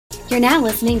You're now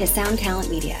listening to Sound Talent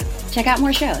Media. Check out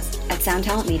more shows at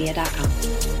soundtalentmedia.com.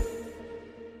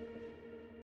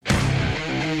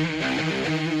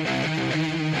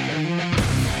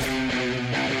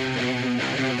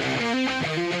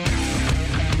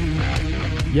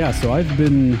 Yeah, so I've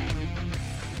been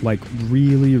like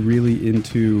really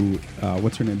into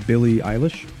what's her name, Billie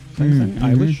Eilish.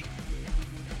 Eilish.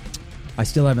 I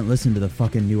still haven't listened to the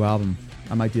fucking new album.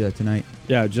 I might do that tonight.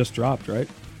 Yeah, it just dropped, right?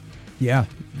 Yeah,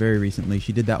 very recently.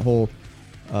 She did that whole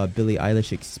Billie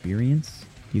Eilish experience.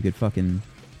 You could fucking,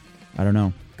 I don't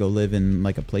know, go live in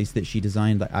like a place that she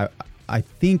designed. I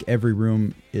think every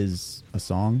room is a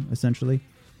song, essentially.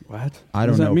 What? I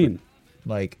don't know. What does that mean?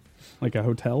 Like a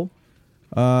hotel?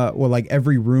 Well, like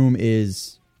every room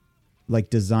is like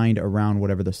designed around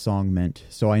whatever the song meant.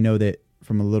 So I know that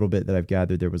from a little bit that I've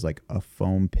gathered, there was like a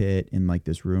foam pit in like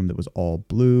this room that was all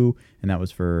blue, and that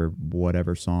was for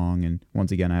whatever song. And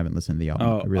once again, I haven't listened to the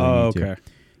album. I really need to.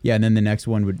 Yeah, and then the next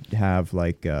one would have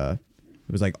like it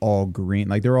was like all green.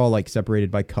 Like they're all like separated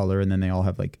by color, and then they all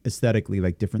have like aesthetically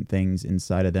like different things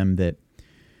inside of them that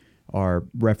are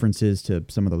references to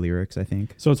some of the lyrics, I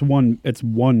think. So it's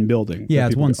one building. Yeah,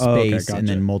 it's one space, okay, gotcha. and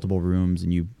then multiple rooms,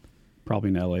 and you probably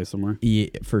in LA somewhere. Yeah,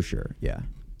 for sure. Yeah.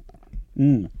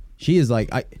 She is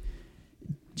like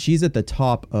she's at the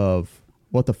top of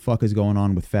what the fuck is going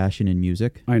on with fashion and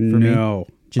music. I know.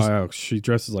 She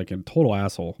dresses like a total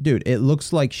asshole. Dude, it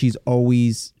looks like she's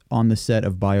always on the set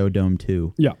of Biodome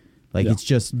 2. Yeah. Like it's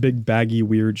just big baggy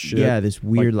weird shit. Yeah, this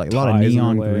weird like a lot of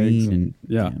neon green and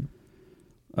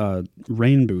yeah.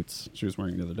 Rain boots she was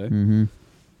wearing the other day. Mm-hmm.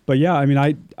 But yeah, I mean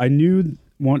I knew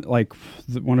one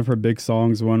of her big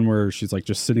songs, one where she's like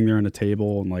just sitting there on a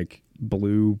table and like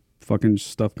blue fucking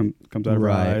stuff comes out of her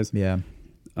eyes. Yeah.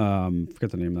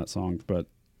 Forget the name of that song, but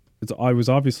I was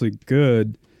obviously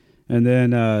good. And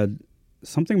then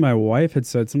something my wife had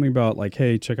said, something about like,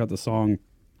 hey, check out the song.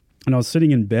 And I was sitting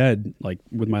in bed, like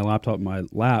with my laptop in my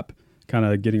lap, kind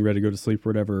of getting ready to go to sleep or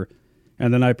whatever.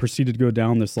 And then I proceeded to go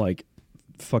down this like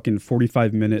fucking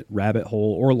 45-minute rabbit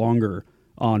hole or longer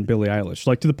on Billie Eilish,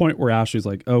 like to the point where Ashley's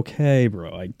like, okay,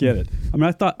 bro, I get it. I mean,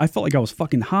 I felt like I was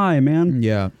fucking high, man.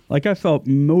 Yeah. Like I felt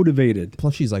motivated.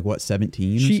 Plus she's like, what,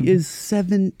 17? She is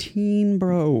 17,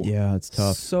 bro. Yeah, it's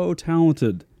tough. So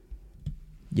talented.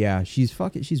 Yeah, she's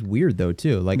weird though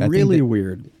too. Like really I think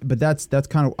weird. But that's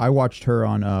kind of, I watched her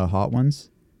on Hot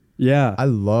Ones. Yeah. I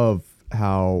love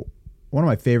how one of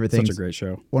my favorite things. Such a great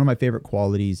show. One of my favorite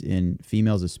qualities in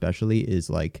females especially is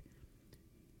like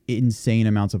insane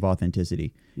amounts of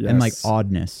authenticity and like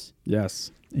oddness.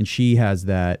 Yes. And she has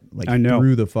that like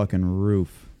through the fucking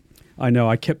roof. I know.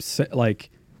 I kept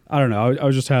like, I don't know. I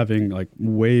was just having like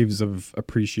waves of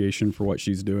appreciation for what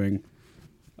she's doing.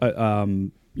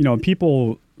 You know, and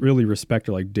people really respect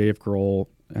her. Like Dave Grohl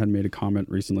had made a comment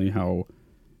recently how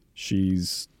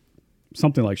she's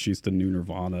something like she's the new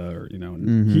Nirvana, or, you know,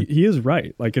 and he is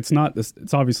right. Like it's not this,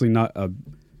 it's obviously not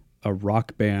a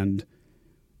rock band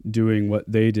doing what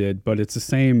they did, but it's the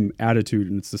same attitude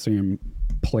and it's the same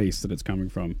place that it's coming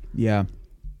from. Yeah.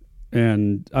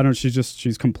 And I don't,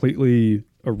 she's completely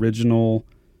original,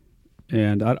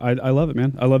 and I love it,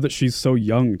 man. I love that she's so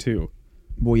young too.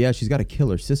 Well, yeah, she's got a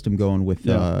killer system going with,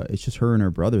 it's just her and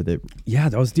her brother that. Yeah,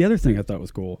 that was the other thing I thought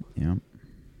was cool. Yeah.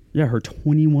 Yeah, her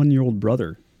 21-year-old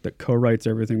brother that co-writes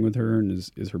everything with her and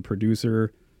is her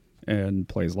producer and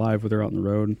plays live with her out on the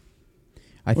road.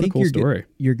 I think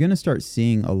you're going to start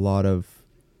seeing a lot of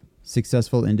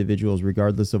successful individuals,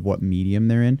 regardless of what medium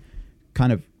they're in,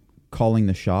 kind of calling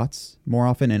the shots more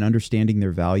often and understanding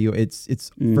their value. It's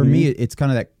for me, it's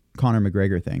kind of that Conor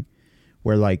McGregor thing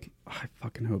where like, I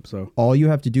fucking hope so. All you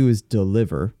have to do is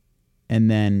deliver, and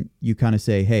then you kind of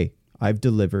say, hey, I've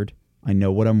delivered. I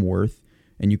know what I'm worth.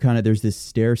 And you kind of, there's this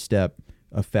stair step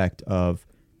effect of,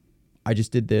 I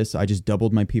just did this. I just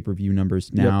doubled my pay-per-view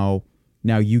numbers.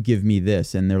 Now you give me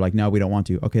this. And they're like, no, we don't want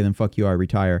to. Okay, then fuck you. I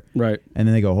retire. Right. And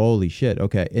then they go, holy shit.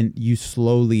 Okay. And you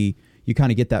slowly, you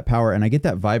kind of get that power. And I get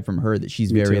that vibe from her that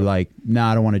she's very like,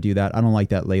 nah, I don't want to do that. I don't like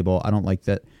that label. I don't like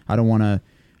that. I don't want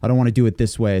to do it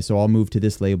this way. So I'll move to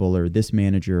this label or this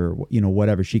manager, or, you know,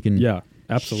 whatever. She can. Yeah,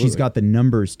 absolutely. She's got the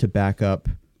numbers to back up.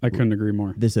 I couldn't agree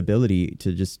more. This ability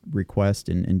to just request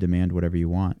and demand whatever you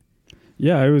want.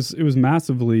 Yeah, it was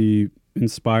massively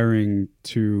inspiring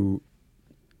to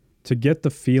get the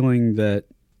feeling that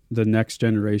the next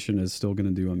generation is still going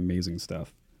to do amazing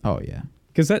stuff. Oh yeah.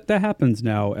 Because that happens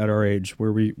now at our age,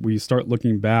 where we start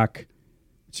looking back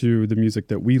to the music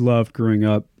that we loved growing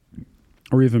up,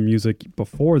 or even music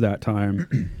before that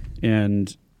time.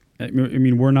 And I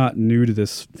mean, we're not new to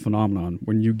this phenomenon.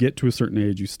 When you get to a certain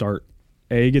age, you start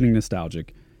A, getting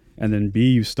nostalgic, and then B,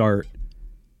 you start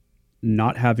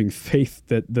not having faith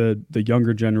that the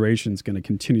younger generation is going to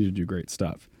continue to do great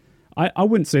stuff. I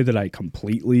wouldn't say that I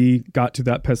completely got to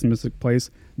that pessimistic place,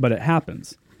 but it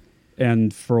happens.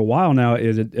 And for a while now,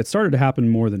 it started to happen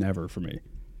more than ever for me.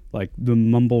 Like the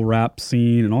mumble rap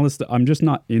scene and all this stuff, I'm just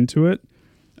not into it.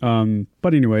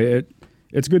 But anyway,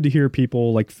 it's good to hear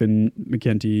people like Finn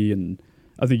McKenty, and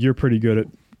I think you're pretty good at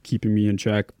keeping me in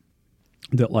check.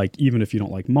 That like, even if you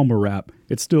don't like mumble rap,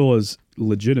 it still is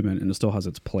legitimate and it still has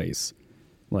its place.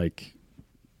 Like,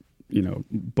 you know,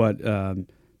 but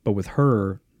with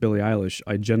her, Billie Eilish,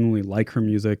 I genuinely like her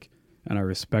music and I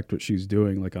respect what she's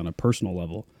doing, like on a personal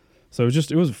level. So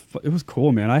it was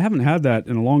cool, man. I haven't had that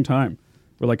in a long time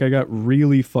where like I got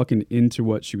really fucking into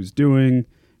what she was doing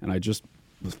and I just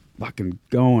was fucking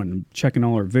going, checking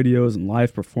all her videos and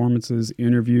live performances,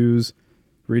 interviews,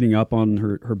 reading up on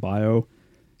her bio.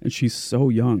 And she's so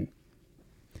young.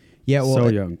 Yeah, well, so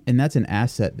young. And that's an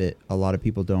asset that a lot of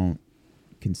people don't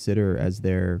consider as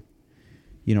their,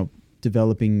 you know,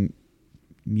 developing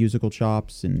musical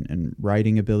chops and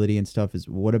writing ability and stuff. Is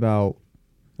what about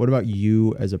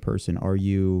you as a person? Are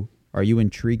you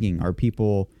intriguing? Are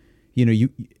people, you know,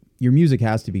 your music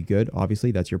has to be good.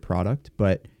 Obviously, that's your product.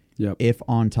 But yep. If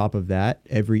on top of that,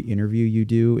 every interview you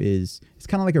do it's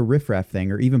kind of like a Riff Raff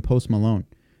thing, or even Post Malone.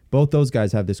 Both those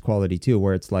guys have this quality too,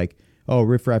 where it's like, oh,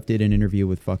 Riff Raff did an interview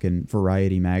with fucking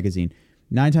Variety magazine.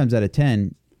 9 times out of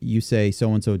 10, you say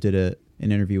so-and-so did an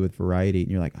interview with Variety,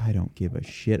 and you're like, I don't give a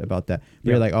shit about that. But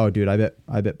you're like, oh, dude, I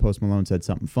bet Post Malone said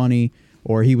something funny.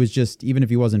 Or he was just, even if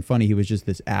he wasn't funny, he was just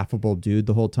this affable dude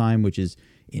the whole time, which is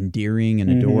endearing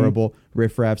and adorable.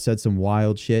 Riff Raff said some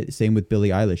wild shit. Same with Billie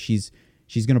Eilish.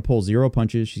 She's going to pull zero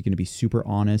punches. She's going to be super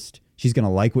honest. She's going to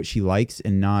like what she likes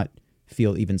and not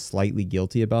feel even slightly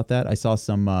guilty about that. I saw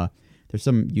there's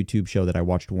some YouTube show that I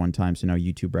watched one time, so now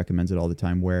YouTube recommends it all the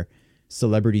time, where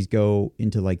celebrities go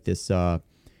into like this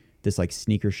like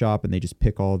sneaker shop and they just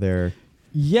pick all their...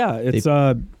 Yeah, it's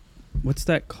what's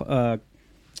that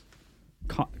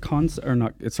or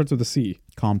not? It starts with a C.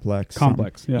 Complex.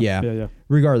 Yeah.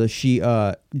 Regardless, she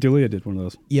Delia did one of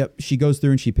those. Yep, she goes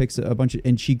through and she picks a bunch of,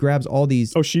 and she grabs all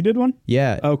these. Oh, she did one?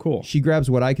 Yeah. Oh, cool. She grabs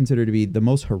what I consider to be the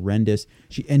most horrendous.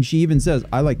 She even says,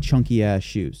 I like chunky ass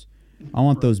shoes. I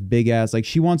want those big ass, like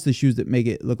she wants the shoes that make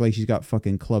it look like she's got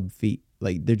fucking club feet.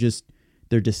 Like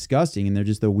they're disgusting and they're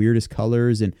just the weirdest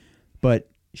colors, but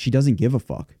she doesn't give a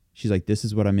fuck. She's like, this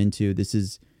is what I'm into. This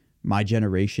is my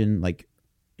generation. Like,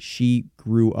 she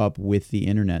grew up with the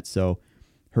internet, so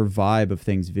her vibe of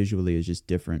things visually is just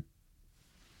different.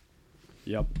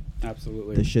 Yep,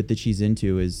 absolutely. The shit that she's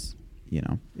into is, you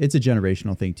know, it's a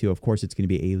generational thing too. Of course, it's going to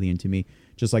be alien to me.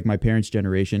 Just like my parents'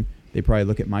 generation, they probably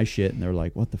look at my shit and they're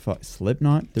like, what the fuck?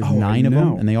 Slipknot? There's 9 of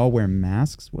them and they all wear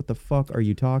masks? What the fuck are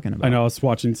you talking about? I know. I was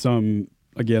watching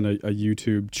a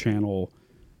YouTube channel.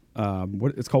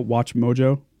 What it's called, Watch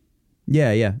Mojo.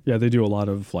 Yeah. Yeah, they do a lot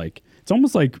of like, it's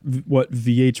almost like what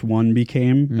VH1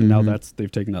 became, and now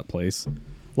they've taken that place.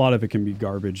 A lot of it can be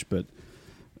garbage, but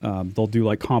they'll do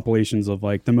like compilations of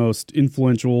like the most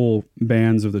influential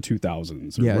bands of the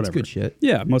 2000s or whatever. It's good shit.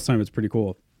 Yeah, most of the time it's pretty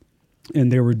cool.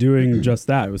 And they were doing just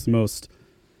that. It was the most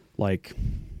like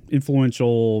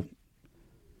influential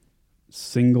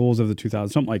singles of the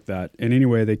 2000s, something like that. And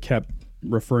anyway, they kept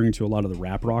referring to a lot of the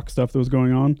rap rock stuff that was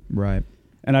going on. Right.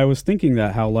 And I was thinking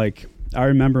that how like I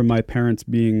remember my parents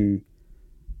being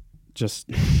just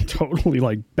totally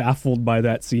like baffled by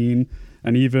that scene,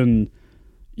 and even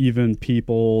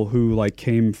people who like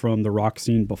came from the rock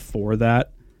scene before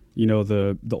that, you know,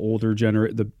 the older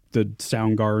the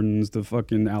Soundgardens, the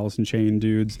fucking Alice in Chains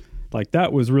dudes, like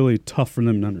that was really tough for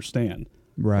them to understand.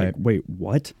 Right. Like, wait,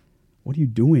 what are you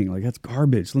doing? Like, that's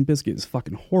garbage. Limp Bizkit is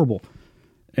fucking horrible.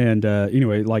 And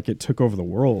anyway, like it took over the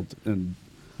world. And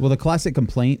well, the classic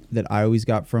complaint that I always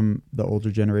got from the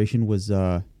older generation was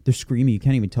they're screaming. You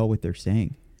can't even tell what they're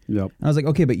saying. Yep. And I was like,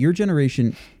 okay, but your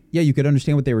generation, yeah, you could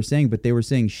understand what they were saying, but they were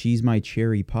saying she's my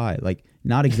cherry pie. Like,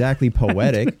 not exactly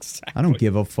poetic. Exactly. I don't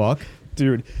give a fuck.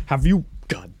 Dude,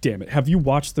 God damn it. Have you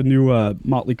watched the new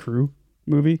Motley Crue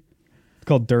movie? It's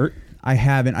called Dirt. I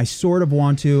haven't. I sort of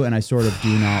want to, and I sort of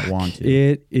do not want to.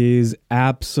 It is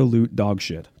absolute dog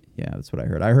shit. Yeah, that's what I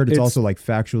heard. I heard it's also like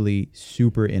factually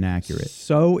super inaccurate.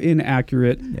 So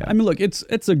inaccurate. Yeah. I mean, look, it's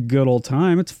a good old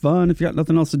time. It's fun if you got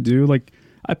nothing else to do. Like,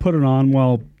 I put it on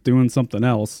while doing something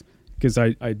else because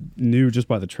I knew just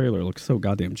by the trailer it looked so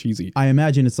goddamn cheesy. I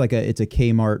imagine it's a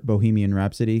Kmart Bohemian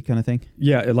Rhapsody kind of thing.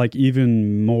 Yeah, like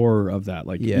even more of that.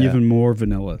 Like even more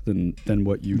vanilla than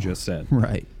what you just said.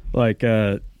 Right. Like,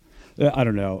 I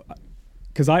don't know.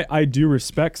 Because I do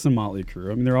respect some Motley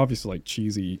Crue. I mean, they're obviously like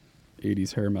cheesy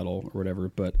 80s hair metal or whatever,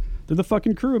 but they're the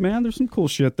fucking crew, man. There's some cool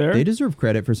shit there. They deserve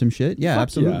credit for some shit. Yeah, Fuck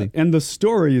absolutely. yeah. And the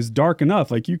story is dark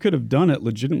enough. Like, you could have done it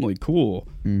legitimately cool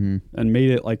and made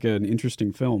it like an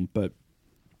interesting film, but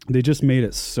they just made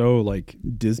it so like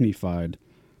Disney-fied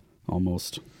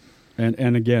almost.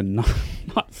 And again,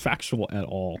 not factual at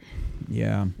all.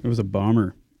 Yeah. It was a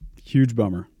bummer. Huge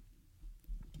bummer.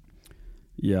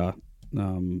 Yeah.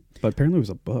 But apparently it was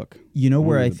a book. You know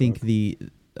where I the think book.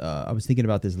 I was thinking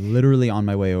about this literally on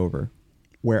my way over,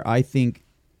 where I think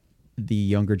the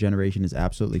younger generation is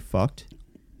absolutely fucked.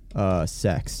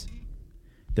 Sex.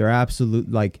 They're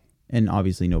absolute, like, and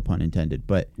obviously no pun intended,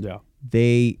 but Yeah.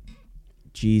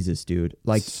 Jesus, dude.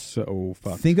 Like, So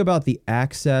fucked. think about the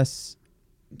access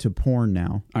to porn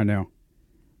now. I know.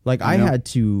 Like, I I know. had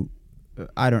to,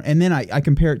 and then I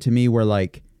compare it to me where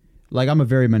like I'm a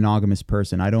very monogamous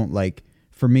person. I don't like,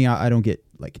 for me, I don't get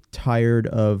like tired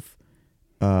of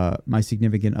my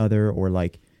significant other or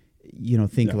like,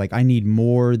 think Yeah. like I need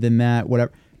more than that,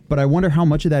 whatever. But I wonder how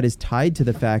much of that is tied to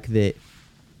the fact that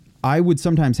I would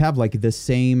sometimes have like the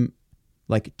same,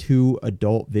 like 2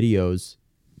 adult videos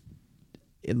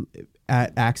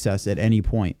at access at any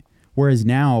point. Whereas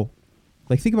now,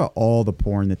 like, think about all the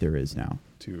porn that there is now.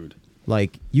 Dude.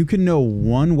 Like, you can know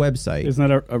one website. Isn't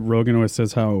that a Rogan always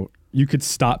says how you could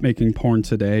stop making porn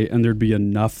today and there'd be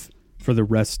enough for the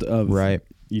rest of Right.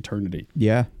 eternity.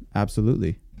 Yeah,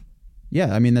 absolutely.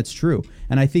 Yeah, I mean, that's true.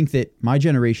 And I think that my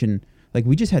generation, like,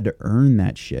 we just had to earn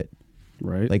that shit.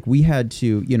 Right? Like, we had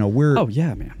to, we're oh,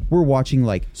 yeah, man. we're watching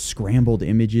like scrambled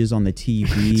images on the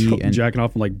TV and Jacking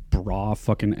off in like bra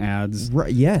fucking ads.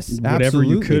 Right, yes, Whatever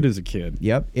absolutely. you could as a kid.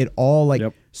 Yep. It all like,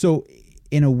 Yep. so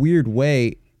in a weird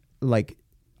way, like,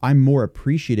 I'm more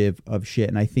appreciative of shit.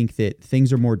 And I think that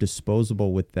things are more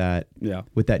disposable with that, Yeah.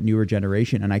 with that newer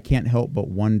generation. And I can't help but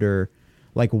wonder,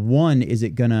 like, one, is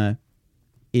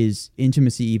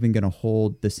intimacy even going to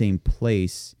hold the same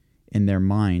place in their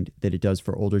mind that it does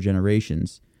for older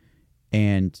generations?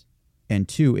 And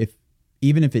 2,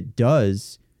 even if it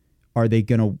does, are they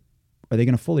going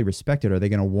to fully respect it? Are they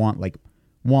going to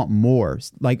want more?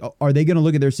 Like, are they going to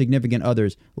look at their significant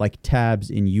others like tabs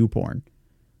in YouPorn?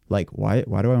 Like, why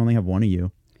do I only have one of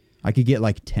you? I could get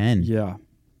like 10. Yeah.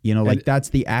 Like, that's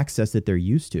the access that they're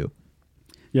used to.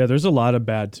 Yeah, there's a lot of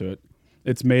bad to it.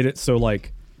 It's made it so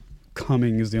like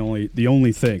coming is the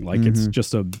only thing. Like, it's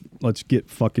just let's get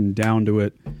fucking down to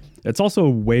it. It's also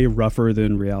way rougher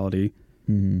than reality.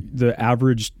 The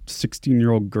average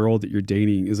 16-year-old girl that you're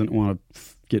dating isn't want to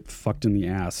get fucked in the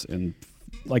ass and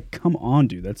like, come on,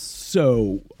 dude. That's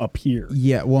so up here.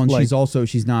 Yeah, well, and Like,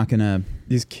 she's not gonna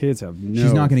these kids have no.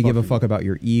 she's not gonna give a fucking- fuck about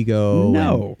your ego.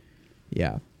 No,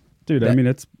 Yeah. dude. I That- mean,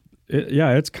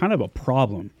 it's kind of a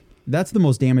problem. That's the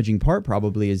most damaging part,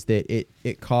 probably, is that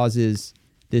it causes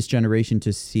this generation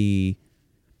to see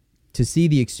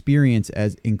the experience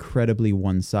as incredibly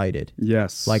one-sided.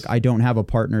 Yes, Like, I don't have a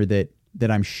partner that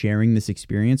I'm sharing this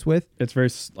experience with. it's very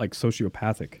like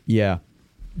sociopathic. Yeah,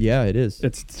 it is.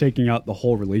 It's taking out the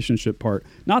whole relationship part.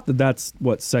 Not that that's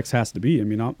what sex has to be. I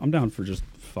mean, I'm down for just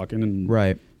fucking and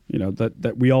Right.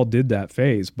 that we all did that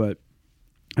phase, but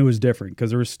it was different because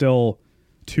there was still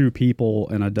 2 people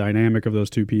and a dynamic of those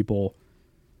 2 people.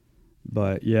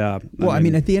 But yeah, Well, I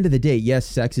mean, at the end of the day, yes,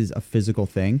 sex is a physical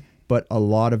thing, but a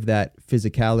lot of that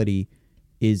physicality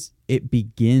it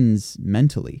begins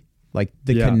mentally. Like,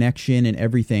 the Yeah. connection and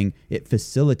everything, it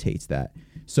facilitates that.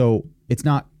 So it's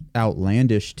not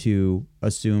outlandish to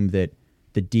assume that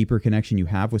the deeper connection you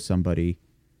have with somebody,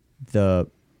 the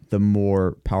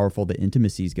more powerful the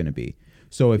intimacy is going to be.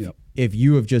 So Yep. if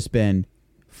you have just been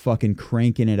fucking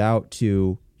cranking it out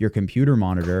to your computer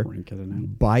monitor Crank it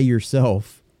in. by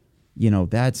yourself,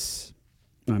 that's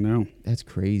I know,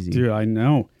 crazy. dude. I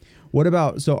know. What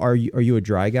about, so are you a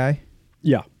dry guy?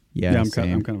 Yeah, Yeah, I'm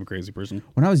same. kind of a crazy person.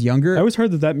 When I was younger, I always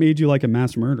heard that made you like a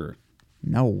mass murderer.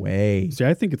 no way. See,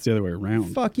 I think it's the other way around.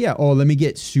 Fuck yeah. Oh, let me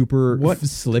get super What?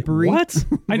 slippery. What?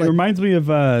 It Like, reminds me of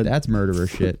that's murderer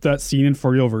shit. that scene in For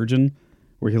Real Virgin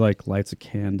where he like lights a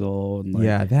candle and like,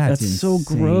 Yeah, that's so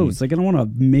insane. gross. Like, I don't want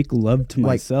to make love to Like,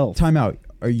 myself. time out.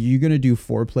 Are you going to do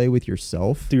foreplay with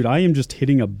yourself? Dude, I am just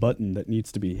hitting a button that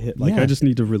needs to be hit. Like, Yeah. I just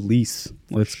need to release.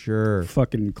 Let's Sure.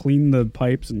 fucking clean the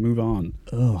pipes and move on.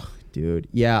 Ugh, dude.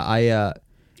 Yeah,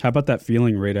 How about that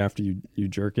feeling right after you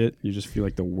jerk it? You just feel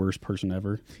like the worst person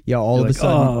ever. all You're of a like,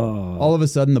 sudden, "Oh." all of a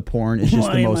sudden the porn is just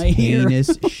Why the am most I here?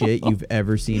 heinous shit you've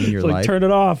ever seen in your It's like, life. turn it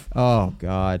off. Oh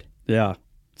God. Yeah,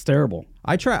 it's terrible.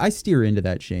 I steer into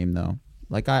that shame though.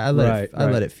 Like, I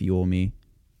let it fuel me.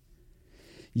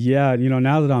 Yeah,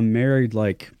 now that I'm married,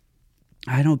 like,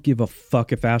 I don't give a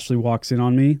fuck if Ashley walks in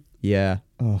on me. Yeah.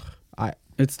 Ugh.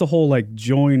 It's the whole like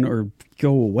join or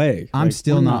go away. I'm Like,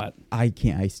 still we're not.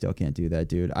 I still can't do that,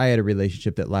 dude. I had a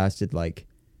relationship that lasted like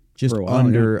just For a while,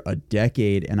 under a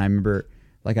decade, and I remember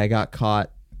like I got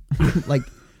caught like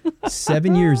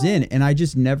 7 years in, and I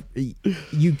just never.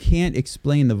 You can't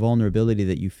explain the vulnerability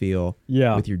that you feel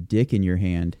with your dick in your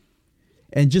hand,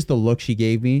 and just the look she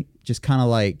gave me, just kind of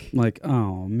like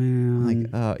oh man,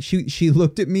 like she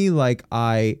looked at me like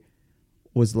I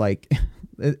was like.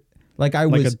 Like I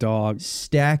was a dog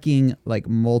stacking like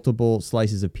multiple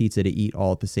slices of pizza to eat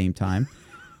all at the same time.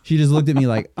 She just looked at me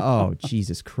like, "Oh,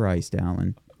 Jesus Christ,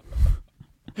 Alan."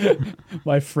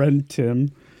 My friend Tim,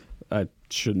 I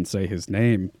shouldn't say his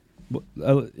name.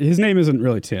 His name isn't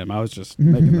really Tim. I was just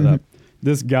making it up.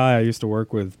 This guy I used to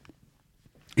work with,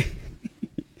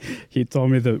 he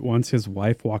told me that once his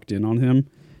wife walked in on him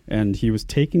and he was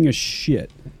taking a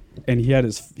shit and he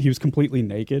was completely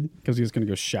naked because he was going to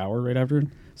go shower right after.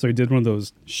 So he did one of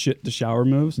those shit to shower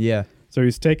moves. Yeah. So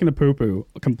he's taking a poo-poo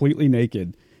completely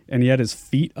naked and he had his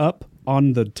feet up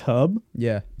on the tub.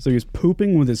 Yeah. So he was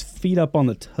pooping with his feet up on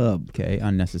the tub. Okay,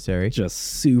 unnecessary. Just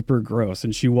super gross.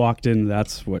 And she walked in,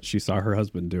 that's what she saw her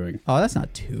husband doing. Oh, that's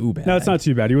not too bad. No, it's not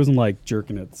too bad. He wasn't like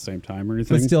jerking at the same time or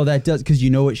anything. But still, that does, because you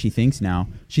know what she thinks now.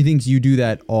 She thinks you do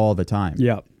that all the time.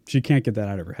 Yeah. She can't get that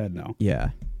out of her head now.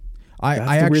 Yeah. That's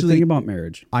I the actually weird thing about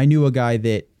marriage. I knew a guy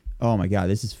that, oh my God,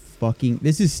 this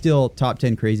is still top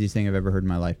 10 craziest thing I've ever heard in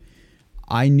my life.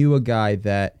 I knew a guy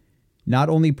that not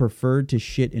only preferred to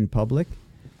shit in public,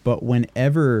 but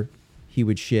whenever he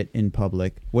would shit in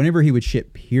public, whenever he would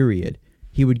shit, period,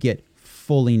 he would get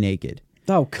fully naked.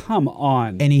 Oh, come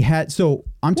on. And he had, so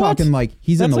I'm talking like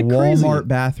he's That's in the like Walmart crazy.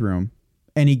 bathroom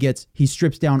and he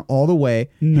strips down all the way,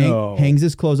 No. hangs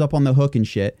his clothes up on the hook and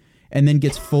shit, and then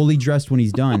gets fully dressed when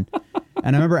he's done.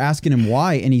 And I remember asking him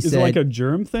why, and he Is said, it like a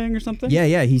germ thing or something?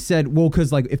 yeah. He said, well,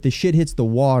 because like if the shit hits the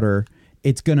water,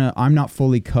 I'm not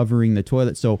fully covering the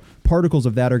toilet, so particles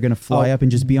of that are gonna fly up and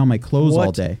just be on my clothes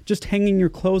all day. Just hanging your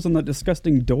clothes on that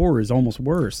disgusting door is almost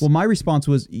worse. Well, my response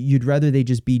was, you'd rather they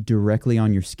just be directly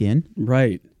on your skin?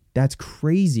 Right. That's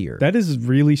crazier. That is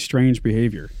really strange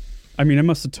behavior. I mean, it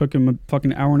must have took him a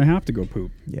fucking hour and a half to go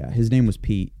poop. Yeah, his name was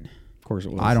Pete. Of course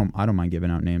it was. I don't mind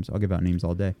giving out names. I'll give out names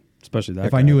all day. Especially that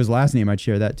If guy. I knew his last name, I'd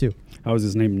share that too. How is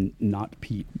his name not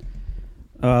Pete?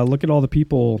 Look at all the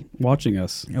people watching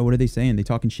us. Oh, what are they saying? They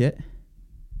talking shit? I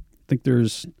think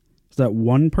is that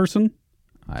one person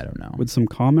I don't know. with some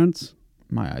comments?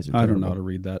 My eyes are terrible. I don't know how to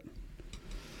read that.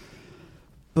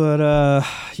 But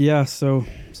yeah, so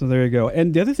there you go.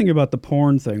 And the other thing about the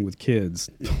porn thing with kids,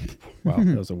 wow,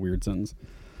 that was a weird sentence,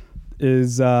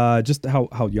 is just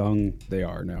how young they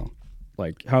are now.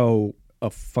 Like how a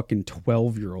fucking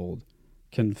 12-year-old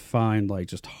can find like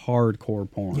just hardcore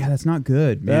porn. Yeah, that's not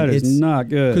good, man. That is not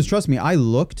good. Because trust me, I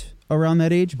looked around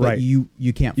that age, but Right. you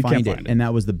can't find it. find it. And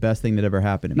that was the best thing that ever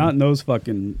happened to Not me. in those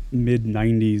fucking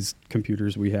mid-90s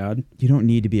computers we had. You don't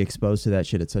need to be exposed to that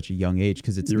shit at such a young age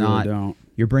because it's You not. really don't.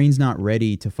 Your brain's not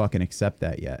ready to fucking accept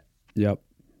that yet. Yep.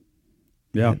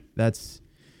 Yeah.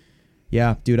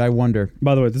 Yeah, dude, I wonder.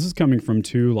 By the way, this is coming from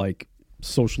two like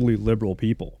socially liberal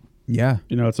people. Yeah.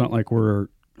 You know, it's not like we're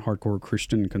hardcore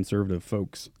Christian conservative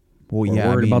folks. Well, We're yeah.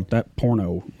 worried about that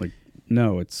porno. Like,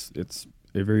 no, it's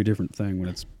a very different thing when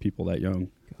it's people that young.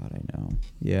 God, I know.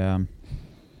 Yeah.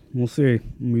 We'll see.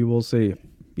 We will see.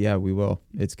 Yeah, we will.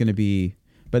 It's going to be,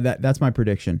 but that's my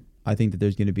prediction. I think that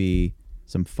there's going to be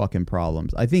some fucking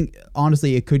problems. I think,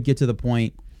 honestly, it could get to the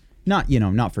point, not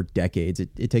for decades.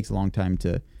 It takes a long time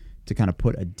to kind of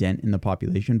put a dent in the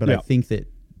population. But Yeah. I think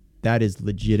that is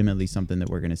legitimately something that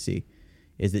we're going to see,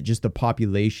 is that just the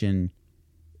population,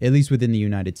 at least within the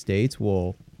United States,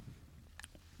 will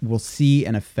see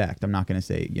an effect. I'm not going to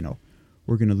say,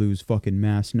 we're going to lose fucking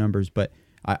mass numbers, but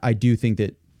I do think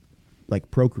that like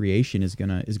procreation is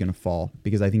gonna fall,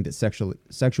 because I think that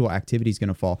sexual activity is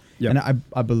gonna fall. Yep. And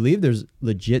I believe there's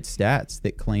legit stats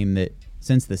that claim that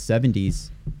since the 70s,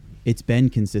 it's been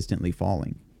consistently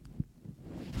falling.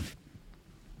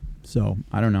 So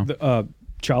I don't know. The,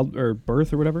 child or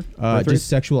birth or whatever? Birth Just rates?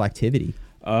 sexual activity.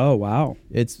 Oh, wow.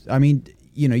 It's, I mean,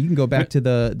 you can go back to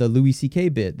the Louis C.K.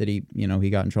 bit that he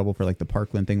got in trouble for, like the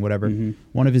Parkland thing, whatever. Mhm.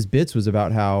 One of his bits was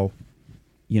about how,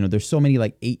 there's so many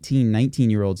like 18,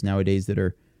 19-year-olds nowadays that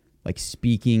are like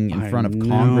speaking in front of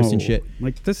Congress and know. shit.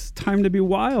 Like, this is time to be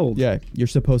wild. Yeah, you're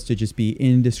supposed to just be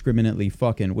indiscriminately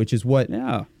fucking, which is what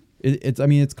Yeah.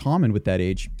 it's common with that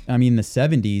age. I mean, the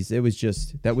 70s,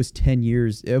 that was 10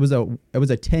 years. It was a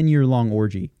 10-year long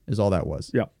orgy is all that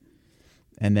was. Yeah.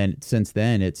 And then since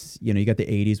then, it's, you got the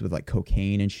 80s with like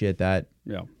cocaine and shit that,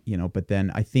 Yeah. but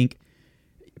then I think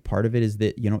part of it is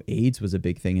that, AIDS was a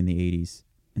big thing in the 80s.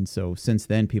 And so since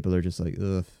then, people are just like,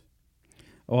 ugh.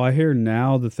 Oh, I hear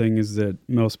now the thing is that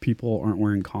most people aren't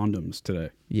wearing condoms today.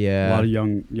 Yeah. A lot of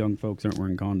young folks aren't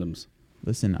wearing condoms.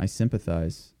 Listen, I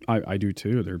sympathize. I do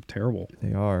too. They're terrible.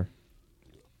 They are.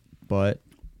 But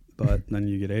then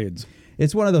you get AIDS.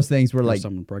 it's one of those things where Or like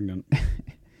someone pregnant.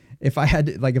 if I had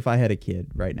a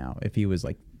kid right now, if he was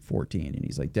like 14 and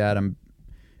he's like, Dad, I'm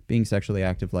being sexually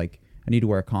active, like I need to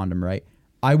wear a condom, right?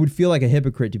 I would feel like a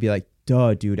hypocrite to be like,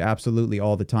 duh, dude, absolutely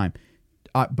all the time.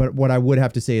 But what I would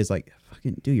have to say is like,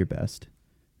 fucking do your best.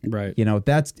 Right. You know,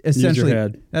 that's essentially,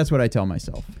 head. that's what I tell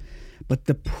myself. But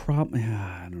the problem,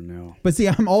 I don't know. But see,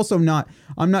 I'm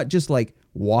not just like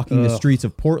walking the streets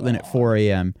of Portland at 4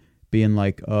 a.m. being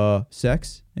like,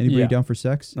 sex? Anybody Yeah. down for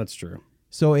sex? That's true.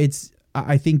 So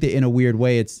I think that in a weird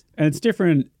way, And it's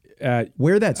different at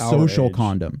wear that our social age.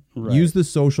 condom. Right. Use the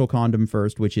social condom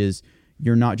first, which is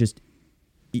you're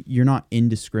not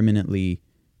indiscriminately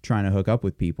trying to hook up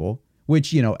with people,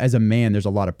 which, you know, as a man, there's a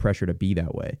lot of pressure to be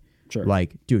that way. Sure.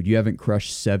 Like, dude, you haven't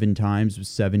crushed 7 times with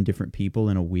 7 different people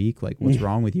in a week. Like, what's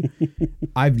wrong with you?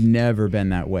 I've never been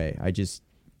that way. I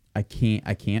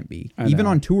can't be. I Even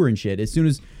know. on tour and shit. As soon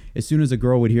as a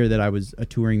girl would hear that I was a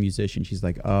touring musician, she's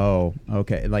like, oh,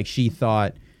 okay. Like, she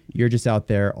thought you're just out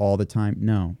there all the time.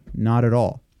 No, not at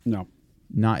all. No.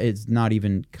 It's not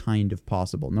even kind of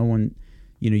possible. No one,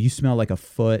 you know, you smell like a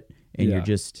foot and Yeah. you're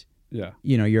just, Yeah.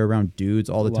 you know, you're around dudes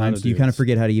all the A lot time. of So you kind of dudes.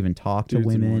 forget how to even talk Dudes to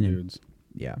and women. more And, dudes.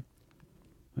 yeah.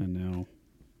 I know.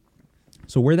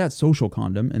 So wear that social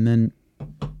condom. And then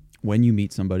when you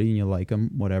meet somebody and you like them,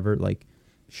 whatever, like,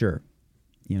 sure,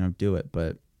 you know, do it.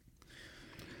 But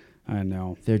I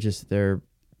know. they're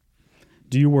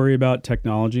Do you worry about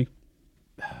technology?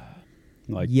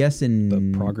 Like yes and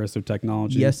the progress of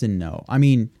technology? yes and no. I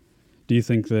mean, Do you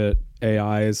think that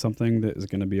AI is something that is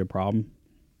going to be a problem?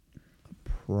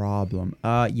 problem.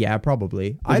 Yeah,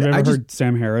 probably. Have you ever I just heard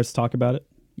Sam Harris talk about it?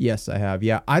 yes, I have.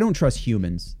 Yeah, I don't trust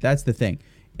humans. That's the thing,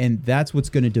 and that's what's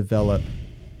going to develop.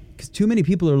 Because too many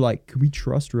people are like, "Can we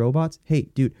trust robots?" Hey,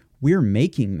 dude, we're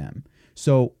making them.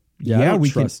 So I don't we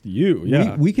trust can. you.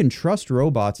 Yeah. we can trust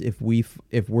robots if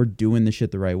we're doing the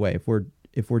shit the right way.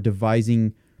 If we're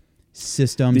devising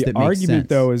systems The that make argument, sense.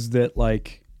 though, is that,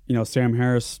 like, you know, Sam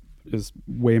Harris is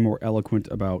way more eloquent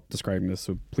about describing this,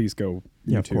 so please go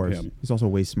yeah, of YouTube course, him. he's also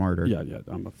way smarter. Yeah,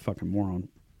 I'm a fucking moron.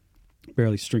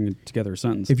 Barely stringing together a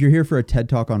sentence. If you're here for a TED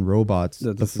talk on robots, Th-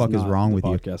 the this fuck is not wrong the with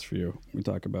you? podcast for you. We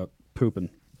talk about pooping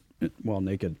while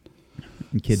naked.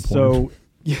 And kid porn.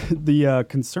 So the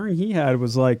concern he had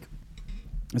was, like,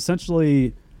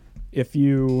 essentially, if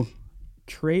you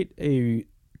create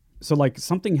so like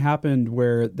something happened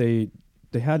where they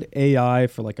had AI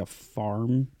for like a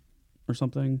farm or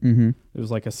something. Mm-hmm. It was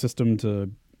like a system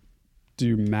to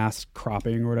do mass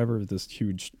cropping or whatever, this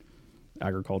huge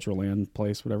agricultural land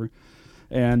place, whatever.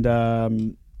 And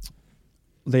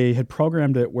they had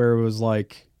programmed it where it was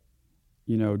like,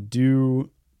 you know,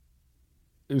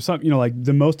 it was something, you know, like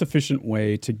the most efficient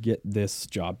way to get this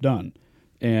job done.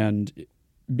 And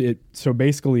so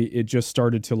basically it just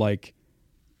started to like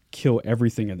kill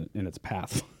everything in its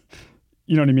path.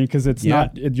 You know what I mean? Because it's Yeah.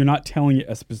 you're not telling it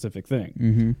a specific thing.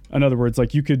 Mm-hmm. In other words,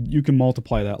 like you can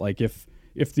multiply that. Like if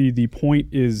the point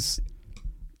is,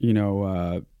 you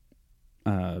know,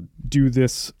 do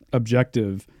this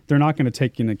objective, they're not going to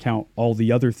take into account all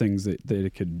the other things that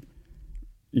it could,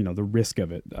 you know, the risk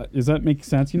of it. Does that make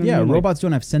sense? You know, what Yeah, I mean? Like, robots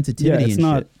don't have sensitivity. yeah, it's and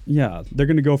not. shit. Yeah, they're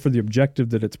going to go for the objective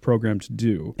that it's programmed to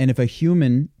do. And if a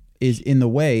human is in the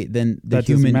way, then the That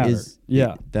doesn't human matter. is.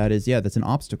 Yeah. That's an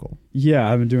obstacle.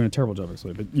 Yeah, I've been doing a terrible job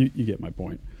actually, but you get my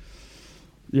point.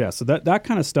 Yeah, so that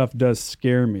kind of stuff does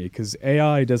scare me because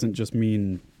AI doesn't just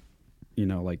mean, you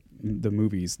know, like the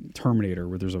movies Terminator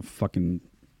where there's a fucking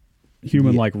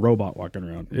human-like robot walking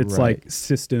around. It's Right. like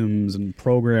systems and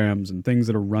programs and things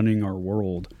that are running our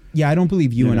world. Yeah, I don't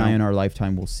believe you You and know? I in our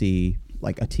lifetime will see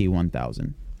like a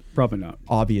T1000. Probably not.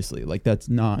 Obviously, like that's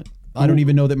not. I don't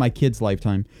even know that my kid's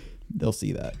lifetime they'll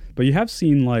see that. But you have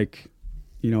seen like,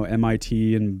 you know,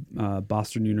 MIT and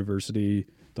Boston University,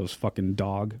 those fucking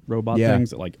dog robot Yeah.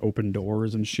 things that like open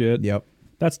doors and shit. Yep,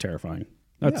 That's terrifying.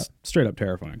 That's straight up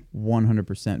terrifying.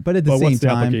 100%. But at the But same what's the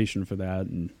time, application for that?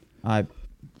 And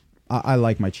I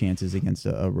like my chances against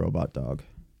a robot dog.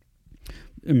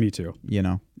 me too. You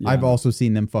know, Yeah. I've also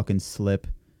seen them fucking slip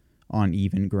on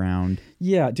even ground.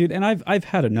 Yeah, dude, and I've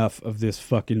had enough of this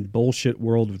fucking bullshit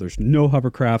world where there's no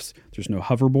hovercrafts, there's no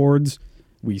hoverboards,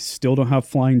 we still don't have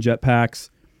flying jetpacks,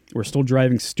 we're still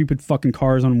driving stupid fucking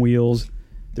cars on wheels,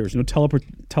 there's no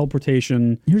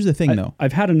teleportation. Here's the thing, though.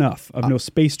 I've had enough of no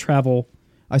space travel.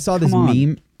 I saw this Come on.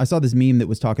 meme. I saw this meme that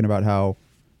was talking about how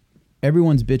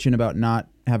everyone's bitching about not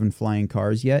having flying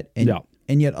cars yet. And, Yeah.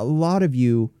 and yet a lot of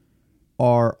you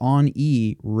are on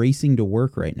E racing to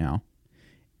work right now.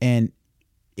 And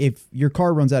if your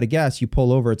car runs out of gas, you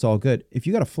pull over, it's all good. If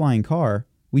you got a flying car,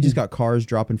 we just got cars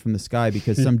dropping from the sky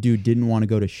because some dude didn't want to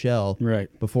go to Shell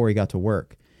before he got to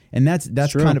work. And that's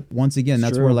kind of, once again,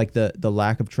 that's where like the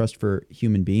lack of trust for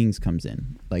human beings comes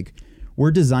in. Like,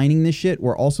 we're designing this shit.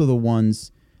 We're also the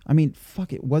ones, I mean,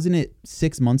 fuck it. Wasn't it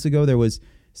 6 months ago there was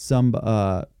some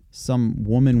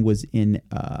woman was in,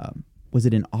 was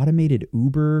it an automated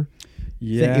Uber?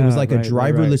 Yeah. It was like a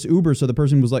driverless Uber. So the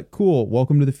person was like, cool,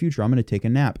 welcome to the future. I'm going to take a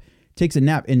nap. Takes a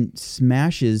nap and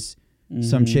smashes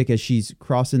some chick as she's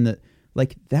crossing the,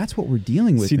 like, that's what we're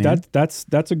dealing with. See, man.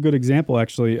 that's a good example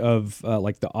actually of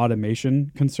like the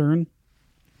automation concern,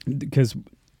 because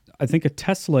I think a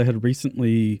Tesla had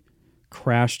recently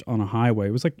crashed on a highway.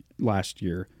 It was like last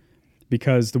year,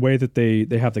 because the way that they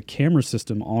have the camera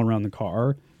system all around the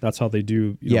car, that's how they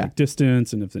do like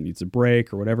distance and if it needs a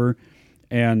brake or whatever.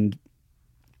 And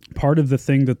part of the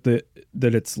thing that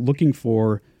it's looking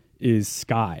for is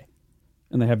sky,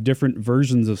 and they have different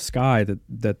versions of sky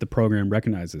that the program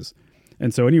recognizes.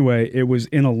 And so anyway, it was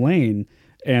in a lane,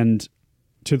 and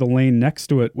to the lane next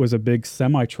to it was a big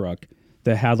semi truck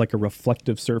that had like a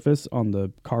reflective surface on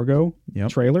the cargo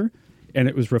trailer, and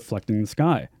it was reflecting the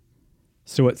sky.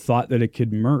 So it thought that it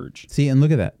could merge. See, and look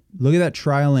at that. Look at that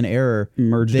trial and error.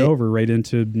 Merged over right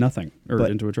into nothing, or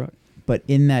into a truck. But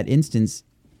in that instance,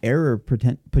 error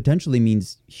potentially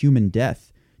means human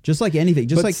death. Just like anything.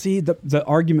 See, the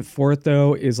argument for it,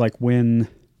 though, is like when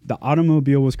the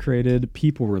automobile was created,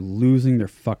 people were losing their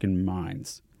fucking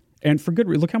minds. And for good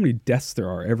reason. Look how many deaths there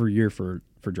are every year for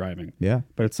driving. Yeah.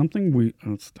 But it's something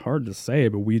it's hard to say,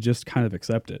 but we just kind of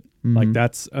accept it. Mm-hmm. Like,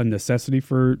 that's a necessity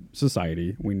for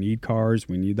society. We need cars.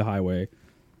 We need the highway.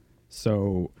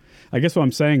 So I guess what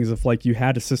I'm saying is, if like you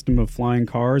had a system of flying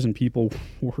cars and people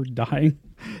were dying,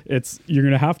 you're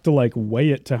going to have to like weigh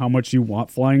it to how much you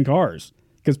want flying cars,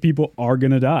 because people are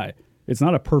going to die. It's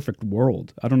not a perfect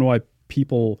world. I don't know why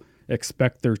people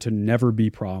expect there to never be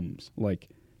problems. Like,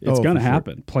 it's going to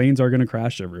happen. Sure. Planes are going to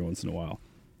crash every once in a while.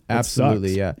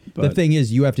 Absolutely, sucks, yeah. The thing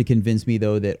is, you have to convince me,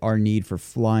 though, that our need for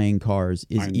flying cars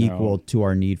is equal to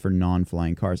our need for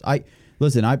non-flying cars. I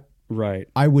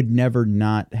would never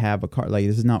not have a car. Like,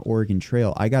 this is not Oregon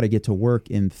Trail. I got to get to work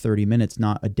in 30 minutes,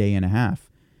 not a day and a half.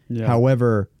 Yeah.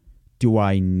 However, do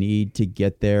I need to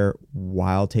get there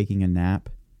while taking a nap?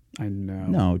 I know.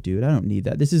 No, dude, I don't need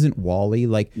that. This isn't WALL-E.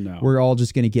 Like, we're all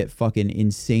just going to get fucking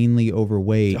insanely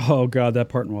overweight. Oh, God, that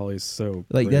part in WALL-E is so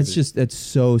like, crazy. That's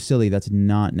so silly. That's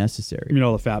not necessary. You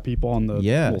know, the fat people on the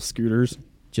little scooters?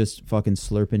 Just fucking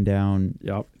slurping down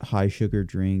high sugar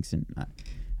drinks. And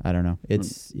I don't know.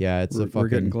 We're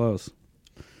getting close.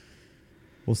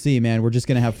 We'll see, man. We're just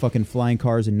going to have fucking flying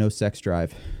cars and no sex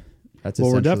drive. That's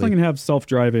we're definitely going to have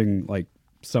self-driving, like,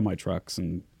 semi-trucks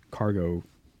and cargo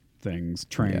things,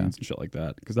 trains and shit like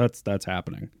that, because that's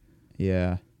happening.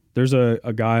 Yeah. There's a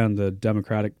guy on the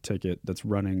Democratic ticket that's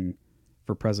running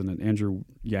for president, Andrew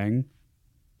Yang.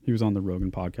 He was on the Rogan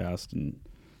podcast, and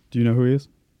do you know who he is?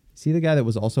 Is he the guy that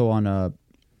was also on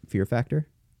Fear Factor?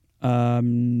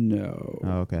 No.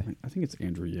 Oh, okay. I think it's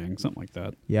Andrew Yang, something like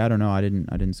that. Yeah, I don't know. I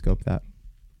didn't scope that.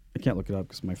 I can't look it up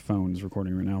because my phone is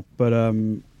recording right now. But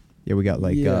yeah, we got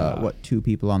like 2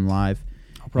 people on live.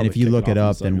 And if you look it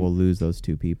up, then we'll lose those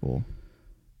 2 people.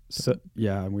 So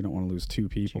yeah, we don't want to lose 2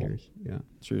 people. Cheers. Yeah.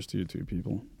 Cheers to you 2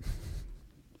 people.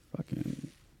 Fucking.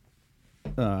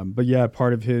 But yeah,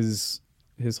 part of his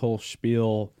whole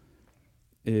spiel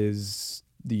is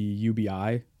the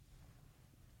UBI,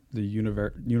 the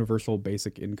Universal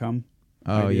Basic Income.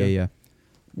 Oh, idea, yeah.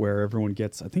 Where everyone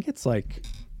gets, I think it's like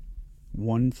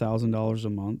 $1,000 a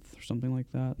month or something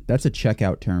like that. That's a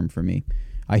checkout term for me.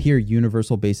 I hear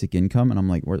universal basic income, and I'm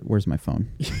like, where's my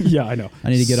phone? Yeah, I know.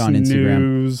 I need to get on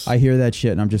Instagram. I hear that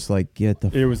shit, and I'm just like,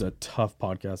 It was a tough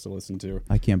podcast to listen to.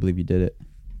 I can't believe you did it.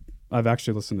 I've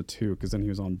actually listened to 2, because then he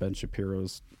was on Ben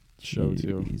Shapiro's show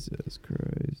too. Jesus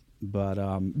Christ. But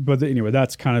anyway,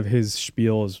 that's kind of his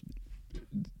spiel. Is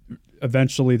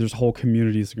eventually there's whole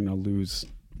communities that are going to lose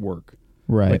work.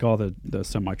 Right. Like all the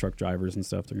semi truck drivers and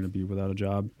stuff, they're going to be without a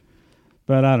job.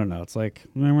 But I don't know. It's like,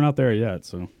 man, we're not there yet.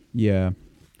 So yeah.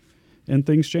 And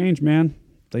things change, man.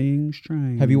 Things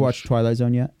change. Have you watched Twilight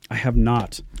Zone yet? I have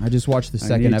not. I just watched the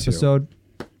second episode.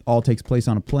 All takes place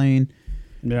on a plane.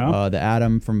 Yeah. The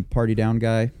Adam from Party Down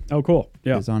guy. Oh, cool.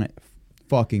 Yeah. Is on it.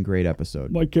 Fucking great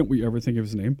episode. Why can't we ever think of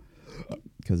his name?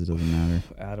 Because it doesn't matter.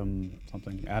 Adam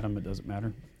something. Adam, it doesn't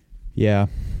matter. Yeah.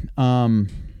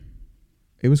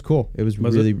 It was cool. It was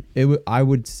really.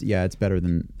 It's better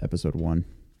than episode 1.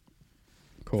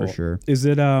 Cool. For sure. Is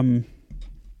it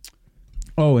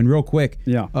Oh, and real quick,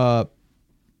 Yeah.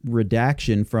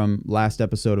 redaction from last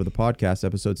episode of the podcast,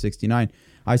 episode 69.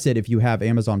 I said if you have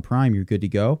Amazon Prime, you're good to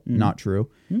go. Not true.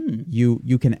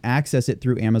 You can access it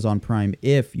through Amazon Prime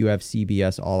if you have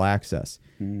CBS All Access.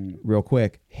 Real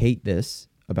quick, hate this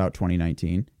about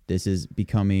 2019. This is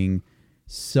becoming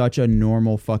such a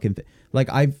normal fucking thing. Like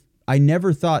I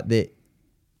never thought that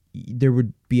there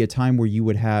would be a time where you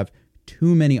would have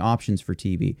too many options for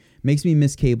TV. Makes me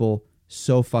miss cable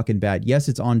so fucking bad. Yes,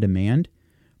 it's on demand,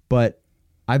 but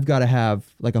I've got to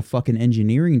have like a fucking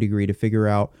engineering degree to figure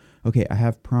out, okay, I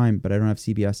have Prime, but I don't have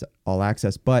CBS All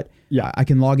Access, but Yeah. I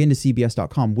can log into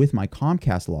CBS.com with my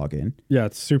Comcast login. Yeah,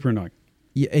 it's super annoying.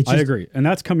 Yeah, it's I just, agree. And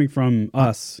that's coming from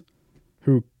us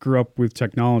who grew up with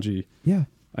technology. Yeah.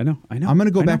 I know. I'm going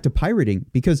to go back to pirating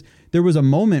because there was a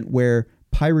moment where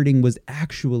pirating was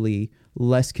actually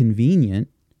less convenient.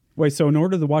 Wait, so in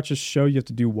order to watch a show, you have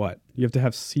to do what? You have to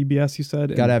have CBS, you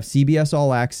said? Got to have CBS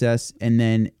All Access. And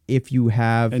then if you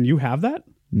have... And you have that?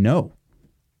 No.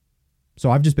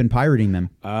 So I've just been pirating them.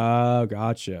 Oh,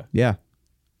 gotcha. Yeah.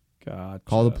 Gotcha.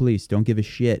 Call the police. Don't give a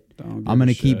shit. Don't give I'm going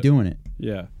a to keep shit. doing it.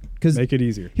 Yeah. 'Cause make it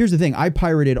easier. Here's the thing. I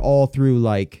pirated all through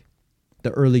like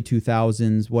the early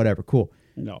 2000s, whatever. Cool.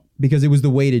 No. Because it was the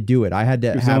way to do it. I had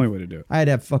to It's the only way to do it. I had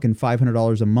to have fucking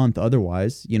 $500 a month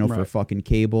otherwise, for Right. fucking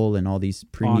cable and all these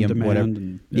premium On demand whatever.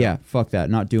 and- yeah, fuck that.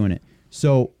 Not doing it.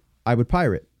 So I would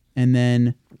pirate. And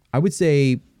then I would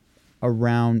say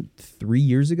around 3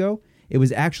 years ago, it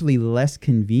was actually less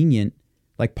convenient.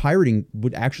 Like pirating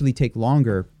would actually take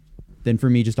longer than for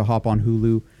me just to hop on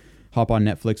Hulu, hop on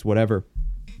Netflix, whatever.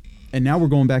 And now we're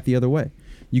going back the other way.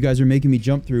 You guys are making me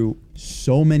jump through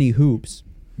so many hoops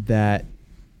that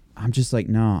I'm just like,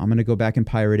 nah, I'm going to go back and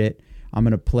pirate it. I'm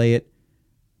going to play it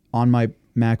on my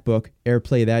MacBook,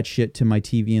 AirPlay that shit to my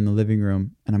TV in the living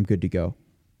room, and I'm good to go.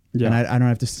 Yeah. And I don't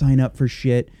have to sign up for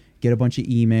shit, get a bunch of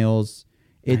emails.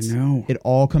 I know. It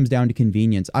all comes down to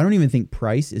convenience. I don't even think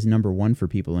price is number one for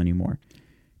people anymore.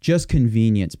 Just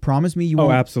convenience. Promise me you Oh,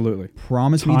 won't. absolutely.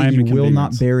 Promise me Time that you and will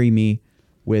not convenience. bury me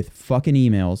with fucking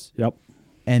emails. Yep.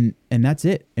 And that's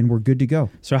it. And we're good to go.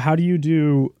 So how do you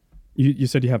do... You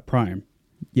said you have Prime.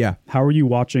 Yeah. How are you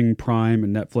watching Prime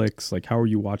and Netflix? Like, how are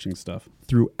you watching stuff?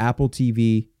 Through Apple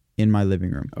TV in my living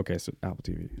room. Okay, so Apple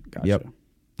TV. Gotcha. Yep.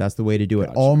 That's the way to do it.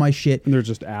 Gotcha. All my shit. And they're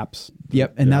just apps.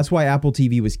 Yep. And Yeah. that's why Apple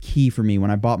TV was key for me.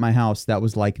 When I bought my house, that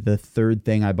was like the third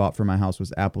thing I bought for my house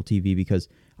was Apple TV because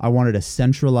I wanted a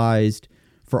centralized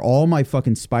for all my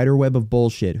fucking spider web of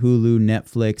bullshit, Hulu,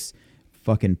 Netflix,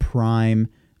 fucking Prime,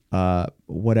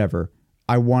 whatever.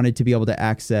 I wanted to be able to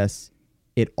access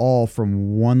it all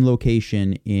from one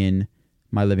location in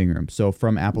my living room. So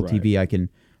from Apple Right. TV, I can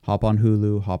hop on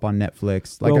Hulu, hop on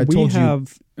Netflix. Like Well, I told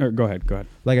you, Go ahead.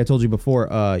 like I told you before,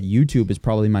 YouTube is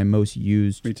probably my most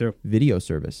used Me too. video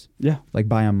service, Yeah. like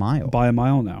by a mile. By a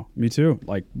mile now. Me too.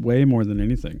 Like way more than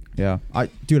anything. Yeah, I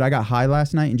got high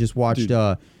last night and just watched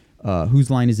Dude. Whose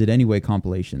Line Is It Anyway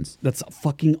compilations. That's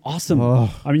fucking awesome. Oh.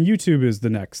 I mean, YouTube is the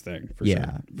next thing for Yeah,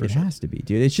 sure. For it sure. has to be,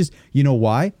 dude. It's just, you know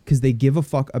why? Because they give a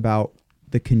fuck about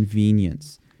the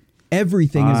convenience.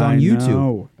 Everything is on I YouTube,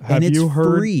 know. and it's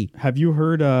free. Have you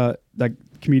heard that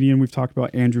comedian we've talked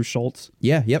about, Andrew Schultz?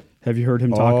 Yeah, yep. Have you heard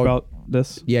him talk Oh, about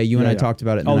this? Yeah, you and I talked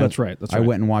about it. And Oh, then that's right. That's I right.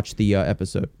 went and watched the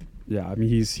episode. Yeah, I mean,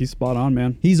 he's spot on,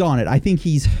 man. He's on it. I think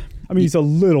he's He's a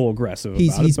little aggressive.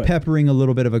 he's about it, but- peppering a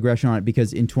little bit of aggression on it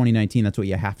because in 2019 that's what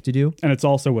you have to do. and it's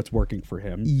also what's working for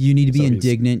him. You need to be So he's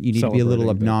indignant. You need to be a little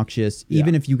celebrating the- obnoxious. Yeah.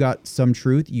 Even if you got some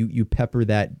truth, you pepper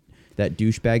that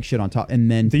douchebag shit on top, and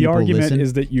then The people argument listen.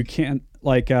 is that you can't,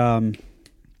 like Martin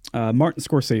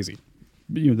Scorsese,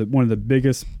 one of the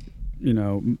biggest,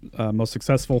 most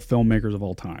successful filmmakers of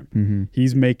all time. Mm-hmm.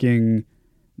 He's making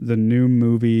the new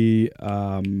movie,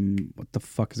 what the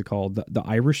fuck is it called? The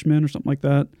Irishman or something like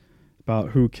that,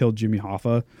 about who killed Jimmy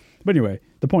Hoffa. But anyway,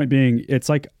 the point being, it's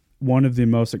like one of the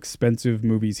most expensive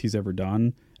movies he's ever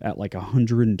done at like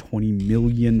 $120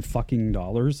 million fucking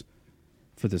dollars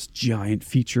for this giant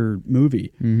feature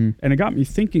movie. Mm-hmm. And it got me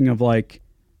thinking of like,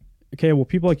 okay, well,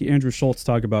 people like Andrew Schultz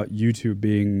talk about YouTube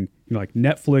being, like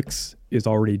Netflix is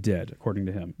already dead, according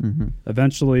to him. Mm-hmm.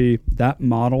 Eventually, that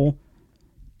model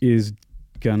is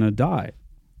gonna die.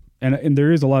 And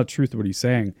there is a lot of truth to what he's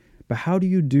saying. But how do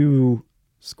you do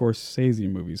Scorsese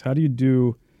movies? How do you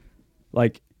do,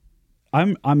 like,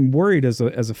 I'm worried as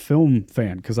a film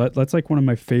fan because that's like one of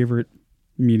my favorite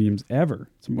mediums ever.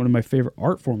 It's one of my favorite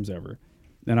art forms ever.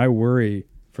 And I worry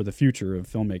for the future of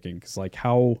filmmaking because, like,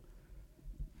 what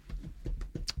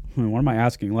am I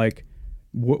asking? Like,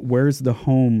 where's the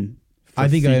home for I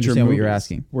think I feature understand what you're movies?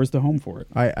 asking. Where's the home for it?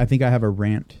 I think I have a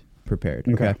rant prepared.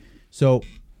 Okay. So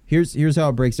here's how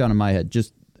it breaks down in my head.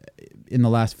 Just in the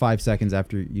last 5 seconds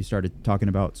after you started talking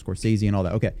about Scorsese and all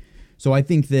that. Okay. So I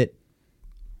think that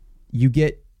you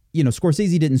get,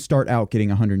 Scorsese didn't start out getting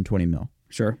 120 mil.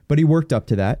 Sure. But he worked up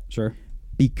to that. Sure.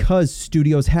 Because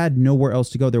studios had nowhere else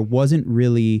to go. There wasn't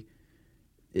really,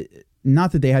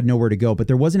 not that they had nowhere to go, but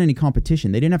there wasn't any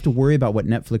competition. They didn't have to worry about what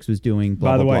Netflix was doing,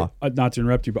 blah, By the blah, way, not to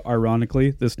interrupt you, but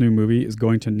ironically, this new movie is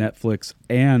going to Netflix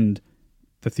and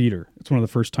the theater. It's one of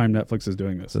the first time Netflix is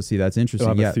doing this. So see, that's interesting.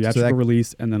 It'll have a theatrical so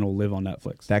release, and then it'll live on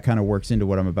Netflix. that kind of works into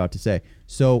what I'm about to say.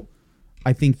 So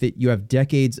I think that you have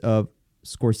decades of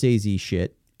Scorsese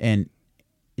shit, and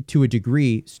to a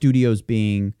degree, studios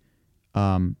being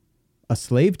a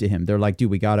slave to him. They're like,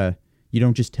 dude, you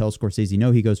don't just tell Scorsese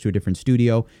no. He goes to a different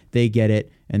studio, they get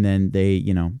it, and then they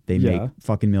make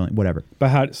fucking million, whatever.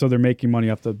 But so they're making money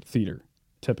off the theater,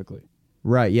 typically.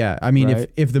 Right, yeah. I mean,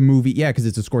 Right. if the movie, because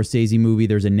it's a Scorsese movie,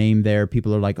 there's a name there.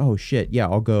 People are like, oh shit, yeah,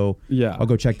 I'll go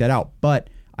check that out. But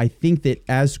I think that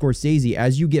as Scorsese,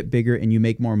 as you get bigger and you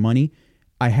make more money,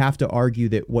 I have to argue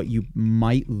that what you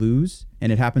might lose,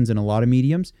 and it happens in a lot of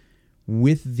mediums,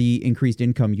 with the increased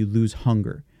income, you lose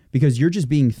hunger because you're just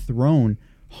being thrown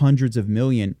hundreds of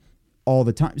million all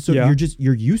the time. So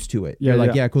you're used to it. Yeah, you're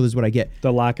like, yeah, cool, this is what I get.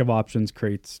 The lack of options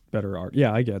creates better art.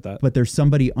 Yeah, I get that. But there's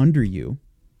somebody under you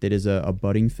that is a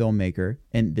budding filmmaker,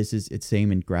 and it's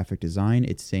same in graphic design,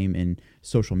 it's same in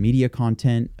social media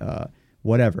content,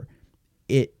 whatever.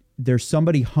 There's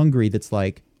somebody hungry that's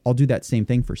like, I'll do that same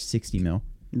thing for 60 mil.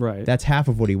 Right. That's half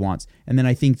of what he wants. And then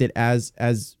I think that as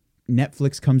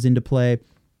Netflix comes into play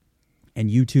and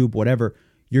YouTube, whatever,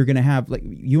 you're gonna have, like,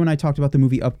 you and I talked about the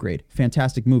movie Upgrade,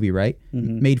 fantastic movie, right?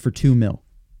 Mm-hmm. Made for 2 mil.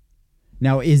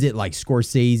 Now, is it like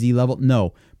Scorsese level?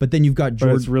 No. But then you've got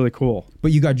Jordan. But it's really cool.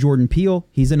 But you got Jordan Peele.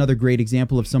 He's another great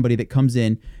example of somebody that comes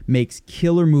in, makes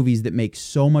killer movies that make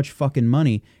so much fucking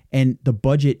money, and the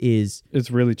budget is... It's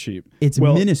really cheap. It's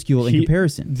minuscule in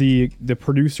comparison. The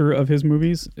producer of his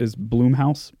movies is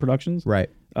Blumhouse Productions. Right.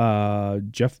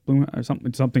 Jeff Blum or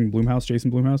something Blumhouse,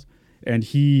 Jason Blumhouse. And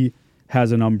he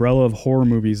has an umbrella of horror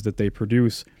movies that they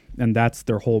produce, and that's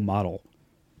their whole model.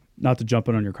 Not to jump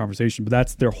in on your conversation, but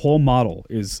that's their whole model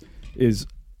is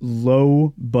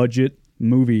low budget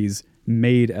movies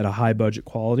made at a high budget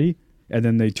quality, and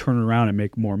then they turn around and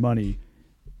make more money.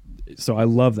 So I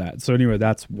love that. So anyway,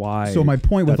 that's why. So my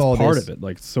point with all part this, of it,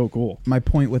 like, so cool. My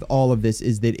point with all of this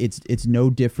is that it's no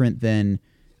different than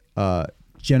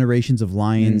Generations of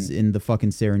Lions in the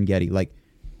fucking Serengeti. Like,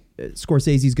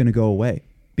 Scorsese's going to go away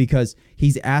because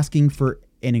he's asking for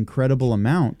an incredible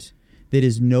amount that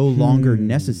is no longer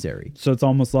necessary. So it's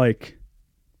almost like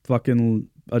fucking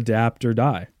adapt or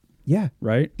die. Yeah.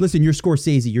 Right? Listen, you're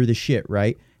Scorsese, you're the shit,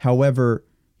 right? However,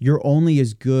 you're only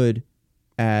as good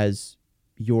as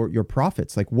your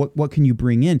profits. Like, what can you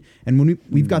bring in? And when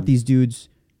we've got these dudes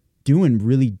doing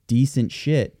really decent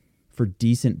shit for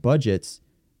decent budgets,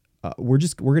 we're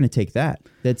going to take that.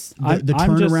 That's the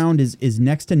turnaround is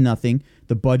next to nothing.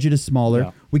 The budget is smaller.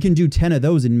 Yeah. We can do 10 of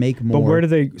those and make more. But where do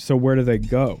they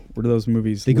go? Where do those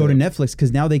movies They live? go to Netflix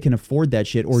because now they can afford that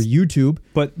shit, or YouTube.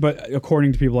 But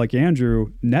according to people like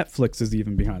Andrew, Netflix is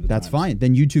even behind the That's times. fine.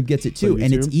 Then YouTube gets it too. So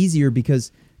And it's YouTube? easier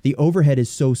because the overhead is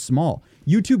so small.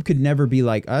 YouTube could never be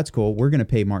like, oh, that's cool, we're going to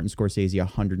pay Martin Scorsese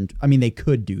 100. I mean, they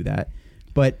could do that.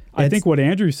 But I think what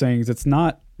Andrew's saying is it's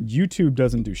not, YouTube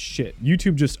doesn't do shit.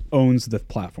 YouTube just owns the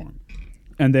platform.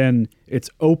 And then it's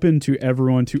open to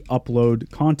everyone to upload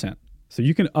content. So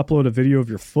you can upload a video of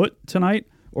your foot tonight,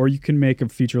 or you can make a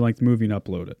feature-length movie and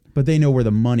upload it. But they know where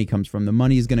the money comes from. The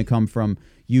money is going to come from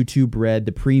YouTube Red,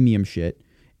 the premium shit.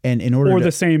 And in order or to...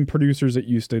 the same producers that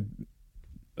used to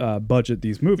budget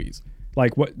these movies.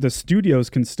 Like, what the studios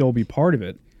can still be part of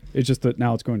it. It's just that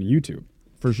now it's going to YouTube.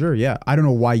 For sure, yeah. I don't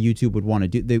know why YouTube would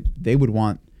want to do... They would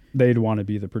want... They'd want to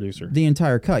be the producer. The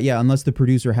entire cut, yeah, unless the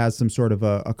producer has some sort of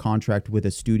a contract with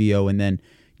a studio and then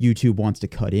YouTube wants to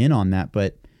cut in on that.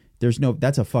 But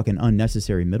that's a fucking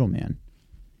unnecessary middleman.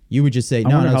 You would just say, I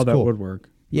no, wonder no, how it's that cool. would work.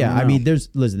 Yeah, I mean, there's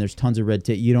tons of red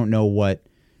tape. You don't know what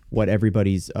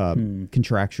everybody's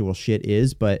contractual shit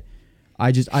is, but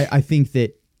I think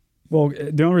that... Well,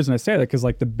 the only reason I say that because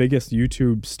like the biggest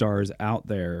YouTube stars out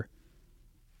there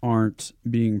aren't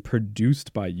being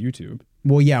produced by YouTube.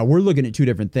 Well, yeah, we're looking at two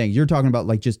different things. You're talking about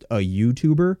like just a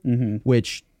YouTuber,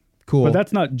 which cool. But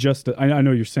that's not just. I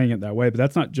know you're saying it that way, but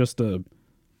that's not just you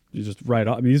just write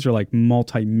off. I mean, these are like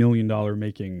multi-million-dollar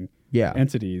making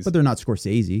entities. But they're not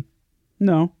Scorsese.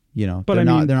 No, but they're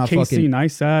not Casey fucking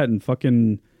Neistat and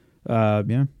fucking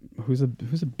yeah. Who's a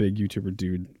big YouTuber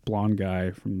dude, blonde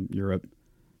guy from Europe.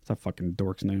 What's that fucking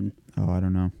dork's name? Oh, I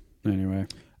don't know. Anyway,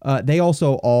 they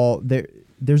also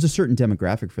there's a certain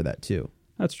demographic for that too.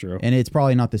 That's true. And it's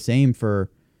probably not the same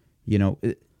for, You know,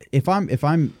 if I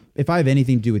have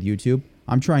anything to do with YouTube,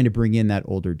 I'm trying to bring in that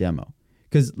older demo.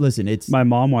 Because listen, it's my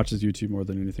mom watches YouTube more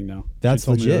than anything now. That's She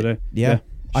told me the legit. other day. Yeah.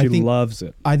 She loves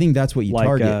it. I think that's what you like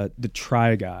target. the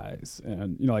Try Guys,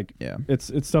 and like Yeah.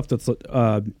 it's stuff that's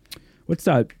what's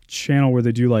that channel where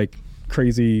they do like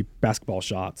crazy basketball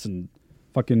shots and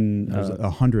fucking There's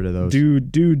 100 of those.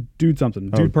 dude something,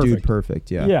 dude perfect. Dude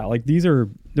perfect. Yeah. Yeah, like they're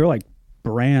like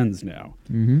brands now.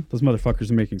 Mm-hmm. Those motherfuckers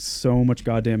are making so much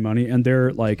goddamn money, and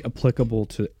they're like applicable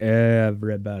to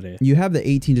everybody. You have the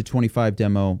 18 to 25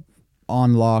 demo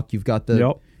on lock. You've got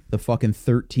the fucking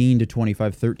 13 to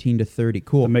 25, 13 to 30.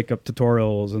 Cool. The makeup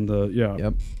tutorials and the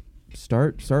Yep.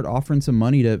 Start offering some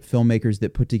money to filmmakers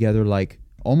that put together like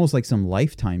almost like some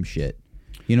Lifetime shit.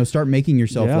 You know, start making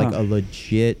yourself like a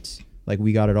legit, like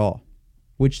we got it all,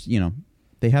 which, you know,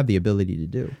 they have the ability to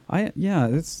do.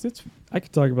 It's I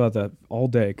could talk about that all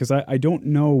day because I don't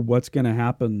know what's going to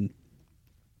happen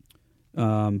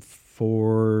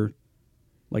for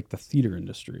like the theater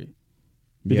industry.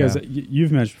 Because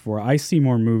you've mentioned before, I see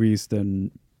more movies than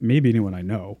maybe anyone I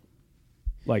know.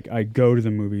 Like, I go to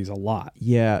the movies a lot.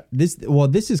 Yeah. This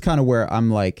is kind of where I'm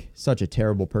like such a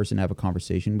terrible person to have a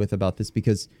conversation with about this,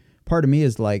 because part of me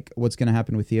is like, what's going to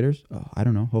happen with theaters? Oh, I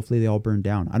don't know. Hopefully they all burn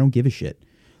down. I don't give a shit.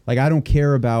 Like, I don't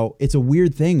care about, it's a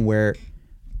weird thing where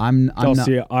I'm not.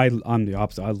 I'm the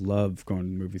opposite. I love going to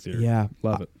the movie theater. Yeah.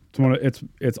 Love it.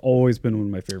 It's always been one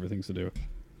of my favorite things to do.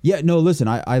 Yeah, no, listen,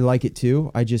 I like it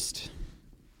too.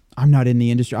 I'm not in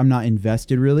the industry. I'm not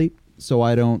invested really. So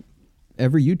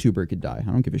every YouTuber could die. I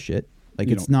don't give a shit. Like,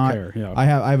 You it's don't not, care, yeah. I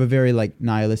have a very like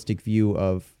nihilistic view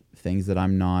of things that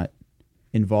I'm not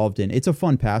involved in. It's a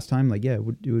fun pastime. Like, yeah, it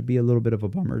would be a little bit of a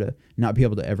bummer to not be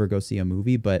able to ever go see a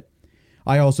movie. But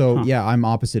I also, I'm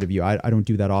opposite of you. I don't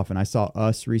do that often. I saw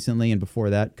Us recently, and before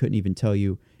that, couldn't even tell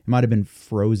you. It might have been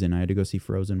Frozen. I had to go see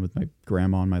Frozen with my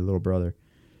grandma and my little brother.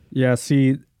 Yeah,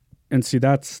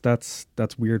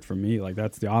 that's weird for me. Like,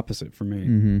 that's the opposite for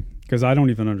me. Because I don't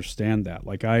even understand that.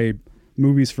 Like,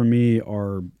 movies for me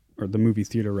or the movie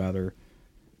theater rather,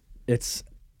 it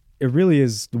really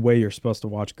is the way you're supposed to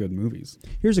watch good movies.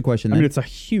 Here's a question. I mean, it's a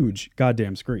huge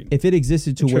goddamn screen. If it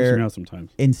existed to where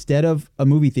sometimes instead of a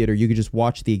movie theater, you could just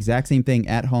watch the exact same thing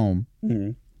at home,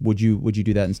 would you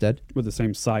do that instead? With the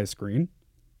same size screen?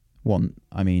 Well,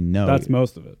 I mean, no. That's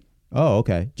most of it. Oh,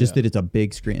 okay. Just that it's a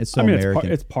big screen. It's so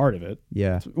American. It's part of it.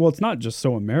 Yeah. It's not just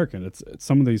so American. It's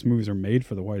some of these movies are made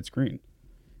for the widescreen.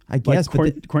 I guess.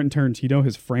 Like Quentin Tarantino,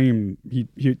 his frame, he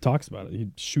talks about it. He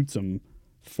shoots them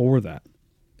for that.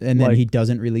 And then he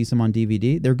doesn't release them on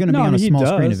DVD. They're going to be on a small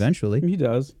screen eventually. He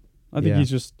does. I think he's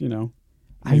just,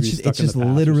 it's just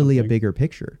literally a bigger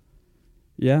picture.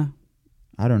 Yeah.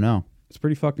 I don't know. It's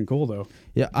pretty fucking cool though.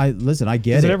 Yeah, I get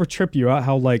it. Does it ever trip you out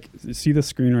how, like, see the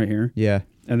screen right here? Yeah.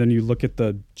 And then you look at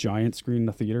the giant screen in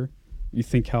the theater. You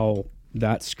think how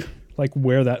that's like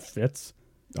where that fits.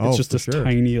 It's just this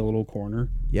tiny little corner.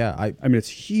 Yeah, I mean, it's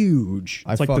huge.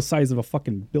 It's like the size of a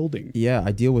fucking building. Yeah,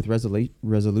 I deal with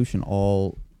resolution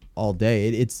all day.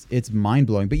 It's mind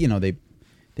blowing. But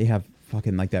they have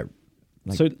fucking like that.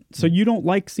 Like, so you don't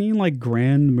like seeing like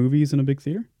grand movies in a big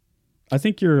theater? I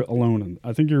think you're alone.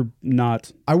 I think you're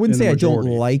not. I wouldn't say I don't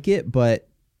like it, but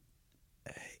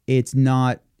it's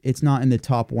not in the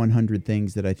top 100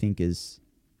 things that I think is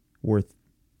worth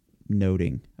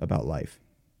noting about life.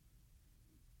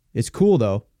 It's cool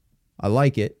though. I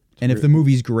like it. And if the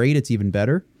movie's great, it's even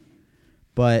better.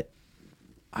 But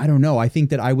I don't know. I think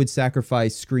that I would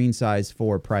sacrifice screen size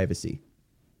for privacy.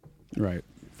 Right.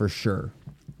 For sure.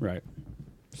 Right.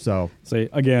 So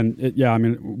again,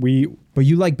 But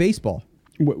you like baseball.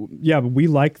 But we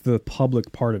like the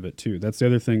public part of it too. That's the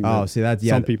other thing.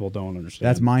 Some people don't understand.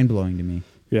 That's mind blowing to me.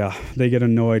 Yeah, they get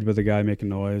annoyed with the guy making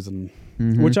noise, and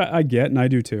which I get, and I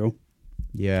do too.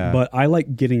 Yeah, but I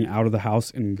like getting out of the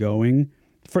house and going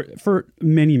for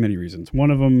many reasons. One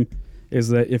of them is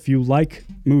that if you like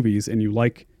movies and you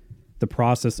like the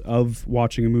process of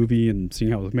watching a movie and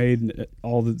seeing how it was made and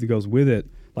all that goes with it,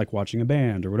 like watching a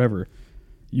band or whatever,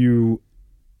 you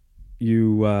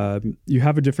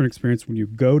have a different experience when you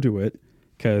go to it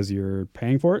because you're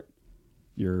paying for it,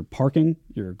 you're parking,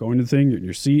 you're going to the thing, you're in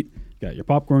your seat, you got your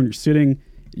popcorn, you're sitting,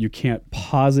 you can't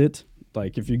pause it.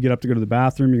 Like if you get up to go to the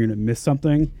bathroom, you're going to miss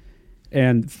something.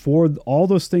 And for all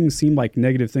those things seem like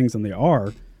negative things, and they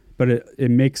are, but it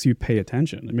makes you pay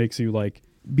attention. It makes you like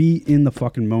be in the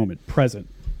fucking moment, present.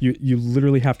 You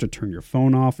literally have to turn your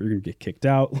phone off or you're going to get kicked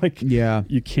out. Like, yeah,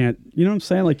 you can't, you know what I'm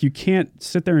saying? Like you can't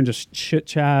sit there and just chit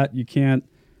chat. You can't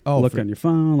look on your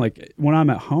phone. Like when I'm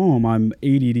at home, I'm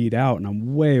ADD'd out and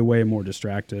I'm way more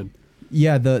distracted.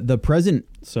 Yeah, the present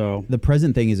So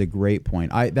thing is a great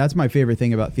point. That's my favorite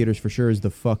thing about theaters for sure is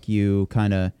the fuck you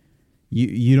kind of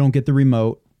you don't get the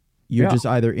remote. You're just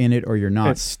either in it or you're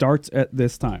not. it starts at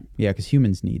this time. Yeah, because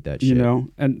humans need that shit. You know,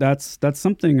 and that's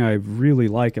something I really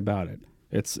like about it.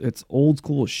 It's old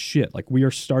school as shit. Like, we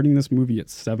are starting this movie at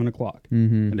 7:00,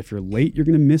 and if you're late, you're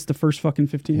gonna miss the first fucking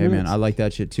 15 Hey minutes. man, I like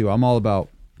that shit too. I'm all about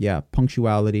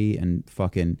punctuality and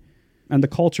fucking. And the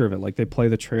culture of it, like they play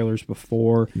the trailers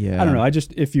before. Yeah. I don't know.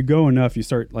 If you go enough, you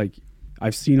start like,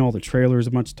 I've seen all the trailers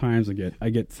a bunch of times. I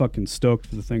get fucking stoked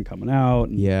for the thing coming out.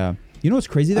 And Yeah. You know what's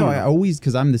crazy though? I always,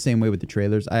 because I'm the same way with the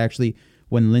trailers. I actually,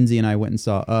 when Lindsay and I went and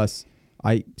saw Us,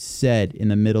 I said in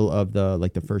the middle of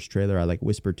the first trailer, I like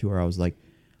whispered to her, I was like,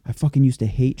 I fucking used to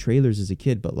hate trailers as a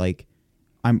kid, but like,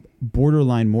 I'm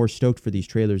borderline more stoked for these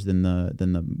trailers than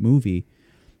the movie.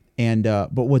 And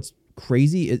but what's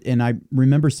crazy is, and I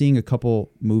remember seeing a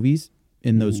couple movies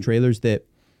in those trailers that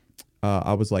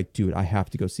I was like, dude, I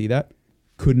have to go see that.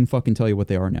 Couldn't fucking tell you what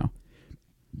they are now.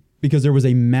 Because there was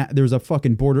a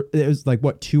fucking border. It was like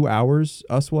what 2 hours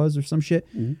Us was or some shit.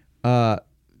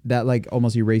 That like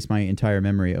almost erased my entire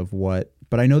memory of what.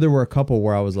 But I know there were a couple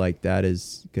where I was like, that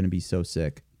is gonna be so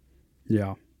sick.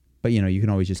 yeah. But you know, you can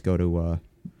always just go to.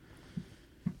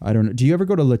 I don't know. Do you ever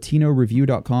go to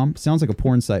LatinoReview.com? Sounds like a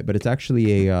porn site, but it's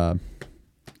actually a.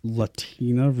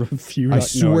 Latina review. I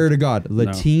swear to God,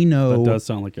 Latino. That does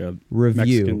sound like a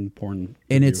review. Mexican porn.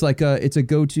 And review. it's like it's a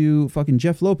go-to fucking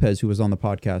Jeff Lopez, who was on the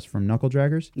podcast from Knuckle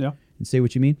Draggers. Yeah. And Say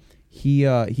What You Mean. He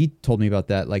told me about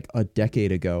that like a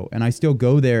decade ago, and I still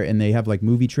go there, and they have like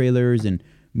movie trailers and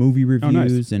movie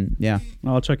reviews, and yeah.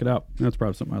 I'll check it out. That's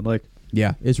probably something I'd like.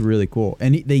 Yeah, it's really cool,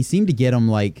 and they seem to get them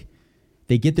like,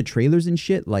 they get the trailers and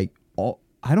shit like all.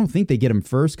 I don't think they get them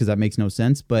first because that makes no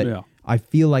sense, but Yeah. I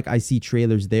feel like I see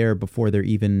trailers there before they're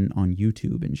even on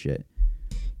YouTube and shit.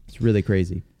 It's really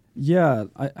crazy. Yeah,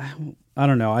 I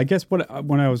don't know. I guess when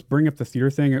I was bringing up the theater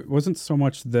thing, it wasn't so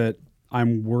much that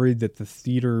I'm worried that the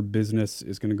theater business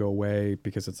is going to go away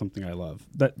because it's something I love.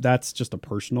 That's just a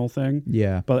personal thing.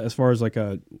 Yeah. But as far as like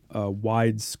a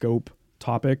wide scope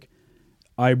topic,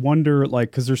 I wonder,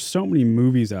 like, because there's so many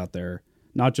movies out there,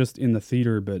 not just in the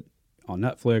theater, but on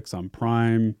Netflix, on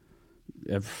Prime,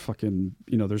 fucking,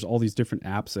 you know, there's all these different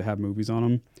apps that have movies on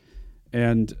them.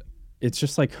 And it's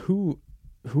just like, who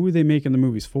are they making the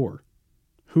movies for?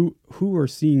 Who are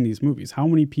seeing these movies? How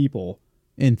many people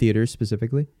In theaters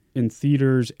specifically? in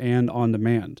theaters and on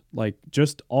demand? Like,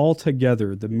 just all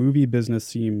together, the movie business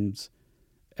seems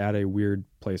at a weird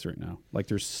place right now. Like,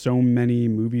 there's so many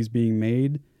movies being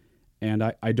made, and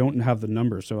I don't have the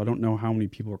numbers, so I don't know how many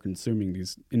people are consuming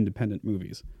these independent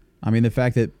movies. I mean, the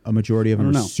fact that a majority of them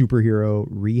are superhero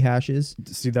rehashes,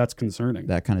 See, that's concerning.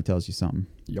 that kind of tells you something.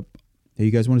 Yep. Hey,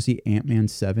 you guys want to see Ant-Man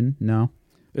 7? No?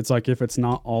 It's like, if it's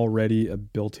not already a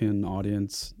built-in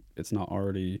audience, it's not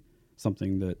already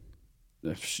something that,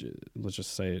 let's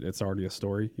just say it's already a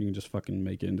story. You can just fucking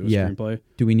make it into a screenplay.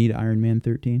 Do we need Iron Man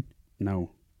 13? No.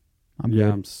 I'm good.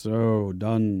 I'm so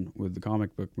done with the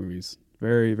comic book movies.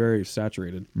 Very, very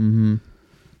saturated. Mm-hmm.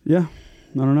 Yeah.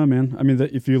 I don't know, man. I mean,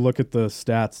 if you look at the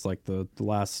stats, like the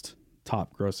last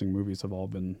top grossing movies have all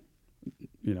been,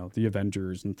 you know, the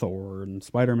Avengers and Thor and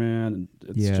Spider-Man, and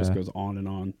it just goes on and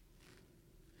on.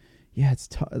 Yeah, it's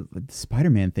the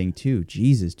Spider-Man thing too.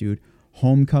 Jesus, dude.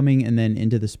 Homecoming and then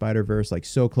Into the Spider-Verse, like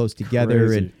so close together.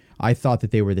 Crazy. And I thought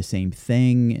that they were the same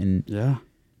thing. And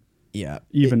yeah.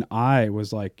 Even I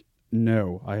was like,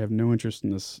 no, I have no interest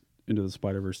in this Into the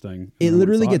Spider-Verse thing. It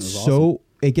literally gets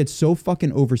it gets so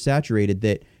fucking oversaturated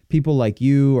that people like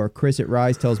you or Chris at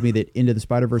Rise tells me that Into the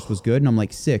Spider-Verse was good, and I'm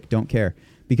like, sick, don't care.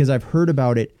 Because I've heard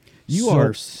about it. You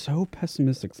are so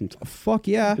pessimistic sometimes. Fuck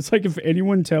yeah. It's like, if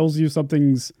anyone tells you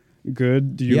something's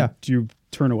good, do you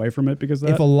turn away from it because of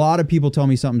that? If a lot of people tell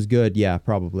me something's good, yeah,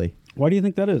 probably. Why do you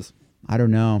think that is? I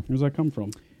don't know. Where does that come from?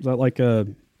 Is that like a...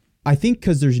 I think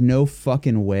because there's no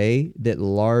fucking way that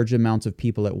large amounts of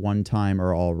people at one time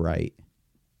are all right.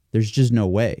 There's just no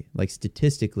way. Like,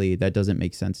 statistically, that doesn't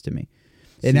make sense to me.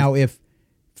 And now if...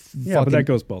 Yeah, but that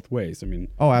goes both ways. I mean...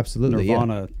 Oh, absolutely,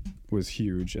 Nirvana was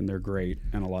huge, and they're great,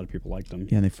 and a lot of people liked them.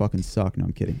 Yeah, and they fucking suck. No,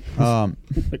 I'm kidding.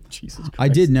 Like, Jesus Christ. I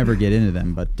did never get into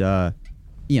them, but,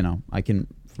 you know, I can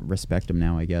respect them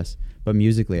now, I guess. But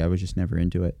musically, I was just never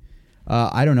into it.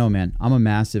 I don't know, man. I'm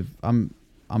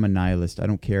a nihilist. I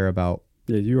don't care about...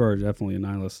 Yeah, you are definitely a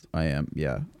nihilist. I am,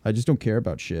 yeah. I just don't care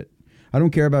about shit. I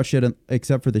don't care about shit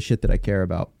except for the shit that I care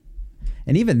about.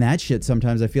 And even that shit,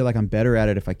 sometimes I feel like I'm better at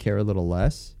it if I care a little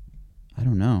less. I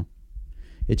don't know.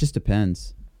 It just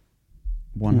depends.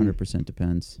 100%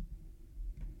 depends.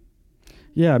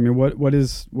 Yeah, I mean,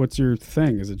 what's your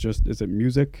thing? Is it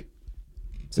music?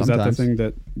 Is that the Sometimes. thing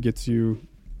that gets you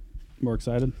more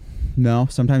excited? No,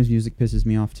 sometimes music pisses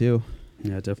me off too.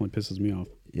 Yeah, it definitely pisses me off.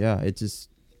 Yeah, it just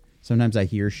sometimes I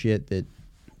hear shit that,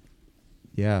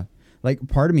 yeah, like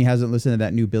part of me hasn't listened to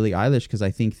that new Billie Eilish because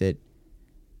I think that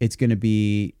it's going to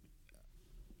be,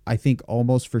 I think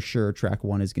almost for sure track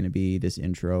 1 is going to be this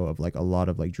intro of like a lot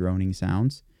of like droning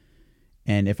sounds.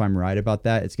 And if I'm right about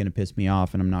that, it's going to piss me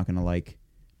off and I'm not going to like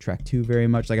track 2 very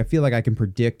much. Like I feel like I can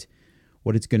predict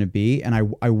what it's going to be. And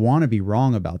I want to be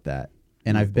wrong about that.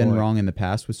 And I've been wrong in the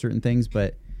past with certain things,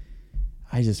 but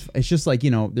it's just like,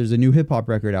 you know, there's a new hip hop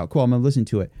record out. Cool. I'm going to listen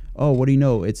to it. Oh, what do you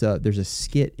know? There's a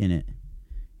skit in it,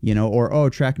 you know, or, oh,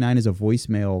 track 9 is a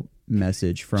voicemail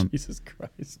message from Jesus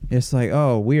Christ. It's like,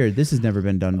 oh, weird. This has never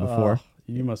been done before.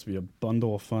 You must be a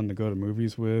bundle of fun to go to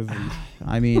movies with. And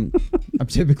I mean, I'm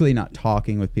typically not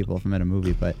talking with people if I'm at a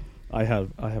movie, but I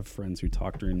have friends who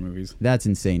talk during movies. that's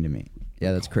insane to me.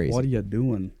 Yeah, that's crazy. What are you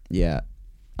doing? Yeah.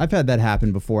 I've had that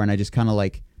happen before, and I just kind of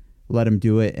like let them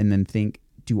do it and then think,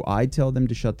 do I tell them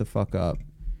to shut the fuck up?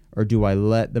 Or do I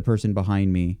let the person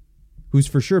behind me, who's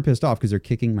for sure pissed off because they're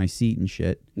kicking my seat and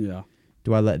shit, Yeah.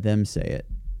 do I let them say it?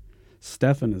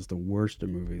 Stefan is the worst at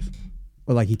movies.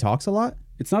 Well, like he talks a lot?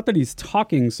 It's not that he's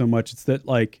talking so much. It's that,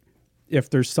 like, if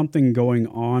there's something going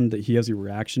on that he has a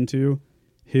reaction to,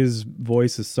 his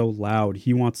voice is so loud,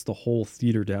 he wants the whole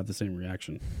theater to have the same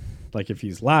reaction. Like, if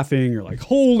he's laughing or like,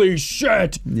 holy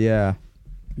shit! Yeah.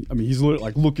 I mean, he's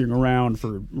like looking around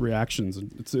for reactions,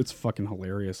 and it's fucking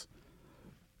hilarious.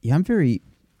 Yeah, I'm very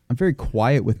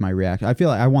quiet with my reaction. I feel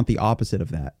like I want the opposite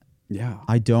of that. Yeah.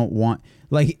 I don't want,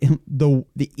 like, the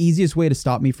easiest way to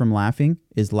stop me from laughing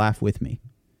is laugh with me.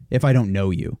 If I don't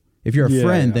know you. If you're a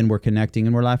friend, then we're connecting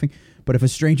and we're laughing. But if a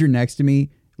stranger next to me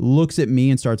looks at me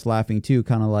and starts laughing too,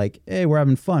 kind of like, hey, we're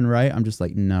having fun, right? I'm just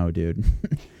like, no, dude.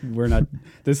 We're not,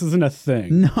 this isn't a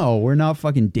thing. No, we're not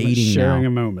fucking dating We're sharing now.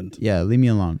 a moment. Yeah, leave me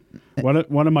alone.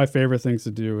 One of my favorite things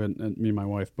to do, and me and my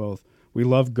wife both, we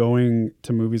love going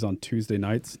to movies on Tuesday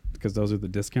nights because those are the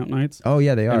discount nights. Oh,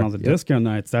 yeah, they are. And on the discount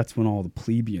nights, that's when all the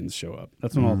plebeians show up.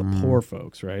 That's when all the poor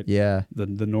folks, right? Yeah. The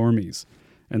normies.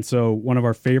 And so one of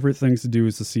our favorite things to do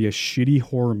is to see a shitty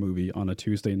horror movie on a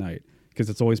Tuesday night because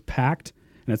it's always packed,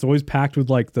 and it's always packed with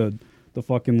like the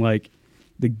fucking like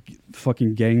the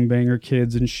fucking gangbanger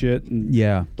kids and shit. And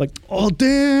Yeah. like, oh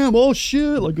damn, oh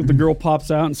shit. Like the girl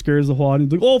pops out and scares the whole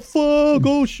audience. Like, oh fuck,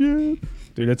 oh shit.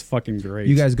 Dude, it's fucking great.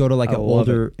 You guys go to like I an love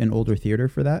older theater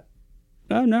for that?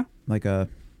 Oh no. Like a,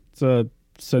 It's a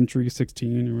Century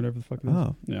 16 or whatever the fuck it is.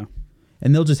 Oh. Yeah.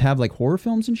 and they'll just have like horror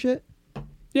films and shit?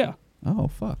 Yeah. Oh,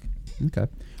 fuck. Okay.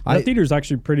 That theater is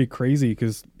actually pretty crazy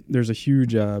because there's a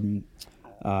huge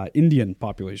Indian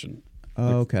population.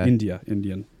 Oh, okay.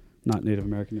 Indian, not Native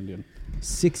American Indian.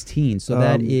 16. So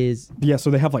that is, Yeah,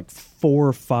 so they have like 4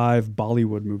 or 5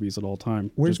 Bollywood movies at all time.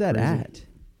 which where's is that crazy. at?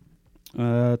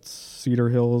 It's Cedar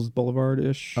Hills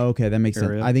Boulevard-ish. Okay, that makes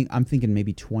area. sense. I'm thinking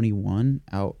maybe 21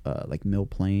 out like Mill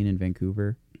Plain in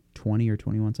Vancouver. 20 or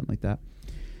 21, something like that.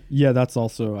 Yeah, that's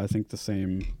also, I think,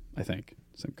 same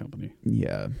company.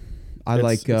 Yeah.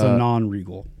 It's a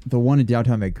non-Regal. The one in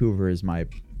downtown Vancouver is my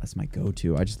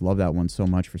go-to. I just love that one so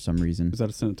much for some reason. Is that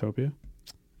a Cinetopia?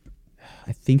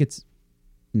 I think it's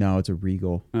a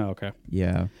Regal. Oh, okay.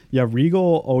 Yeah. Yeah,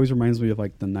 Regal always reminds me of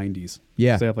like the 90s.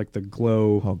 Yeah. They have like the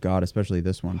glow, Oh God, especially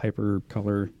this one. hyper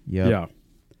color. Yep. Yeah.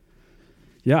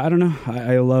 Yeah, I don't know.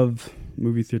 I love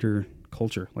movie theater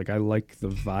culture. Like, I like the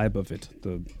vibe of it.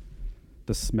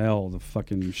 The smell, the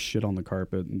fucking shit on the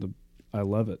carpet, and I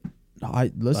love it.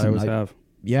 I always have.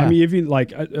 Yeah. I mean, even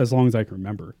like as long as I can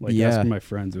remember, like Yeah. asking my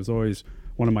friends, it was always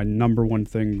one of my number one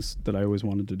things that I always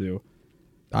wanted to do.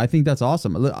 I think that's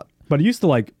awesome. But it used to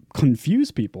like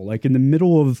confuse people, like in the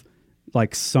middle of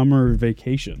like summer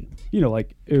vacation. You know,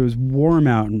 like it was warm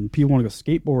out and people want to go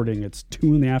skateboarding. It's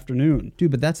 2 PM.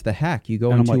 Dude, but that's the hack. You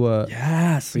go And I'm into like,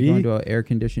 yeah, you see, go into an air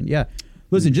conditioned. Yeah.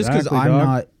 Listen, just because Exactly,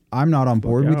 dog. I'm not on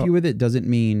board with out. you with it doesn't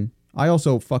mean I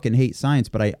also fucking hate science,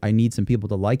 but I need some people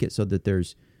to like it so that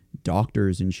there's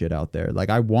doctors and shit out there. Like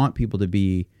I want people to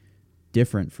be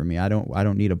different from me. I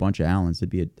don't need a bunch of Allens.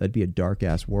 That'd be a dark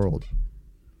ass world.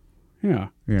 yeah,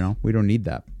 You know, we don't need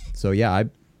that. So yeah,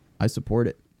 I support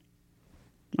it.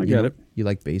 I You get know, it. You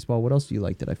like baseball? What else do you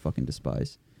like that I fucking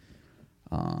despise?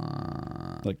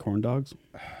 Like corn dogs.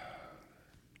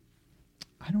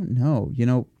 I don't know. You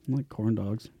know, I like corn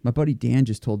dogs. my buddy Dan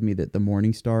just told me that the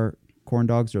Morningstar corn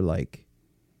dogs are like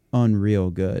unreal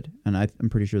good, and I'm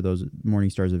pretty sure those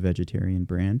Morningstar is a vegetarian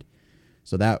brand.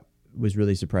 So that was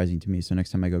really surprising to me. So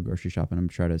next time I go grocery shopping, I'm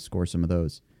gonna try to score some of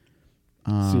those.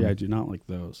 See, I do not like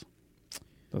those.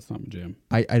 That's not my jam.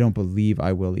 I don't believe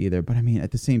I will either. But I mean,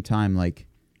 at the same time, like,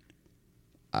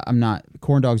 I'm not.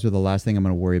 Corn dogs are the last thing I'm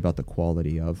going to worry about the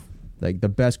quality of. Like the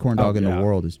best corn dog in the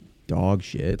world is dog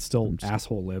shit. It's still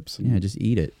asshole lips. Yeah, just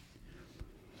eat it.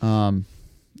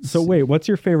 So wait, what's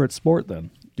your favorite sport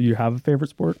then? Do you have a favorite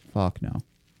sport? Fuck no.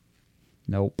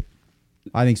 Nope.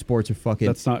 I think sports are fucking.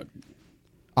 That's not.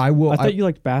 I thought you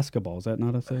liked basketball. Is that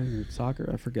not a thing? Or soccer?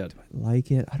 I forget.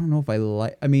 Like it. I don't know if I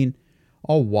like. I mean,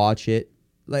 I'll watch it.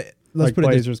 Let's put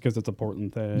Blazers because it's a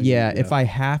Portland thing. Yeah, if I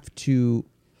have to,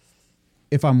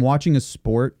 if I'm watching a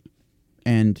sport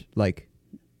and like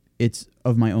it's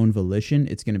of my own volition,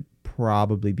 it's going to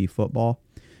probably be football.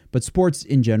 But sports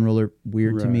in general are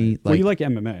weird to me. Like, well, you like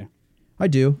MMA. I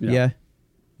do.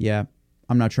 Yeah.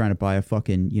 I'm not trying to buy a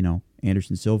fucking,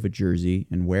 Anderson Silva jersey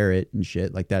and wear it and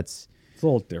shit. Like it's a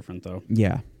little different though.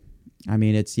 Yeah. I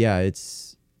mean, it's. Yeah,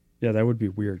 that would be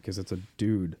weird because it's a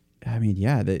dude. I mean,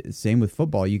 yeah, the same with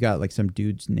football. You got like some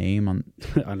dude's name on.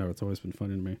 I know, it's always been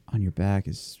funny to me. On your back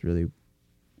is really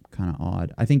kind of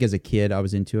odd. I think as a kid I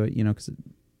was into it, because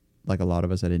like a lot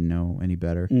of us, I didn't know any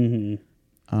better.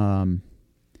 Mm-hmm.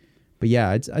 But yeah,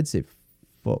 I'd say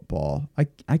football.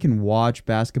 I can watch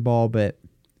basketball, but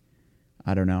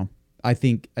I don't know. I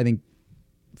think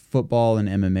football and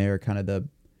MMA are kind of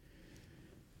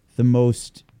the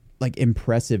most like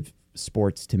impressive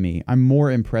sports to me. I'm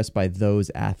more impressed by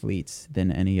those athletes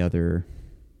than any other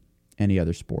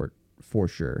sport for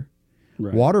sure.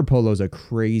 Right. Water polo is a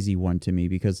crazy one to me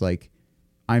because like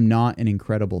I'm not an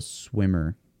incredible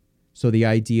swimmer. So the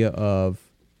idea of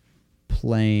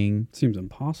playing seems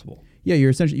impossible. Yeah,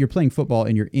 you're playing football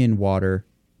and you're in water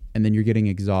and then you're getting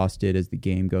exhausted as the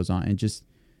game goes on and just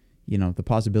the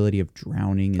possibility of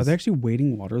drowning. Are they actually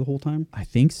wading water the whole time? I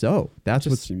think so. That's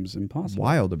what seems impossible.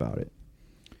 Wild about it.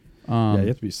 Yeah, you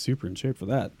have to be super in shape for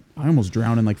that. I almost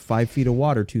drowned in like 5 feet of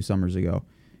water 2 summers ago.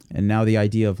 And now the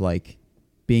idea of like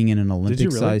being in an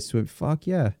Olympic-sized swim. Fuck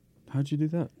yeah. How'd you do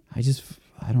that?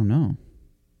 I don't know.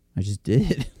 I just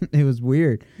did. It was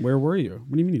weird. Where were you?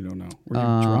 What do you mean you don't know? Were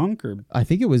you drunk or? I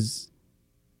think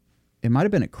it might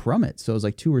have been at Crummett. So it was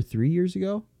like 2 or 3 years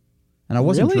ago. And I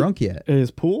wasn't drunk yet. At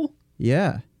his pool?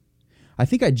 Yeah. I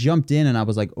think I jumped in and I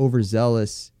was like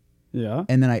overzealous. Yeah.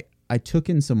 And then I took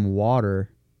in some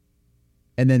water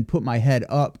and then put my head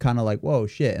up kind of like, whoa,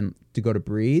 shit, and to go to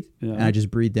breathe. Yeah. And I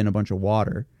just breathed in a bunch of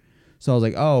water. So I was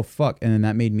like, oh, fuck. And then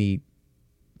that made me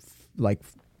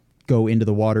go into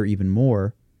the water even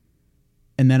more.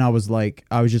 And then I was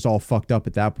just all fucked up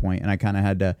at that point, and I kind of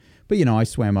had to, but I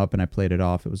swam up and I played it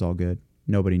off. It was all good.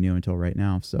 Nobody knew until right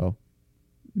now, so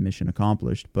mission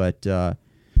accomplished. But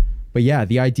yeah,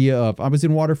 the idea of I was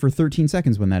in water for 13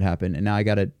 seconds when that happened, and now I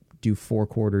got to do 4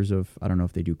 quarters of, I don't know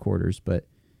if they do quarters, but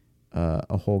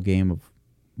a whole game of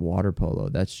water polo.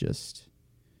 That's just,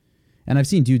 and I've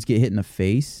seen dudes get hit in the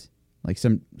face, like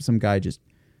some guy just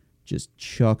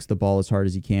chucks the ball as hard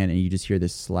as he can and you just hear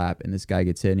this slap and this guy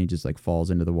gets hit and he just like falls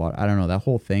into the water. I don't know. That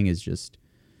whole thing is just.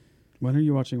 When are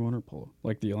you watching water polo?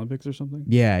 Like the Olympics or something?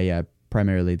 Yeah.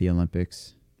 Primarily the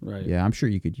Olympics. Right. Yeah, I'm sure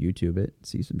you could YouTube it,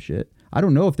 see some shit. I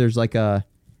don't know if there's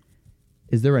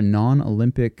is there a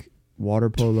non-Olympic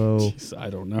water polo? Jeez, I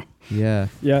don't know. Yeah.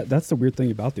 Yeah, that's the weird thing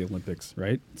about the Olympics,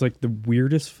 right? It's like the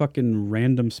weirdest fucking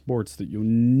random sports that you'll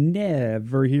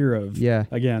never hear of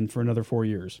again for another 4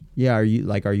 years. Yeah, are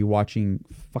you watching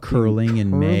curling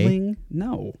in May?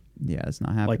 No. Yeah, it's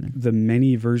not happening. Like the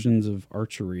many versions of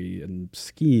archery and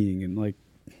skiing and like,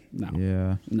 no.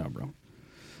 Yeah. No, bro.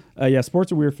 Yeah,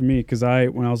 sports are weird for me because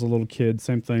when I was a little kid,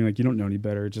 same thing, like you don't know any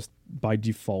better. Just by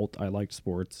default, I liked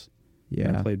sports.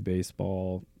 Yeah. I played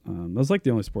baseball. That was like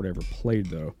the only sport I ever played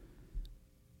though.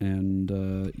 And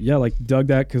like dug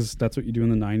that because that's what you do in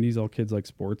the 90s. All kids like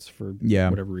sports for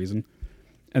whatever reason.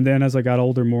 And then as I got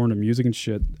older, more into music and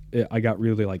shit, I got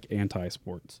really like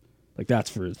anti-sports. Like that's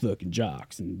for fucking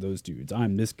jocks and those dudes.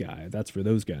 I'm this guy. That's for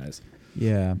those guys.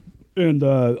 Yeah. And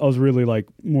I was really like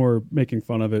more making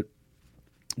fun of it,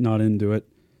 not into it.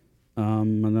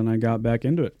 And then I got back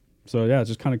into it. So yeah, it's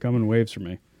just kind of coming in waves for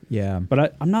me. Yeah.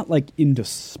 But I'm not like into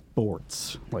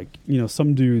sports. Like,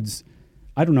 some dudes,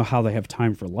 I don't know how they have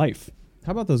time for life.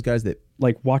 How about those guys that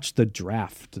like watch the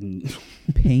draft and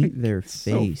paint their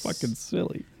face? So fucking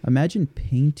silly. Imagine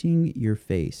painting your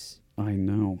face. I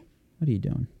know. What are you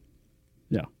doing?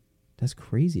 Yeah. That's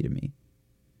crazy to me.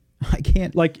 I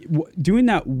can't. Like doing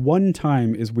that one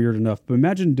time is weird enough, but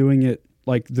imagine doing it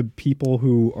like the people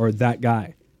who are that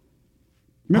guy.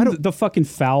 Remember the fucking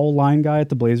foul line guy at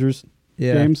the Blazers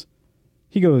games?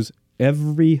 He goes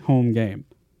every home game.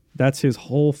 That's his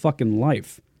whole fucking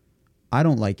life. I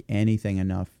don't like anything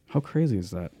enough. How crazy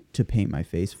is that? To paint my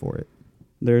face for it.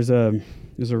 There's a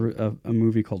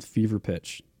movie called Fever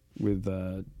Pitch with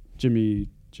Jimmy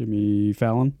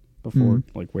Fallon. before,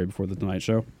 like way before the Tonight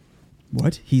Show.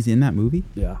 What? He's in that movie?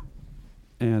 Yeah.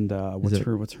 And what's it-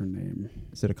 her name?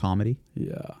 Is it a comedy?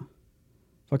 Yeah.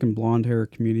 Fucking blonde hair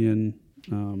comedian.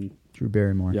 Drew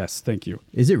Barrymore. Yes, thank you.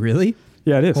 Is it really?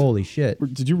 Yeah, it is. Holy shit.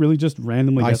 Did you really just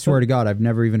randomly I guess swear that? to God, I've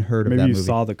never even heard of Maybe that you movie.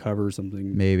 saw the cover or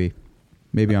something. Maybe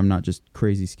I'm not just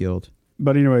crazy skilled.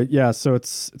 But anyway, yeah, so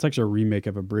it's actually a remake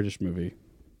of a British movie.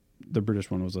 The British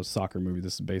one was a soccer movie.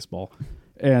 This is baseball.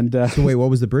 And So wait, what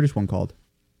was the British one called?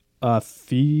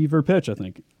 Fever Pitch, I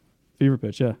think. Fever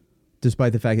Pitch, yeah.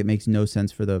 Despite the fact it makes no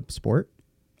sense for the sport?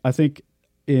 I think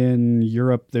in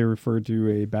Europe they refer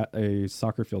to a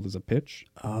soccer field as a pitch.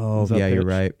 Oh, Is that yeah, you're pitch?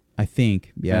 right. I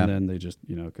think, yeah. And then they just,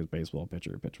 because baseball, pitch,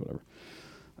 whatever.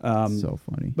 So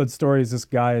funny. But the story is this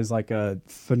guy is like a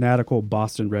fanatical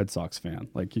Boston Red Sox fan.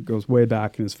 Like he goes way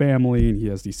back in his family and he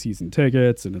has these season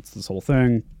tickets and it's this whole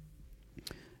thing.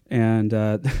 And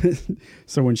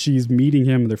so when she's meeting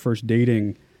him, they're first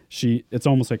dating, it's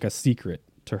almost like a secret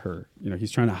to her.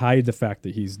 He's trying to hide the fact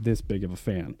that he's this big of a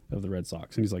fan of the Red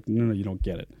Sox. And he's like, no, you don't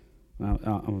get it. I'm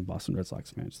a Boston Red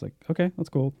Sox fan. She's like, okay, that's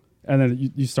cool. And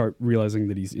then you start realizing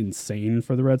that he's insane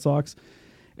for the Red Sox.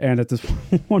 And at this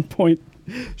one point,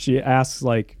 she asks,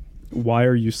 like, why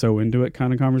are you so into it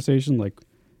kind of conversation? Like,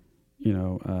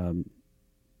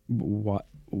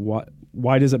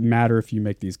 why does it matter if you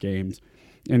make these games?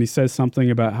 And he says something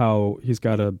about how he's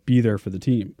got to be there for the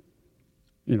team.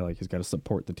 Like he's got to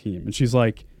support the team. And she's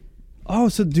like, oh,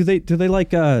 so do they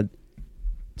like,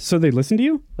 so they listen to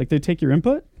you? Like they take your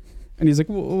input? And he's like,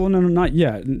 well, no, not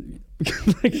yet.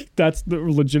 Like that's the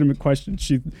legitimate question.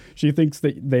 She thinks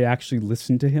that they actually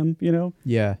listen to him,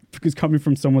 Yeah. because coming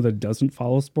from someone that doesn't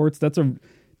follow sports, that's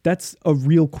a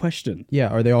real question. Yeah.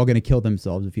 Are they all going to kill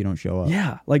themselves if you don't show up?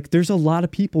 Yeah. Like there's a lot of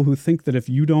people who think that if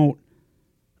you don't,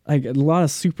 like a lot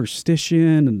of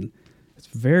superstition, and it's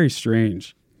very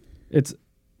strange.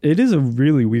 It is a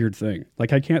really weird thing.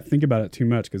 Like I can't think about it too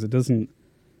much because it doesn't,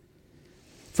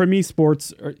 for me,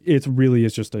 sports, it really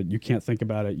is just you can't think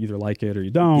about it. You either like it or you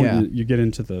don't. Yeah. You get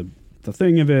into the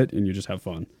thing of it and you just have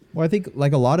fun. Well, I think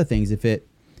like a lot of things, if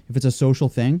it's a social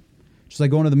thing, just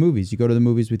like going to the movies, you go to the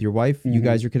movies with your wife, you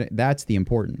guys are connected. That's the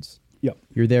importance. Yep.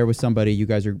 You're there with somebody, you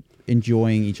guys are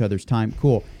enjoying each other's time.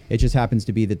 Cool. It just happens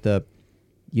to be that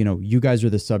you guys are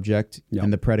the subject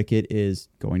and the predicate is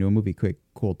going to a movie. Quick,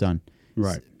 cool, done.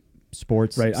 Right.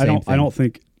 Sports. Right. Same I thing. don't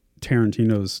think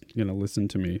Tarantino's gonna listen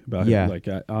to me about it. Like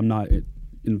I'm not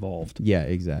involved. Yeah,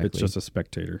 exactly. It's just a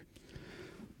spectator.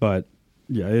 But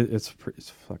yeah, it's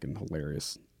fucking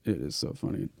hilarious. It is so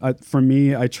funny. For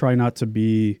me, I try not to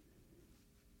be.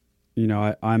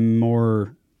 I'm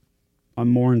more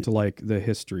into like the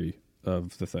history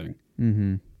of the thing.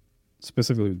 Mm-hmm.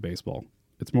 Specifically with baseball,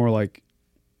 it's more like,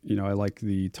 I like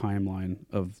the timeline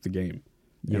of the game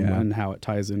and how it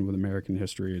ties in with American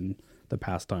history and the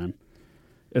pastime.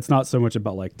 It's not so much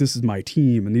about like, this is my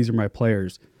team and these are my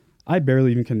players. I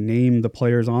barely even can name the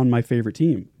players on my favorite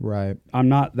team. Right. I'm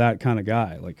not that kind of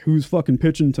guy. Like, who's fucking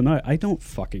pitching tonight? I don't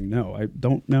fucking know. I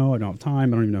don't know. I don't have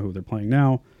time. I don't even know who they're playing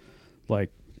now.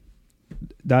 Like,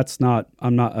 I'm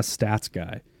not a stats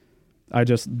guy.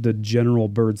 The general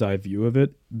bird's eye view of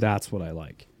it, that's what I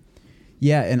like.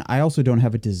 Yeah, and I also don't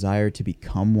have a desire to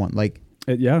become one. Like,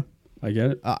 Yeah, I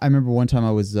get it. I remember one time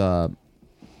I was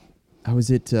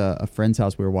at a friend's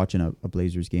house. We were watching a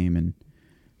Blazers game, and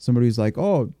somebody was like,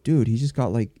 "Oh, dude, he just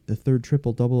got like the third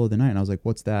triple-double of the night." And I was like,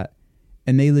 "What's that?"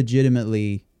 And they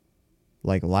legitimately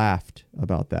like laughed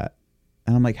about that.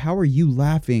 And I'm like, "How are you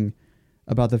laughing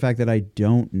about the fact that I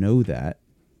don't know that?"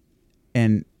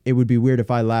 And it would be weird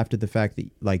if I laughed at the fact that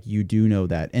like you do know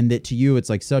that, and that to you it's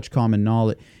like such common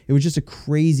knowledge. It was just a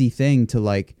crazy thing to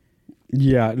like.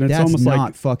 Yeah, and it's that's almost not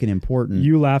like fucking important.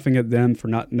 you laughing at them for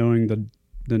not knowing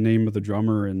the name of the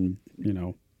drummer in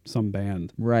some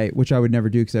band. Right, which I would never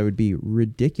do because that would be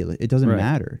ridiculous. It doesn't Right.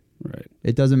 matter. Right.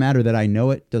 It doesn't matter that I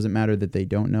know it. Doesn't matter that they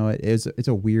don't know it. It's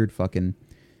a weird fucking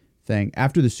thing.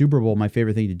 After the Super Bowl, my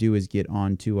favorite thing to do is get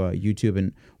onto YouTube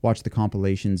and watch the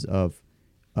compilations of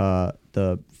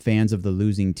the fans of the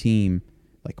losing team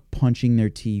like punching their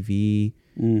TV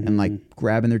and like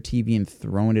grabbing their TV and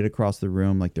throwing it across the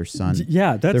room like their son.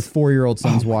 Yeah, their that's 4-year-old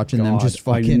son's oh my watching them God, just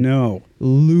I fucking know.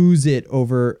 lose it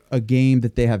over a game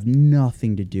that they have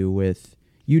nothing to do with.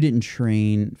 You didn't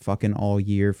train fucking all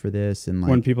year for this, and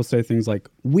like When people say things like,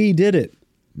 "We did it,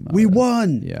 we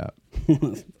won," yeah,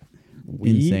 We?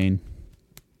 insane.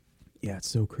 Yeah, it's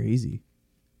so crazy.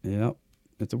 Yeah,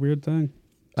 it's a weird thing.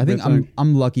 I think Weird thing.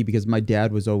 I'm lucky because my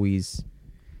dad was always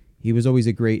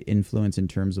a great influence in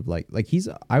terms of like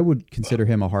I would consider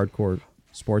him a hardcore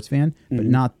sports fan, but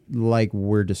not like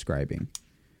we're describing.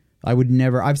 I would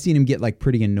never. I've seen him get like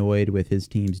pretty annoyed with his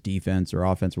team's defense or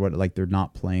offense or what, like they're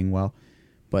not playing well.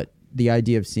 But the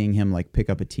idea of seeing him like pick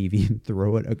up a TV and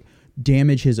throw it,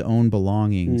 damage his own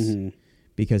belongings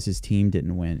because his team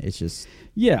didn't win. It's just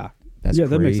that's that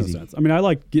makes crazy. no sense. I mean, I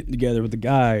like getting together with the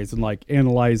guys and like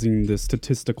analyzing the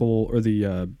statistical or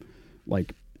the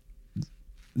like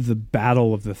the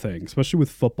battle of the thing, especially with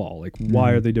football. Like,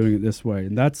 why are they doing it this way?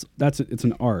 And that's it's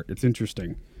an art. It's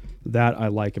interesting. That I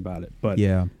like about it, but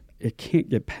it can't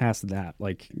get past that.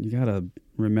 Like, you gotta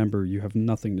remember, you have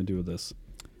nothing to do with this.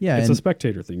 Yeah, it's a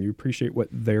spectator thing. You appreciate what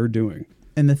they're doing,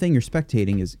 and the thing you're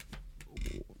spectating is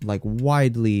like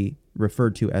widely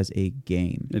referred to as a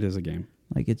game. It is a game.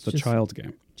 Like, it's a child's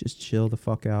game. Just chill the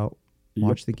fuck out,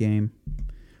 watch the game,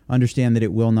 understand that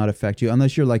it will not affect you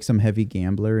unless you're like some heavy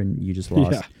gambler and you just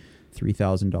lost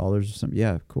 $3,000 or something.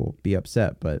 Yeah, cool. Be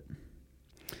upset, but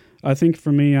I think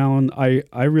for me, Alan,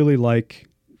 I really like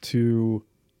to.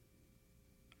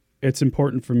 It's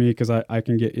important for me because I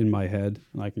can get in my head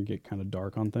and I can get kind of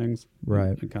dark on things,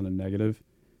 right, and kind of negative,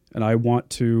 and I want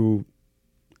to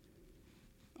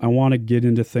get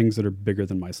into things that are bigger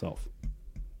than myself,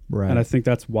 right. And I think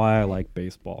that's why I like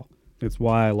baseball. It's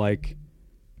why I like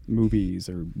movies,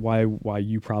 or why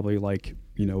you probably like,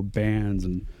 you know, bands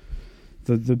and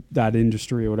that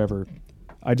industry or whatever.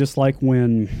 I just like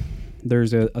when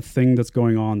there's a thing that's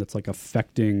going on that's like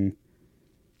affecting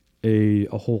a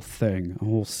whole thing, a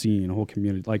whole scene, a whole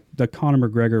community. Like the Conor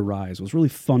McGregor rise was really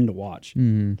fun to watch.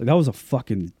 Mm-hmm. Like, that was a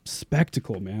fucking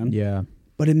spectacle, man. Yeah.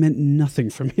 But it meant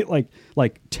nothing for me.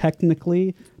 Like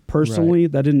technically, personally,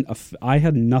 that didn't. I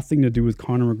had nothing to do with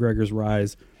Conor McGregor's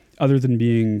rise, other than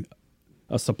being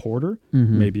a supporter.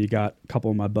 Mm-hmm. Maybe he got a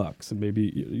couple of my bucks, and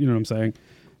maybe, you know what I'm saying.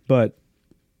 But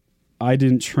I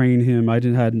didn't train him. I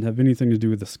hadn't have anything to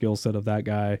do with the skill set of that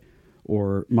guy,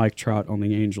 or Mike Trout on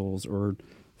the Angels, or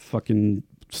fucking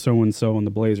so and so on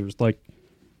the Blazers. Like,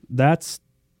 that's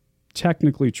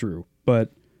technically true,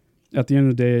 but at the end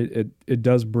of the day, it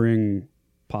does bring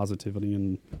positivity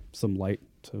and some light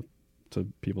to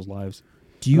people's lives.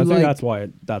 Do you I think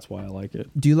like, that's why I like it.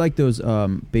 Do you like those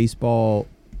baseball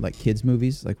like kids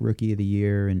movies, like Rookie of the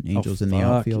Year and Angels in the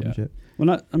Outfield and shit? Well,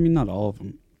 not all of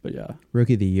them, but yeah.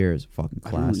 Rookie of the Year is a fucking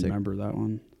classic. I don't remember that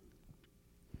one.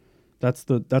 That's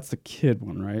the kid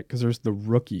one, right? Because there's the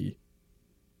Rookie,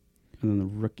 and then the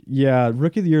Rookie. Yeah,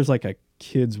 Rookie of the Year is like a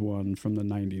kids one from the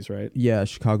 90s, right? Yeah,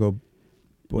 Chicago.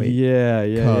 Wait,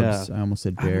 Cubs. I almost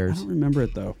said Bears. I don't remember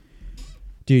it though.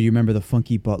 Dude, you remember the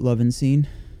funky butt loving scene?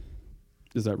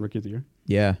 Is that Rookie of the Year?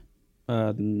 Yeah.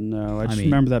 No, I just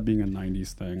remember that being a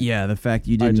 90s thing. Yeah, the fact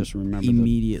you didn't just remember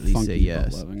immediately say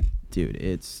yes. Dude,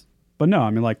 it's... But no, I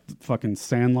mean, like, fucking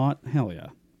Sandlot, hell yeah.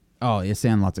 Oh, yeah,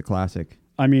 Sandlot's a classic.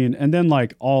 I mean, and then,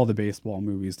 like, all the baseball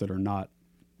movies that are not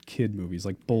kid movies,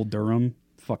 like Bull Durham,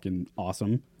 fucking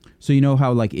awesome. So you know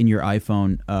how, like, in your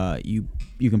iPhone, you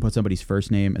can put somebody's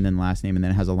first name and then last name, and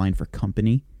then it has a line for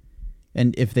company?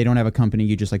 And if they don't have a company,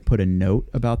 you just, like, put a note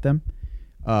about them?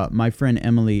 My friend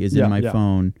Emily is in my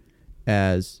phone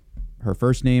as her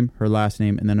first name, her last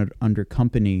name, and then under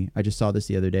company, I just saw this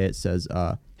the other day, it says,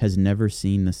 has never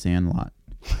seen The Sandlot.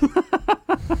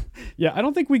 Yeah, I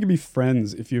don't think we can be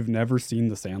friends if you've never seen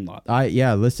The Sandlot.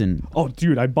 Listen. Oh,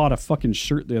 dude, I bought a fucking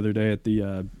shirt the other day at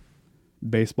the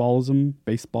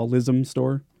baseballism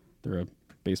store. They're a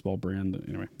baseball brand.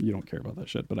 Anyway, you don't care about that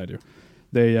shit, but I do.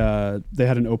 They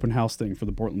had an open house thing for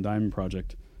the Portland Diamond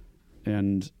Project,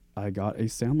 and I got a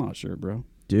Sandlot shirt, bro.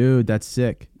 Dude, that's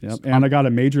sick. Yep, and I got a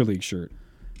Major League shirt.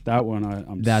 That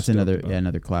one, that's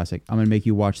another classic. I'm gonna make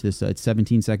you watch this. It's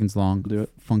 17 seconds long. Do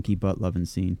it. Funky butt loving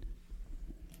scene.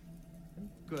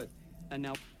 Good. And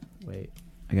now, wait,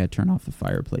 I gotta turn off the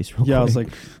fireplace real quick. Yeah, I was like,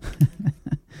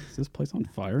 is this place on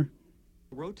fire?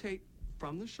 rotate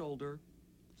from the shoulder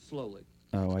slowly.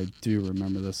 Oh, I do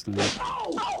remember this thing.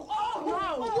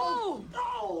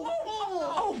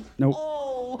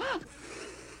 Nope.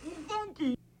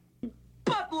 Funky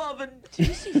butt loving. Did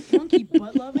you see funky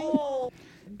butt loving?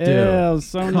 Dude, yeah,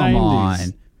 so come 90s.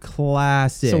 on,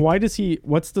 classic. So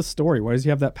what's the story? Why does he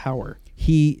have that power?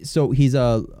 He's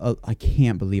I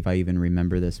can't believe I even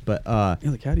remember this, but Yeah,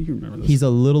 like, how do you remember this? he's a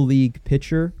little league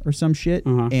pitcher or some shit,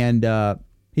 and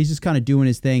he's just kind of doing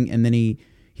his thing, and then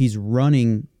he's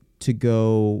running to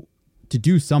go to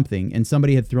do something, and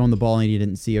somebody had thrown the ball and he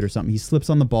didn't see it or something. He slips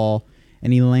on the ball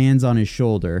and he lands on his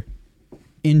shoulder,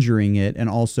 injuring it and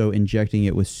also injecting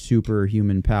it with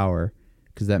superhuman power,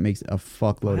 because that makes a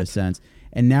fuckload of sense.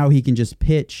 And now he can just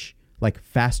pitch like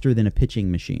faster than a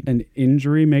pitching machine. An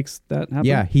injury makes that happen?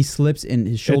 Yeah, he slips and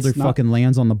his shoulder fucking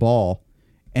lands on the ball,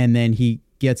 and then he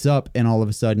gets up and all of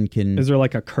a sudden can. Is there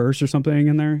like a curse or something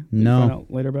in there? that you No. find out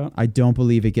later about? I don't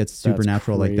believe it gets That's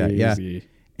supernatural like that. Yeah. crazy.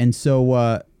 And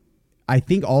so I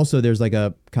think also there's like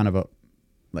a kind of a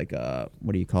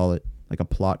what do you call it? Like a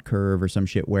plot curve or some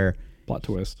shit where Plot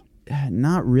twist.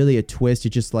 not really a twist.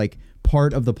 It's just like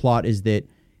part of the plot is that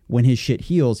when his shit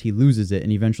heals, he loses it,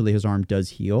 and eventually his arm does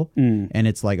heal. And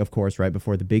it's like, of course, right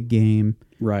before the big game.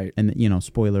 Right. And, you know,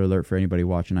 spoiler alert for anybody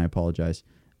watching, I apologize.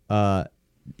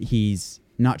 He's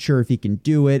not sure if he can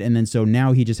do it, and then so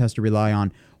now he just has to rely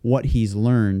on what he's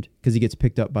learned because he gets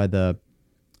picked up by the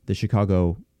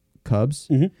Chicago Cubs.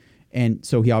 And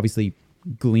so he obviously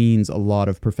gleans a lot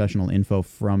of professional info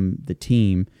from the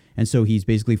team, and so he's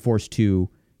basically forced to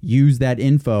use that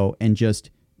info and just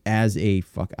as a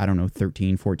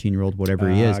 13, 14-year-old, whatever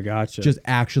he is, Gotcha. just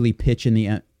actually pitch in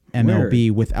the MLB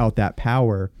without that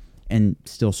power and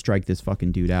still strike this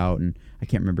fucking dude out. And I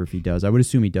can't remember if he does. I would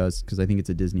assume he does because I think it's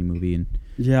a Disney movie. And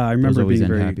Yeah, I remember always being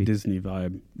end very happy. Disney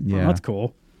vibe. Yeah. Oh, that's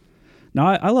cool. Now,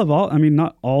 I love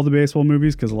not all the baseball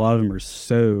movies because a lot of them are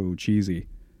so cheesy.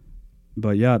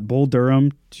 But yeah, Bull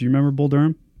Durham. Do you remember Bull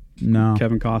Durham? no,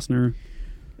 Kevin Costner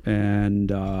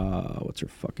and what's her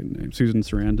fucking name? Susan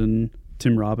Sarandon,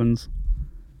 Tim Robbins.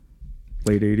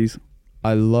 Late 80s.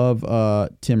 I love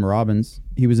Tim Robbins.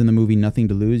 He was in the movie Nothing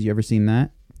to Lose. You ever seen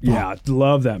that? Yeah, I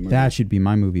love that movie. That should be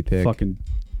my movie pick. Fucking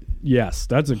yes,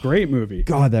 that's a great movie.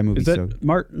 God, that movie's Is so that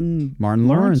Martin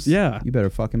Lawrence. Yeah. You better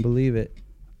fucking believe it.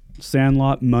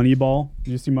 Sandlot, Moneyball.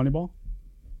 Did you see Moneyball?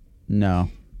 No.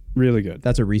 Really good.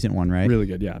 That's a recent one, right? Really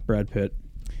good. Yeah, Brad Pitt.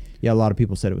 Yeah, a lot of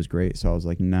people said it was great, so I was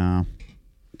like, no.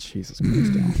 Jesus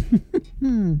Christ,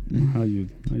 how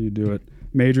you do it?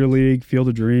 Major League, Field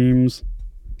of Dreams,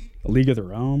 A League of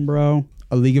Their Own, bro.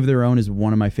 A League of Their Own is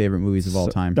one of my favorite movies of all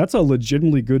time. That's a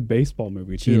legitimately good baseball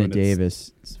movie too. Gina and it's-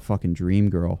 Davis, it's a fucking dream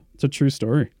girl. It's a true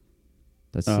story.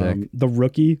 That's sick. The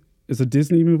Rookie is a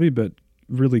Disney movie, but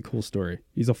really cool story.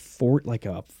 He's a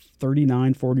 39,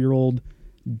 40-year-old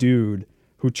dude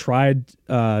who tried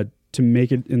to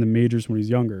make it in the majors when he's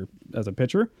younger as a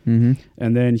pitcher. Mm-hmm.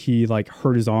 And then he like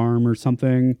hurt his arm or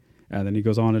something. And then he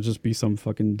goes on to just be some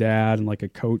fucking dad and like a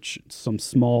coach, some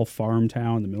small farm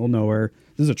town in the middle of nowhere.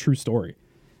 This is a true story.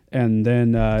 And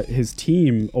then his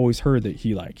team always heard that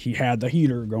he had the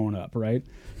heater going up, right?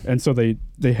 And so they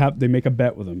make a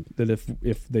bet with him that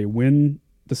if they win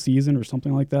the season or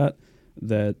something like that,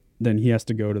 that then he has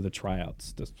to go to the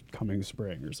tryouts this coming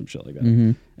spring or some shit like that.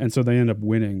 Mm-hmm. And so they end up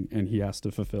winning, and he has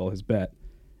to fulfill his bet.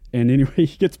 And anyway,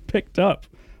 he gets picked up,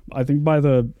 I think, by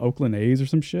the Oakland A's or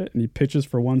some shit, and he pitches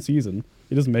for one season.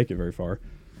 He doesn't make it very far.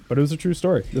 But it was a true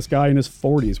story. This guy in his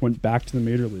 40s went back to the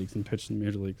major leagues and pitched in the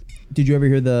major leagues. Did you ever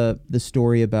hear the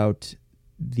story about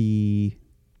the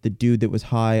dude that was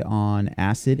high on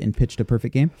acid and pitched a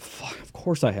perfect game? Of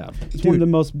course I have. It's Dude. one of the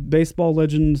most baseball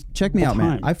legends. Check me all out, man.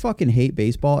 time. I fucking hate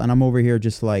baseball, and I'm over here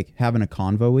just like having a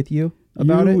convo with you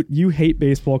about it. You hate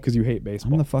baseball because you hate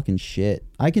baseball. I'm the fucking shit.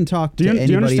 I can talk Do to you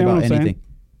anybody understand about what I'm saying? anything.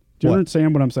 Do you What?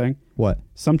 understand what I'm saying? What?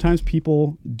 Sometimes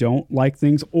people don't like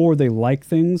things, or they like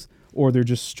things, or they're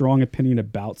just strong opinion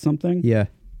about something Yeah.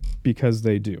 because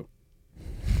they do.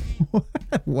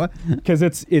 What? Because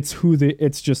it's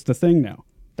just the thing now.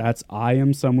 I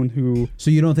am someone who So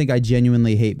you don't think I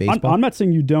genuinely hate baseball? I'm not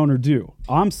saying you don't or do.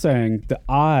 I'm saying that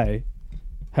I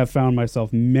have found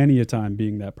myself many a time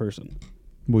being that person.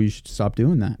 Well, you should stop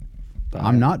doing that.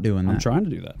 I'm not doing that. I'm trying to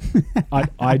do that.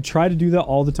 I try to do that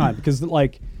all the time because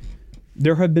like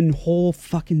there have been whole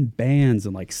fucking bands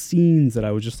and like scenes that I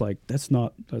was just like, that's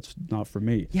not for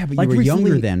me. Yeah, but like you were younger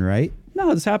recently- then, right?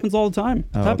 No, this happens all the time. It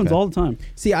Oh, happens okay. all the time.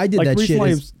 See, I did Like that shit. recently,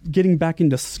 I as- was getting back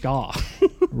into ska.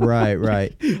 right.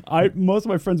 Most of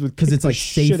my friends would Because kick it's the like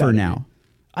shit out safer of me. now.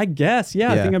 I guess,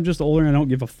 yeah. I Yeah. think I'm just older and I don't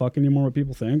give a fuck anymore what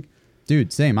people think.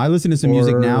 Dude, same. I listen to some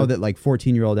music Or- now that like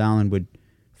 14-year-old Alan would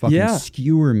fucking Yeah.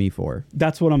 skewer me for.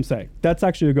 That's what I'm saying. That's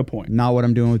actually a good point. Not what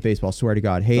I'm doing with baseball. Swear to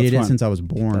God. Hated That's it fine. since I was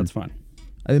born. That's fine.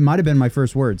 It might have been my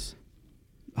first words.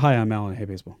 Hi, I'm Alan. I hate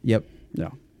baseball. Yep. Yeah.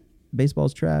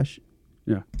 Baseball's trash.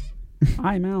 Yeah.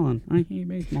 I'm Alan. I hate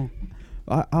baseball.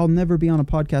 I'll never be on a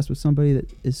podcast with somebody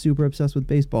that is super obsessed with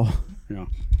baseball. Yeah.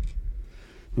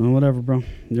 Well, whatever, bro.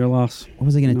 Your loss. What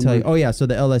was I going No to tell you? more. Oh, yeah. So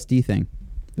the LSD thing.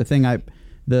 The thing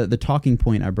the talking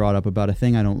point I brought up about a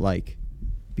thing I don't like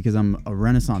because I'm a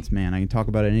Renaissance man. I can talk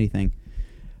about anything.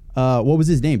 What was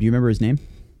his name? Do you remember his name?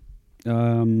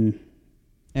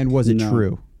 And was it No.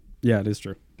 true? Yeah, it is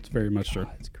true. It's very much true.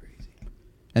 That's crazy.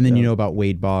 And then you Yeah. know about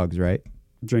Wade Boggs, right?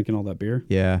 Drinking all that beer.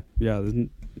 Yeah. Yeah,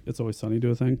 isn't It's Always Sunny do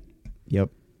a thing? Yep.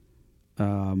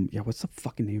 Yeah, what's the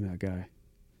fucking name of that guy?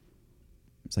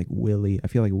 It's like Willie. I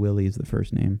feel like Willie is the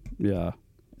first name, Yeah.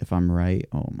 if I'm right.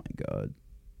 Oh my God.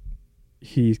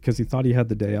 because he thought he had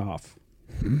the day off.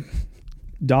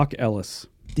 Doc Ellis.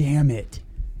 Damn it.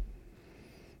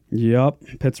 Yep,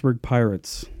 Pittsburgh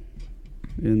Pirates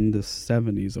in the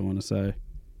 70s, I want to say.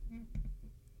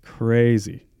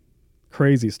 Crazy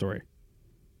story.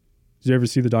 Did you ever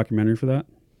see the documentary for that?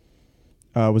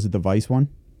 Was it the Vice one?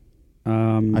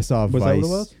 I saw a was Vice, that what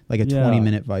it was? like a Yeah.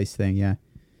 20-minute Vice thing. Yeah,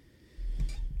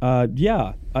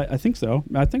 Yeah, I think so.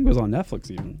 I think it was on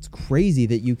Netflix even. it's crazy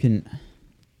that you can.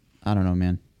 I don't know,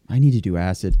 man. I need to do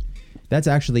acid.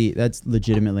 That's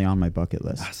legitimately on my bucket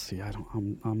list. See,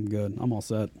 I'm good. I'm all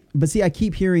set. But see, I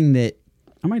keep hearing that.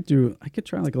 I could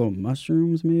try like little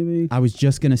mushrooms maybe. I was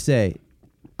just gonna say,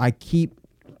 I keep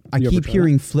You ever tried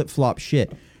hearing flip flop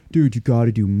shit, dude. You got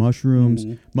to do mushrooms.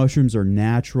 Mhm. Mushrooms are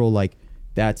natural. Like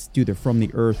dude, they're from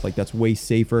the earth. Like that's way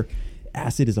safer.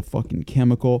 Acid is a fucking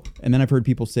chemical. And then I've heard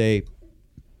people say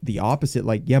the opposite.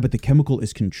 Like, yeah, but the chemical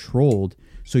is controlled,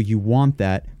 so you want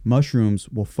that. Mushrooms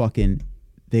will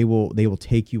they will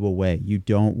take you away. You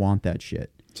don't want that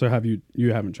shit. So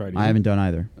you haven't tried it? I haven't done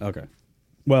either. Okay.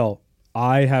 Well,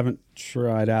 I haven't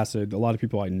tried acid. A lot of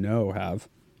people I know have.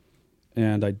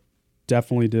 And I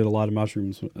definitely did a lot of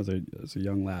mushrooms as a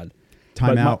young lad.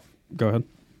 Time But out. Go ahead.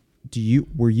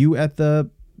 Were you at the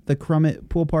Crummett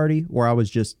pool party where I was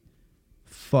just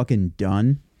fucking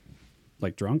done?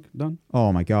 Like drunk? Done?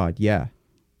 Oh my god, yeah.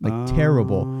 Like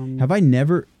terrible. Have I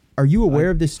never Are you aware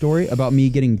of this story about me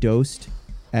getting dosed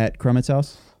at Crummett's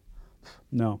house?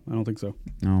 No, I don't think so.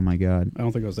 Oh my god. I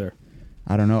don't think I was there.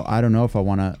 I don't know if I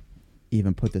want to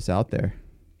even put this out there.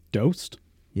 Dosed?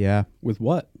 Yeah, With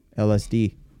what?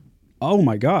 LSD. Oh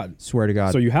my God. Swear to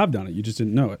god. So you have done it. You just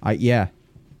didn't know it. Yeah.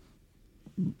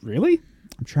 Really?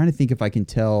 I'm trying to think if I can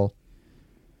tell.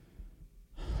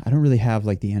 I don't really have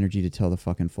like the energy to tell the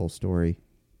fucking full story.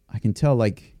 I can tell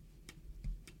a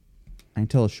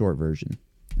short version.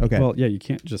 Okay. Well, yeah, you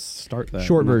can't just start that.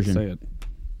 Short and not version. Say it.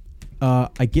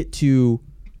 I get to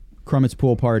Crummett's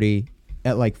pool party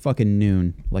at like fucking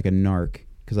noon, like a narc,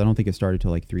 because I don't think it started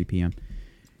till like 3 p.m.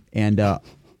 And I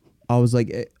was like,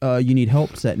 you need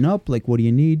help setting up? Like, what do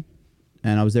you need?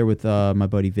 And I was there with my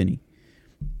buddy Vinny.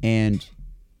 And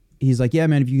he's like, yeah,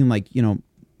 man, if you can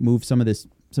move some of these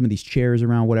chairs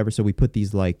around, whatever. So we put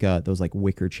these those like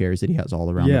wicker chairs that he has all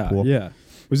around the pool. Yeah.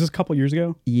 Was this a couple years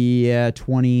ago? Yeah,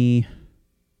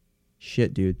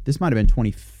 shit, dude. This might have been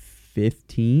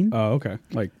 2015. Oh, okay.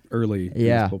 Like early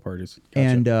Yeah. pool parties. Gotcha.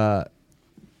 And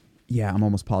yeah, I'm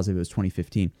almost positive it was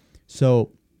 2015.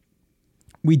 So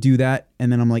we do that,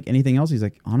 and then I'm like, anything else? He's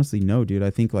like, honestly, no, dude. I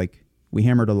think like we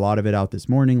hammered a lot of it out this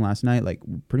morning, last night, like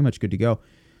pretty much good to go.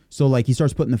 So like he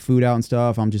starts putting the food out and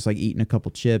stuff. I'm just like eating a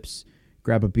couple chips,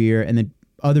 grab a beer, and then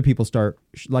other people start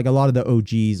like a lot of the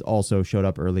OGs also showed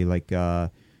up early, like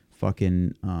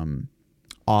fucking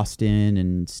Austin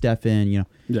and Stefan, Yeah.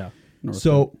 North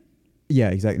So Coast. yeah,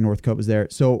 exactly. Northcote was there.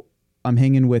 So I'm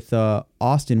hanging with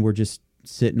Austin. We're just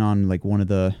sitting on like one of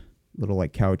the little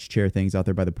like couch chair things out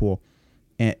there by the pool,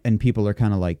 and people are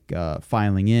kind of like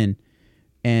filing in.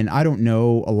 And I don't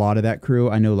know a lot of that crew.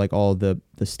 I know like all the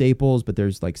staples, but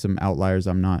there's like some outliers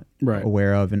I'm not Right.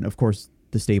 aware of. And of course,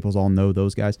 the staples all know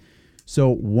those guys. So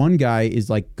one guy is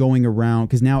like going around,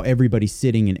 because now everybody's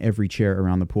sitting in every chair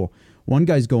around the pool. One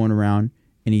guy's going around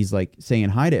and he's like saying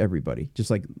hi to everybody, just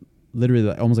like literally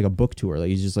like, almost like a book tour. Like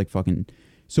he's just like fucking.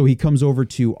 So he comes over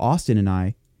to Austin and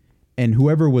I, and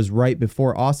whoever was right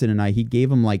before Austin and I, he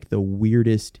gave him like the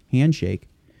weirdest handshake.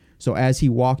 So as he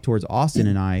walked towards Austin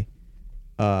and I,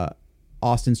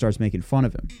 Austin starts making fun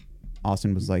of him.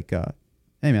 Austin was like,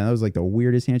 hey man, that was like the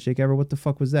weirdest handshake ever. What the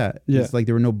fuck was that? Yeah. It's like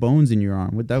there were no bones in your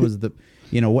arm. What that was the,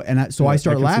 what? And so I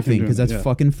start I can see him laughing doing because that, that's yeah.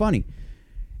 fucking funny.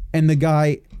 And the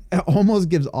guy almost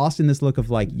gives Austin this look of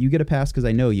like, you get a pass because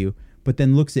I know you, but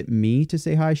then looks at me to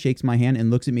say hi, shakes my hand, and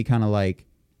looks at me kind of like,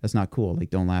 that's not cool. Like,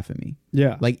 don't laugh at me.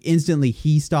 Yeah. Like instantly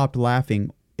he stopped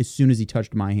laughing as soon as he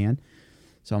touched my hand.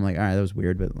 So I'm like, all right, that was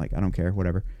weird, but like, I don't care,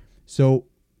 whatever. So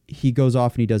he goes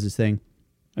off and he does his thing.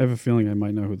 I have a feeling I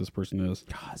might know who this person is.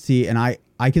 See, and I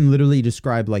can literally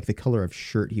describe like the color of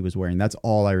shirt he was wearing. That's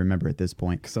all I remember at this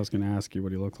point. Because I was going to ask you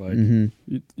what he looked like.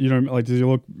 Mm-hmm. You know, like, does he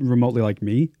look remotely like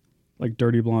me? Like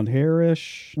dirty blonde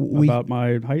hair-ish? About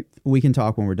my height? We can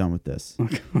talk when we're done with this.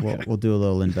 Okay. We'll do a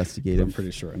little investigative I'm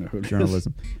pretty sure I know who it is.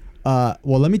 journalism. Well,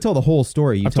 let me tell the whole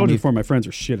story. I've told you before, my friends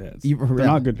are shitheads. They're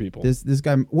not good people. This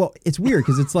guy. Well, it's weird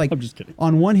because it's like I'm just kidding.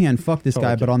 on one hand, fuck this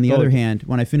Totally guy, but kidding. on the Totally other kidding. hand,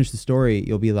 when I finish the story,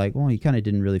 you'll be like, well, he kind of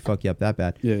didn't really fuck you up that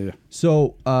bad. Yeah.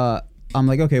 So I'm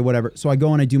like, okay, whatever. So I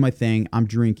go and I do my thing. I'm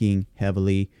drinking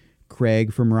heavily.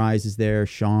 Craig from Rise is there.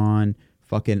 Sean,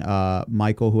 fucking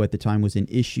Michael, who at the time was in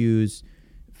Issues.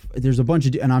 There's a bunch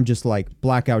of, and I'm just like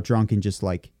blackout drunk and just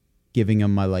like giving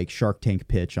them my like Shark Tank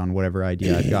pitch on whatever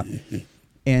idea I've got.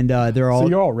 And they're all... So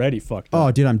you're already fucked up.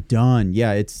 Oh, dude, I'm done.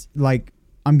 Yeah, it's like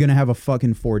I'm going to have a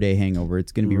fucking 4-day hangover.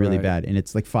 It's going to be really Right. bad. And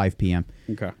it's like 5 p.m.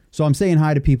 Okay. So I'm saying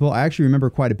hi to people. I actually remember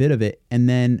quite a bit of it. And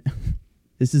then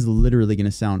this is literally going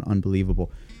to sound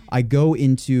unbelievable. I go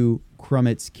into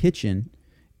Crummets' kitchen,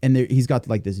 and he's got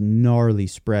like this gnarly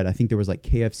spread. I think there was like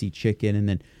KFC chicken and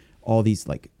then all these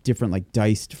like different like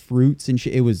diced fruits and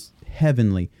shit. It was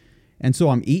heavenly. And so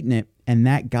I'm eating it, and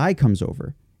that guy comes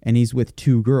over, and he's with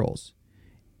 2 girls.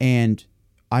 And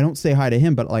I don't say hi to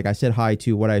him, but like I said hi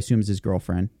to what I assume is his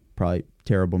girlfriend. Probably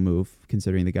terrible move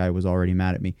considering the guy was already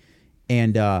mad at me.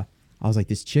 And I was like,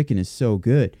 this chicken is so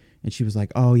good. And she was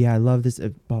like, oh yeah, I love this.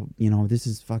 This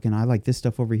is fucking, I like this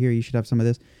stuff over here. You should have some of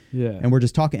this. Yeah. And we're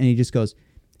just talking, and he just goes,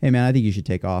 hey man, I think you should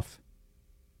take off.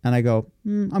 And I go,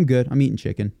 I'm good. I'm eating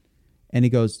chicken. And he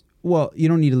goes, well, you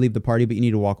don't need to leave the party, but you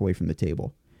need to walk away from the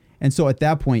table. And so at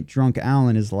that point, drunk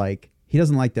Alan is like, he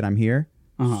doesn't like that I'm here.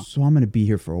 So I'm going to be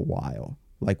here for a while.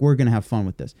 Like, we're going to have fun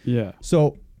with this. Yeah.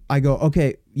 So I go,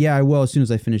 okay, yeah, I will as soon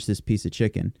as I finish this piece of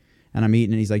chicken. And I'm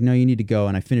eating, and he's like, no, you need to go.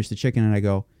 And I finish the chicken, and I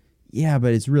go, yeah,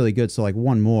 but it's really good. So like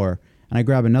one more. And I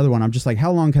grab another one. I'm just like,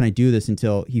 how long can I do this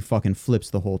until he fucking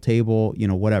flips the whole table,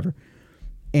 whatever.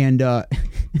 And I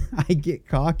get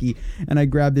cocky, and I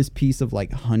grab this piece of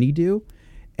like honeydew,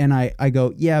 and I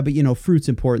go, yeah, but fruit's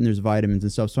important. There's vitamins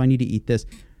and stuff. So I need to eat this.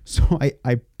 So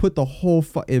I put the whole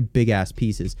big ass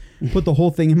pieces, put the whole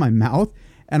thing in my mouth,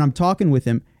 and I'm talking with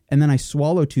him, and then I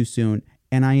swallow too soon,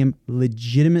 and I am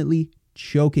legitimately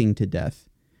choking to death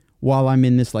while I'm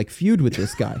in this like feud with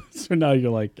this guy. So now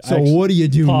you're like, so what do you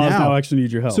do pause, now? I actually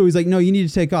need your help. So he's like, no, you need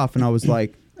to take off. And I was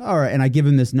like, all right. And I give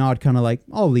him this nod, kind of like,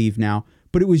 I'll leave now.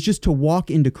 But it was just to walk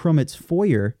into Crummets'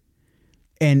 foyer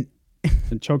and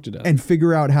choke to death. and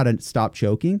figure out how to stop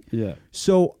choking. Yeah.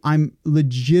 So I'm a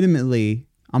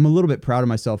little bit proud of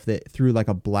myself that through like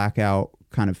a blackout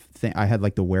kind of thing, I had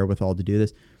like the wherewithal to do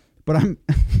this. But I'm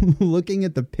looking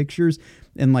at the pictures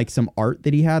and like some art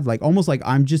that he had, like almost like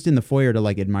I'm just in the foyer to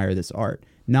like admire this art,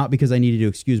 not because I needed to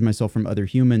excuse myself from other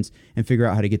humans and figure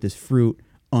out how to get this fruit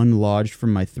unlodged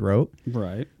from my throat.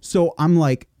 Right. So I'm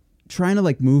like trying to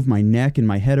like move my neck and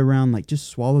my head around, like just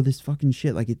swallow this fucking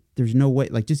shit. Like there's no way,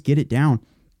 like just get it down.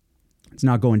 It's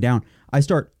not going down. I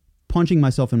start punching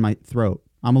myself in my throat.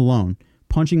 I'm alone,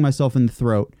 punching myself in the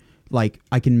throat. Like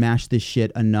I can mash this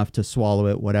shit enough to swallow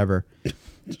it, whatever.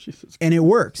 Jesus. And it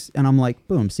works. And I'm like,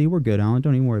 boom, see, we're good, Alan.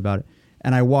 Don't even worry about it.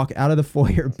 And I walk out of the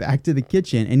foyer back to the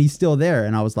kitchen, and he's still there.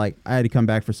 And I was like, I had to come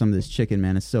back for some of this chicken,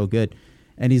 man. It's so good.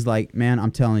 And he's like, man,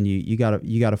 I'm telling you, you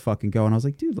gotta fucking go. And I was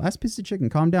like, dude, last piece of chicken,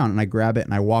 calm down. And I grab it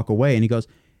and I walk away. And he goes,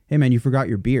 hey man, you forgot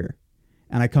your beer.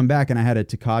 And I come back and I had a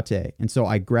Tecate. And so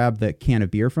I grab the can of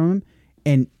beer from him.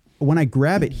 And when I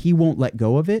grab it, he won't let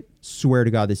go of it. Swear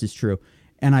to God, this is true.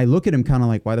 And I look at him kind of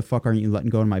like, why the fuck aren't you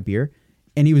letting go of my beer?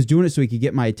 And he was doing it so he could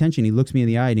get my attention. He looks me in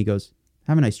the eye and he goes,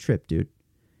 have a nice trip, dude.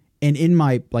 And in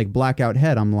my like blackout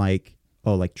head, I'm like,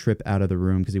 oh, like trip out of the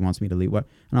room because he wants me to leave. What?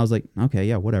 And I was like, okay,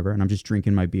 yeah, whatever. And I'm just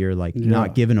drinking my beer, like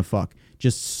not giving a fuck,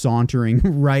 just sauntering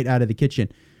right out of the kitchen.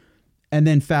 And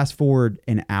then fast forward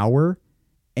an hour,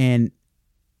 and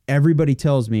everybody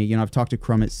tells me, I've talked to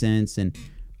Crummett since, and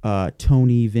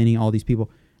Tony, Vinny, all these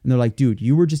people. And they're like, dude,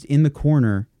 you were just in the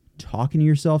corner talking to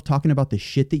yourself, talking about the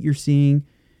shit that you're seeing.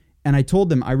 And I told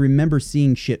them I remember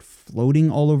seeing shit floating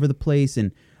all over the place,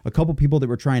 and a couple people that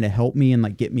were trying to help me and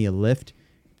like get me a lift.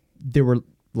 There were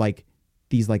like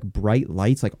these like bright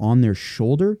lights like on their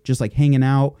shoulder, just like hanging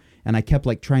out. And I kept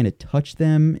like trying to touch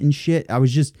them and shit. I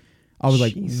was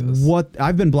like, what?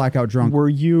 I've been blackout drunk. Were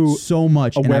you so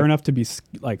much aware enough to be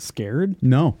like scared?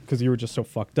 No, because you were just so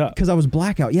fucked up. Because I was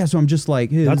blackout. Yeah. So I'm just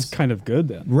like, hey, that's kind of good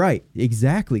then. Right.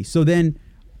 Exactly. So then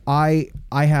I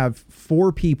have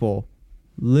 4 people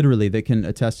literally that can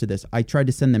attest to this. I tried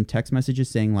to send them text messages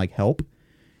saying like help,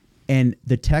 and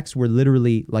the texts were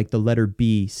literally like the letter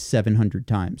B 700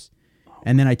 times.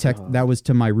 And then I that was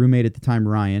to my roommate at the time,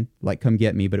 Ryan, like come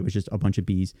get me, but it was just a bunch of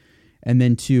B's. And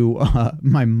then to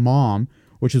my mom,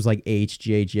 which was like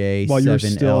HJJ. While you're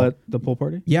still at the pool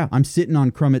party? Yeah, I'm sitting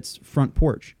on Crummett's front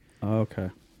porch. Oh,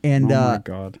 okay. And oh my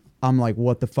God. I'm like,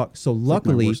 what the fuck? So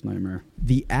luckily, like my worst nightmare.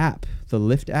 The app, the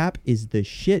Lyft app, is the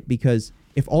shit, because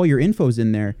if all your info's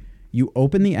in there, you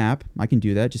open the app. I can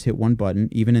do that. Just hit one button,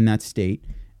 even in that state.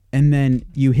 And then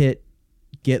you hit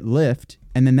get Lyft,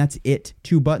 and then that's it.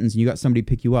 2 buttons, and you got somebody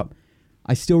pick you up.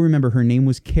 I still remember her name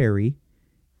was Carrie,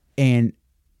 and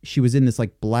she was in this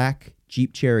like black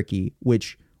Jeep Cherokee,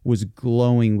 which was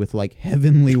glowing with like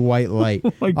heavenly white light.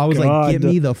 Oh I was God. like, get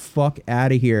me the fuck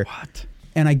out of here. What?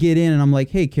 And I get in and I'm like,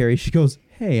 hey, Carrie. She goes,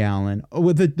 hey, Alan.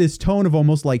 With this tone of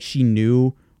almost like she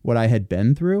knew what I had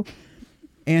been through.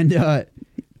 And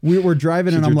we were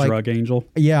driving, She's and I'm your like, drug angel.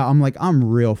 yeah, I'm like, I'm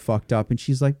real fucked up. And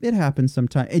she's like, it happens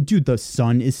sometimes. Hey, dude, the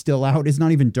sun is still out. It's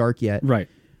not even dark yet. Right.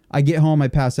 I get home, I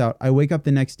pass out. I wake up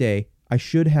the next day.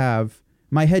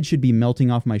 My head should be melting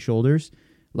off my shoulders,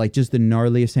 like just the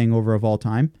gnarliest hangover of all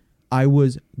time. I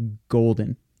was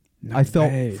golden. I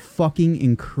felt fucking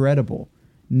incredible.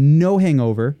 No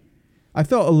hangover. I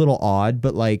felt a little odd,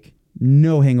 but like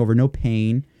no hangover, no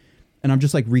pain. And I'm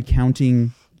just like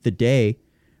recounting the day.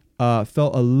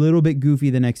 Felt a little bit goofy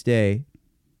the next day.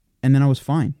 And then I was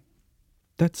fine.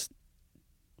 That's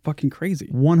fucking crazy.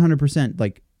 100%.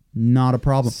 Like, not a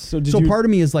problem. So part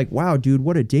of me is like, wow, dude,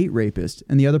 what a date rapist.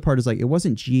 And the other part is like, it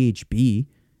wasn't GHB.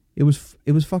 It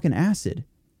was fucking acid.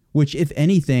 Which, if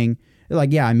anything,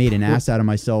 like, yeah, I made an ass out of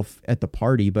myself at the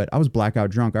party, but I was blackout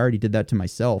drunk. I already did that to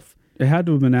myself. It had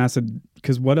to have been acid,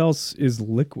 because what else is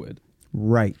liquid?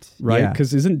 Right. Right?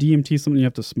 Because isn't DMT something you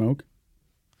have to smoke?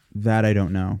 That I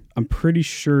don't know. I'm pretty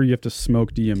sure you have to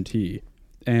smoke DMT.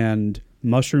 And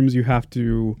mushrooms you have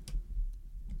to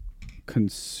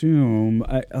consume.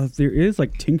 There is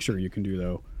like tincture you can do,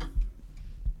 though.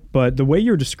 But the way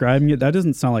you're describing it, that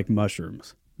doesn't sound like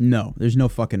mushrooms. No, there's no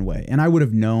fucking way. And I would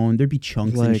have known. There'd be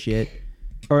chunks and Like- shit.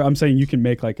 Or I'm saying you can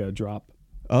make like a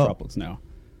droplets now.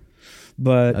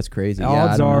 But That's crazy. Yeah,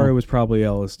 odds I don't are know. it was probably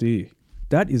LSD.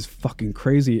 That is fucking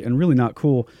crazy and really not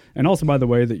cool. And also, by the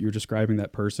way, that you're describing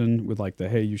that person with like the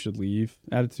 "hey, you should leave"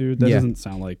 attitude, that Yeah. doesn't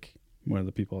sound like one of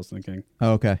the people I was thinking.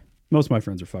 Oh, okay. Most of my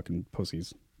friends are fucking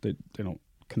pussies. They don't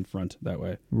confront that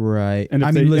way. Right. And if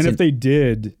I they mean, listen, and if they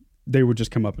did, they would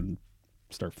just come up and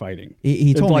start fighting.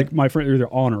 he It's told like me, my friend, either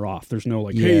on or off. There's no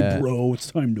like, Yeah. "hey, bro,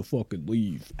 it's time to fucking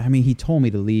leave." I mean, he told me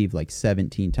to leave like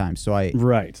 17 times. So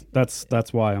Right. That's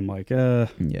why I'm like, yeah.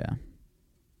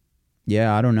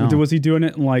 Yeah, I don't know. Was he doing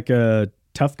it in like a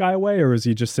tough guy way, or was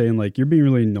he just saying like, "you're being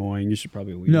really annoying, you should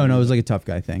probably leave"? No, it was like a tough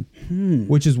guy thing,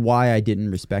 which is why I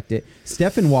didn't respect it.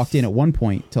 Stefan walked in at one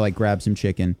point to like grab some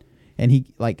chicken, and he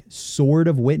like sort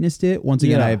of witnessed it. Once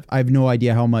again, Yeah. I have no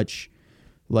idea how much,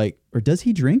 like, or does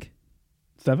he drink?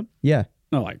 7? Yeah.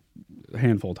 No, like a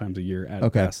handful of times a year at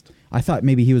Okay. best. I thought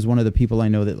maybe he was one of the people I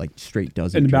know that like straight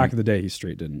doesn't. In the back drink. of the day, he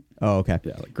straight didn't. Oh, okay.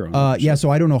 Yeah, like growing up. Yeah, so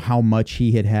I don't know how much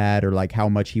he had or like how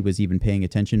much he was even paying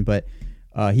attention, but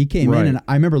he came Right. in and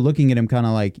I remember looking at him kind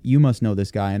of like, you must know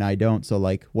this guy and I don't, so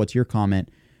like, what's your comment?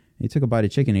 He took a bite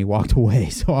of chicken and he walked away.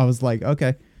 So I was like,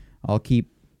 okay, I'll keep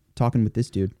talking with this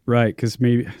dude. Right, because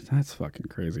maybe that's fucking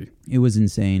crazy. It was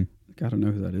insane. Gotta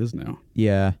know who that is now.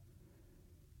 Yeah.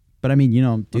 But I mean, you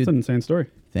know, That's dude, an insane story.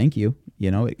 thank you. You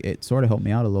know, it sort of helped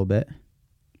me out a little bit.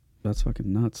 That's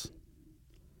fucking nuts.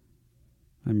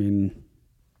 I mean,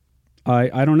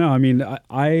 I don't know. I mean,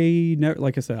 I never,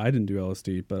 like I said, I didn't do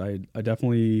LSD, but I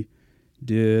definitely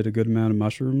did a good amount of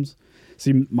mushrooms.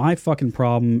 See, my fucking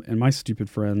problem and my stupid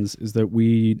friends is that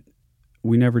we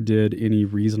never did any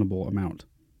reasonable amount.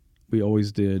 We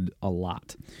always did a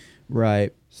lot.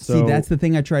 Right. See, So- that's the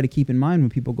thing I try to keep in mind when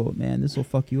people go, man, this will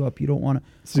fuck you up. You don't want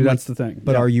to. See, that's the thing.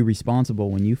 But Yeah. are you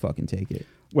responsible when you fucking take it?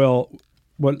 Well,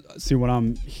 what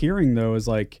I'm hearing though is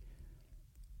like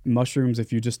mushrooms,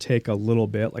 if you just take a little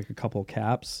bit, like a couple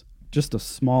caps, just a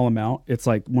small amount, it's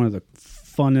like one of the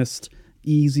funnest,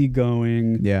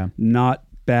 easygoing, Yeah. not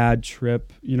bad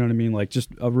trip. You know what I mean? Like just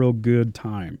a real good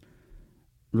time,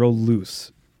 real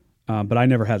loose. But I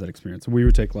never had that experience. We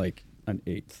would take like an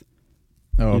eighth.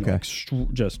 Oh, you know, like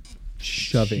just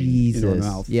shoving Jesus. into our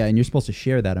mouth. Yeah, and you're supposed to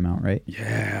share that amount, right?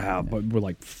 Yeah, but we're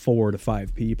like 4 to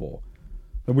 5 people.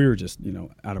 But we were just,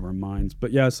 out of our minds.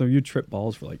 But yeah, so you trip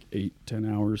balls for like 8-10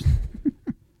 hours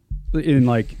in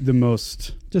like the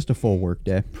most Just a full work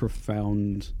day.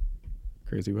 profound,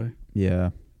 crazy way. Yeah.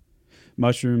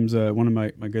 Mushrooms, one of my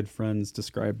good friends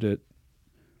described it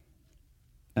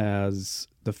as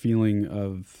the feeling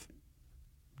of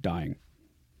dying.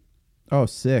 Oh,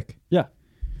 sick. Yeah.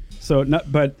 So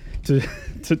but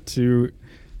to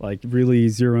like really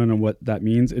zero in on what that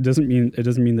means, it doesn't mean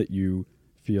that you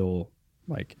feel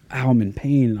like, oh, I'm in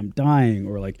pain and I'm dying,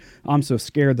 or like I'm so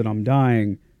scared that I'm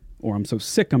dying, or I'm so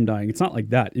sick I'm dying. It's not like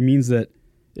that. It means that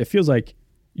it feels like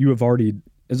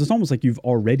it's almost like you've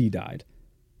already died.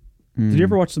 Did you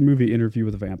ever watch the movie Interview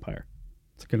with a Vampire?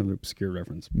 It's kind of an obscure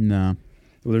reference. No.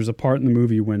 Well, there's a part in the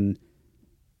movie when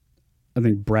I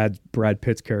think Brad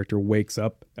Pitt's character wakes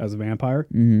up as a vampire,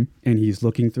 and he's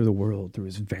looking through the world through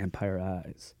his vampire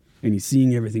eyes, and he's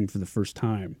seeing everything for the first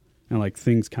time, and like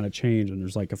things kind of change, and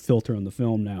there's like a filter on the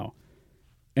film now,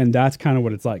 and that's kind of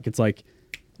what it's like. It's like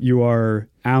you are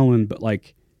Alan, but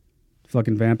like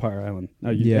fucking Vampire Alan.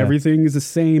 Now everything is the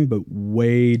same, but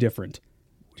way different.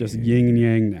 Just yin and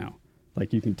yang now.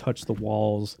 Like you can touch the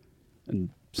walls and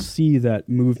see that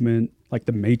movement, like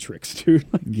the Matrix, dude.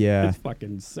 Like, Yeah. it's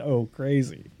fucking so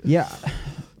crazy. Yeah.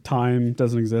 Time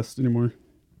doesn't exist anymore,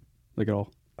 like at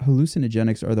all.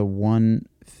 Hallucinogenics are the one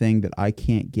thing that I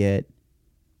can't get.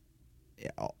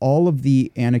 All of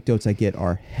the anecdotes I get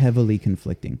are heavily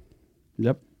conflicting.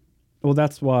 Yep. Well,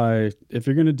 that's why if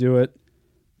you're gonna do it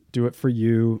for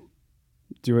you.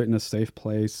 Do it in a safe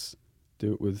place.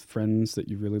 Do it with friends that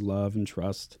you really love and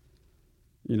trust.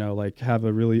 You know, like have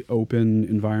a really open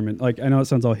environment. Like I know it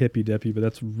sounds all hippy dippy, but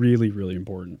that's really, really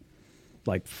important.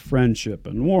 Like friendship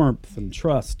and warmth and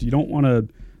trust. You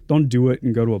don't do it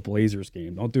and go to a Blazers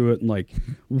game. Don't do it and like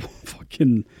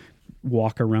fucking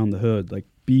walk around the hood. Like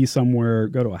be somewhere,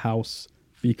 go to a house,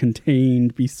 be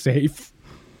contained, be safe.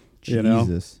 You know,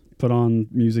 Jesus. put on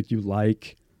music you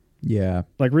like. Yeah.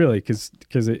 Like really, because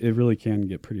it really can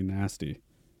get pretty nasty.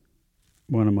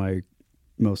 One of my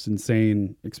most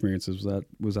insane experiences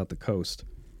was at the coast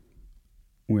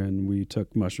when we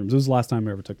took mushrooms. It was the last time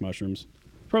I ever took mushrooms.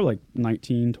 Probably like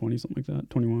 19, 20, something like that,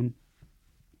 21.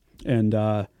 And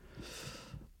I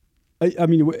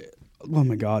mean, oh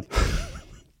my God.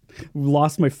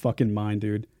 Lost my fucking mind,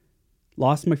 dude.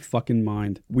 Lost my fucking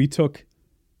mind.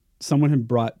 Someone had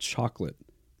brought chocolate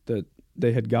that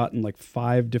they had gotten like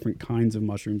 5 different kinds of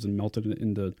mushrooms and melted it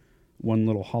into one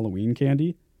little Halloween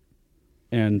candy.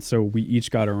 And so we each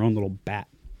got our own little bat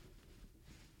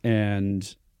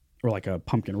or like a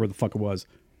pumpkin or where the fuck it was.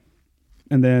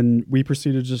 And then we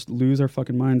proceeded to just lose our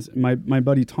fucking minds. My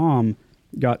buddy Tom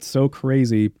got so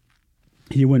crazy.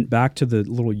 He went back to the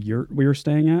little yurt we were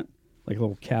staying at, like a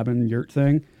little cabin yurt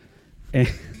thing. And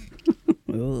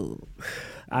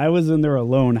I was in there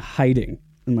alone hiding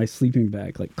in my sleeping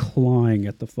bag, like clawing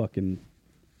at the fucking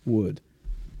wood,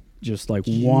 just like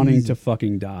wanting to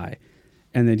fucking die.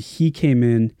 And then he came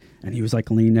in and he was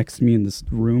like laying next to me in this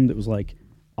room that was like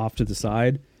off to the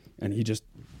side. And he just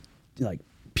like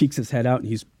peeks his head out and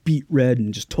he's beet red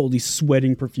and just totally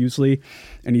sweating profusely.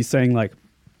 And he's saying like,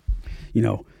 you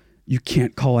know, you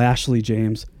can't call Ashley,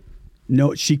 James.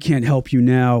 No, she can't help you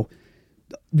now.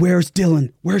 Where's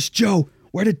Dylan? Where's Joe?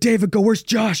 Where did David go? Where's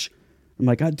Josh? I'm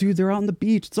like, dude, they're out on the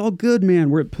beach. It's all good, man.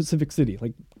 We're at Pacific City,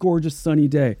 like gorgeous sunny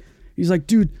day. He's like,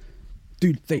 dude,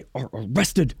 they are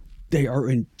arrested. They are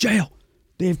in jail.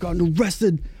 They've gotten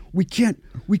arrested. We can't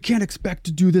expect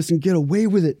to do this and get away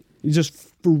with it. He's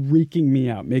just freaking me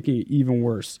out, making it even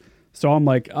worse. So I'm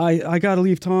like, I gotta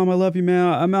leave, Tom. I love you,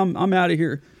 man. I'm out of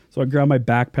here. So I grab my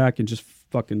backpack and just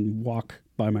fucking walk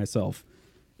by myself.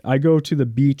 I go to the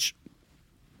beach.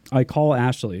 I call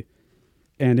Ashley,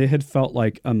 and it had felt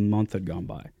like a month had gone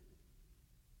by.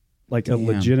 Like a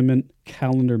legitimate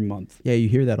calendar month. Yeah, you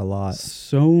hear that a lot.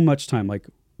 So much time. Like,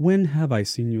 when have I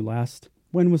seen you last?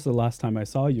 When was the last time I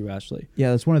saw you, Ashley? Yeah,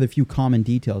 that's one of the few common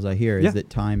details I hear is that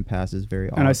time passes very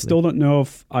often. And I still don't know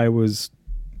if I was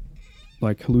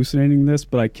like hallucinating this,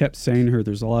 but I kept saying to her,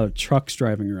 there's a lot of trucks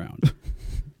driving around.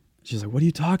 She's like, what are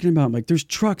you talking about? I'm like, there's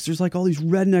trucks. There's like all these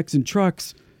rednecks and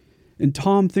trucks. And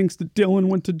Tom thinks that Dylan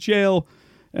went to jail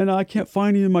and I can't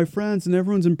find any of my friends and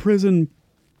everyone's in prison.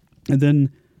 And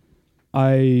then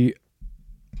I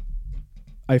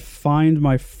find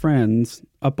my friends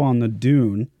up on the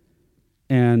dune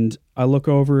and I look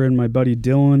over and my buddy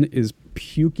Dylan is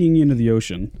puking into the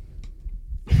ocean.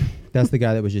 That's the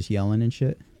guy that was just yelling and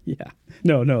shit? Yeah.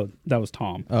 No, that was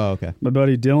Tom. Oh, okay. My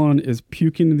buddy Dylan is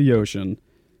puking in the ocean.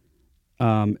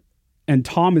 And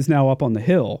Tom is now up on the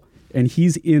hill and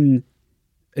he's in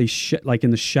like in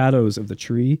the shadows of the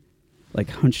tree, like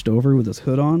hunched over with his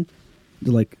hood on.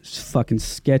 They're like fucking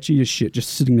sketchy as shit, just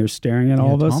sitting there staring at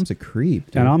all of us. Tom's a creep,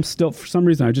 dude. And I'm still, for some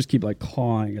reason, I just keep like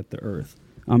clawing at the earth.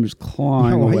 I'm just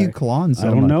clawing Why away. are you clawing so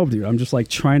I don't much? know, dude. I'm just like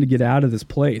trying to get out of this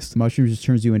place. Mushroom just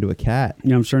turns you into a cat.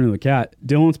 Yeah, I'm turning into a cat.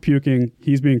 Dylan's puking.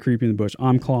 He's being creepy in the bush.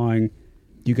 I'm clawing.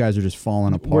 You guys are just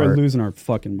falling apart. We're losing our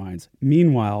fucking minds.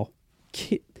 Meanwhile,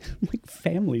 like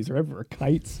families are everywhere.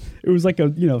 Kites. It was like a,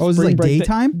 you know, Oh, is it spring like break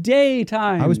daytime?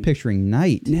 Daytime. I was picturing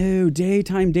night. No,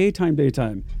 daytime.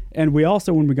 And we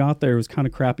also, when we got there, it was kind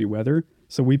of crappy weather.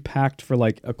 So we packed for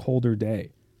like a colder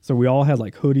day. So we all had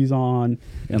like hoodies on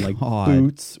and like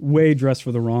boots, way dressed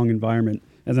for the wrong environment.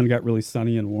 And then it got really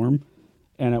sunny and warm.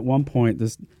 And at one point,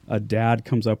 a dad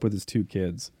comes up with his 2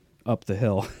 kids up the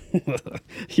hill.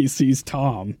 He sees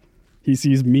Tom. He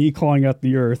sees me clawing at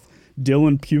the earth.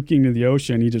 Dylan puking in the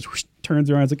ocean. He just turns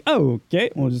around. He's like, "Oh, okay,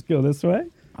 we'll just go this way."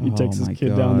 He takes his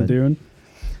kid down the dune.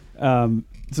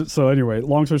 So anyway,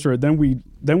 long story short, then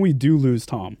we do lose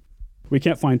Tom. We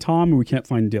can't find Tom and we can't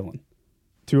find Dylan.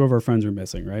 2 of our friends are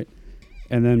missing, right?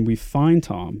 And then we find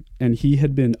Tom, and he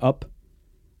had been up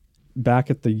back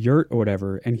at the yurt or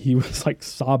whatever, and he was like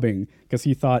sobbing because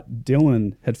he thought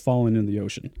Dylan had fallen in the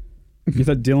ocean. He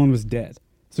thought Dylan was dead.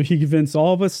 So he convinced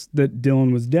all of us that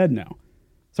Dylan was dead now.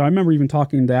 So I remember even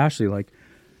talking to Ashley, like,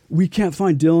 we can't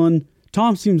find Dylan.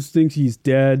 Tom seems to think he's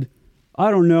dead.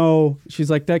 I don't know. She's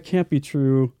like, that can't be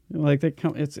true. Like,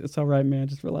 it's all right, man.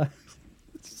 Just relax.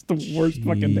 It's just the worst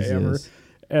fucking day ever. Jesus.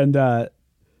 And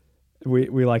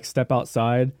we like step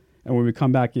outside, and when we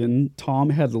come back in, Tom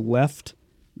had left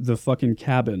the fucking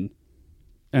cabin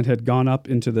and had gone up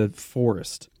into the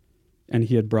forest, and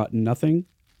he had brought nothing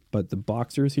but the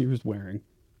boxers he was wearing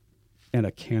and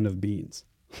a can of beans.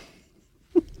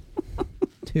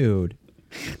 Dude,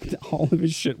 All of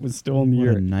his shit was still in the what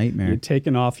yurt. a nightmare. He had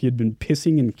taken off. He had been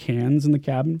pissing in cans in the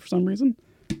cabin for some reason.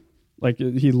 Like,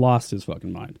 he lost his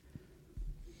fucking mind.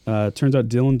 Turns out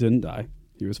Dylan didn't die.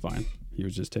 He was fine. He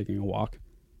was just taking a walk.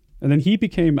 And then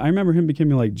I remember him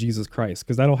becoming like Jesus Christ,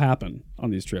 because that'll happen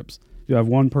on these trips. You have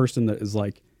one person that is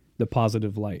like the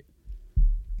positive light.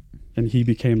 And he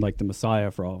became like the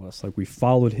Messiah for all of us. Like, we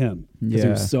followed him because he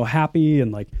Yeah. was so happy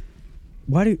and like,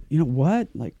 like,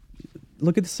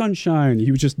 look at the sunshine.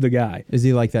 He was just the guy. Is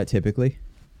he like that typically?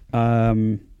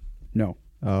 No,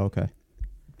 Oh, okay.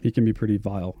 he can be pretty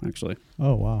vile, actually,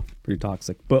 Oh, wow. pretty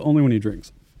toxic, but only when he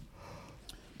drinks.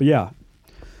 But yeah,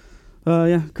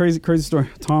 crazy story.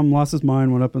 Tom lost his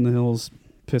mind, went up in the hills,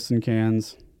 pissed in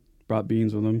cans, brought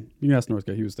beans with him. You can ask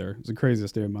Northgate, he was there. It was the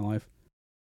craziest day of my life.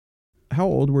 How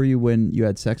old were you when you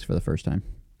had sex for the first time?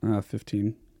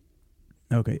 15.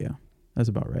 Okay, yeah. That's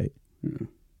about right. Yeah.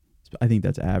 I think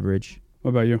that's average.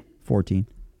 What about you? 14.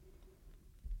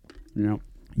 Yeah.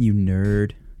 You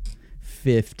nerd.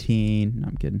 15. No,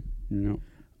 I'm kidding.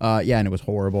 Yeah, and it was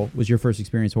horrible. Was your first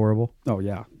experience horrible? Oh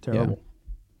yeah, terrible.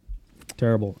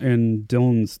 Terrible. In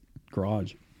Dylan's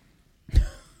garage.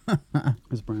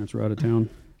 His parents were out of town.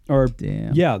 Or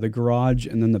Damn. yeah, the garage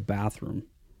and then the bathroom.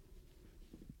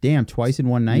 Damn, twice in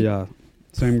one night? Yeah.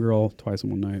 Same girl, twice in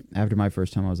one night. After my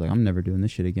first time, I was like, I'm never doing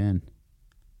this shit again.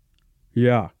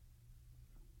 Yeah.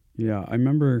 Yeah. I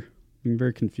remember being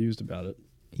very confused about it.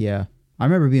 Yeah. I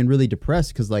remember being really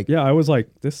depressed because, like, Yeah, I was like,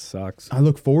 this sucks. I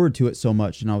look forward to it so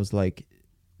much. And I was like,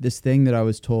 this thing that I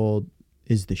was told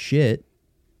is the shit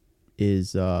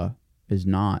is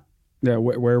not Yeah,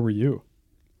 where were you?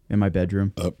 in my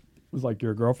bedroom. It was like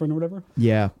your girlfriend or whatever?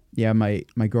 Yeah. Yeah. My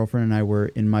girlfriend and I were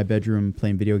in my bedroom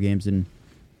playing video games, and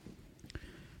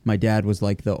my dad was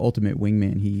like the ultimate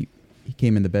wingman. He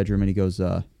came in the bedroom and he goes,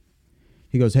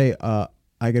 hey, I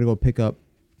gotta go pick up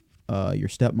your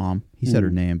stepmom. He said her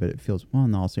name, but it feels, well,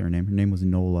 no, I'll say her name. Her name was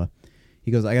Nola.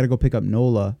 He goes, I gotta go pick up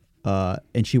Nola.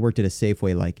 And she worked at a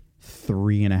Safeway like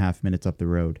 3.5 minutes up the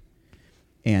road.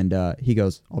 And he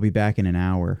goes, I'll be back in an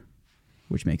hour,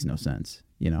 which makes no sense,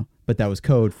 you know? But that was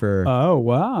code for Oh,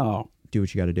 wow. do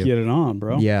what you gotta do. Get it on,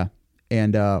 bro. Yeah.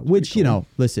 And which, you know,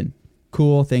 listen,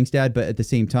 cool, thanks, Dad. But at the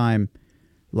same time,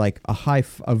 like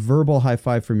a verbal high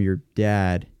five from your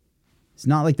dad, it's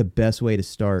not like the best way to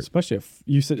start. Especially if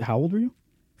you said, how old were you?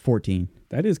 14.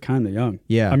 That is kind of young.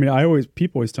 Yeah. I mean,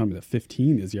 people always tell me that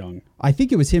 15 is young. I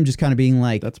think it was him just kind of being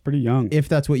like, That's pretty young. if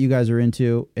that's what you guys are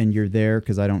into and you're there,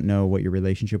 because I don't know what your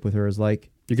relationship with her is like.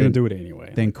 You're going to do it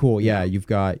anyway. Then cool. Yeah, you've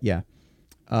got, yeah.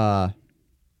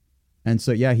 And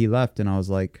so, yeah, he left and I was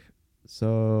like,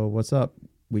 so what's up?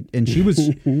 And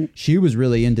she was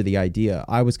really into the idea.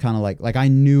 I was kind of like I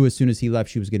knew as soon as he left,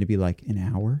 she was going to be like, an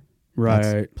hour? Right.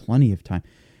 That's plenty of time.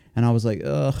 And I was like,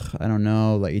 ugh, I don't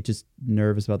know. Like, just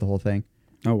nervous about the whole thing.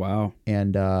 Oh, wow.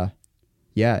 And,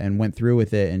 yeah, and went through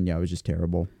with it. And yeah, it was just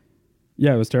terrible.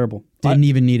 Yeah, it was terrible. Didn't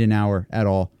even need an hour at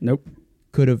all. Nope.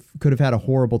 Could have had a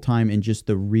horrible time in just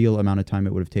the real amount of time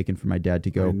it would have taken for my dad to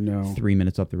I go know. 3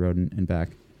 minutes up the road and back.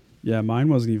 Yeah, mine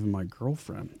wasn't even my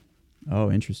girlfriend. Oh,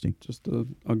 interesting. Just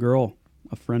a girl,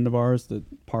 a friend of ours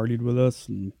that partied with us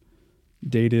and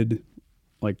dated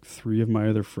like 3 of my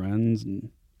other friends. And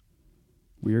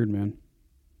weird, man.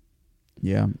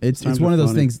 Yeah, it's Times one are of those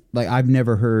funny. things. Like I've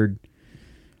never heard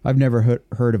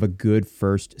of a good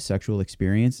first sexual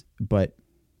experience, but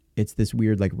it's this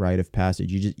weird like rite of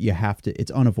passage. You have to. It's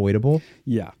unavoidable.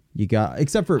 Yeah. You got,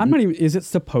 except for, I'm not even, is it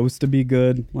supposed to be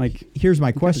good? Like, here's my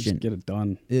you gotta question. just get it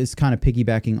done. Is kind of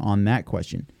piggybacking on that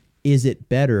question. Is it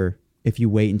better if you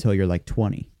wait until you're like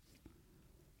 20?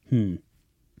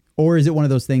 Or is it one of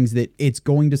those things that it's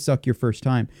going to suck your first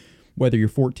time, whether you're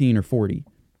 14 or 40?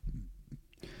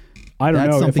 I don't That's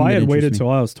know. If something I that had waited interests me.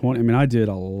 till I was 20, I mean, I did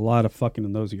a lot of fucking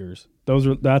in those years.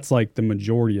 That's like the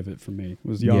majority of it for me.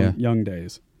 Was young Yeah. young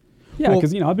days. Yeah, Well-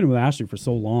 because I've been with Ashley for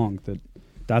so long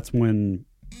that's when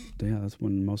Yeah, that's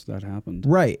when most of that happened.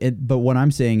 Right. But what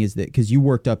I'm saying is that because you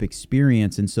worked up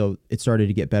experience and so it started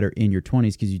to get better in your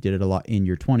 20s because you did it a lot in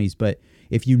your 20s. But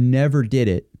if you never did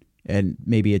it, and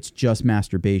maybe it's just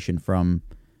masturbation from,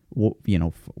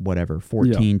 whatever,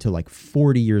 14 to like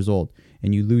 40 years old,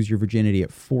 and you lose your virginity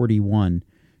at 41,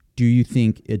 do you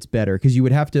think it's better? Because you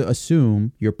would have to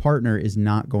assume your partner is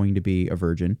not going to be a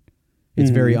virgin. It's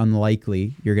very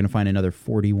unlikely you're going to find another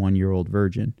 41-year-old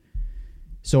virgin.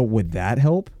 So would that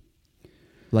help?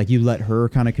 Like you let her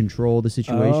kind of control the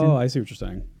situation? Oh, I see what you're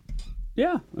saying.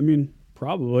 Yeah, I mean,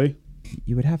 probably.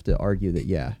 You would have to argue that,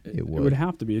 yeah, it would. It would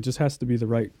have to be. It just has to be the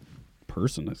right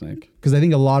person, I think. Because I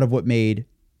think a lot of what made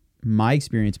my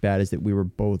experience bad is that we were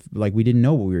both, like, we didn't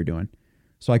know what we were doing.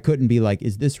 So I couldn't be like,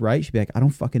 is this right? She'd be like, I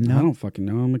don't fucking know. I don't fucking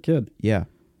know. I'm a kid. Yeah.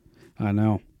 I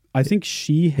know. I think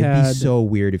she had... It'd be so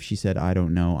weird if she said, I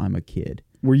don't know, I'm a kid.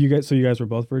 Were you guys... So you guys were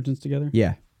both virgins together?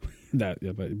 Yeah. Yeah,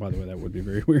 but by the way, that would be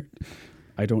very weird.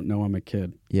 I don't know, I'm a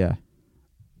kid. Yeah.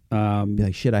 Be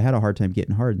like, shit, I had a hard time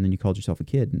getting hard, and then you called yourself a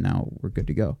kid, and now we're good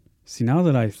to go. See, now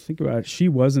that I think about it, she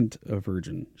wasn't a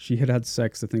virgin. She had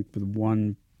sex, I think, with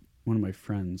one of my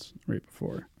friends right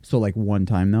before. So like one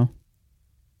time though?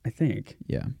 I think.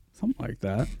 Yeah. Something like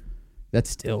that. That's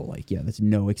still like, yeah, that's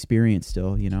no experience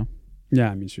still, Yeah,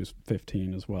 I mean, she was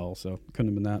 15 as well, so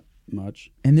couldn't have been that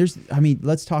much. And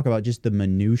let's talk about just the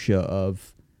minutia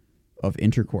of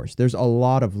intercourse. There's a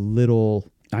lot of little...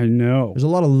 I know. There's a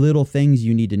lot of little things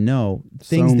you need to know.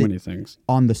 Things so that many things.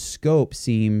 On the scope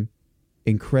seem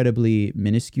incredibly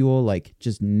minuscule, like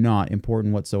just not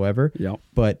important whatsoever. Yeah.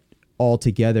 But all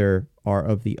together are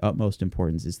of the utmost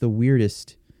importance. It's the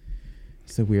weirdest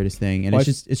thing. And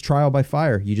it's trial by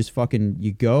fire. You just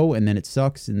you go and then it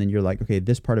sucks. And then you're like, okay,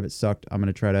 this part of it sucked. I'm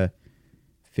going to try to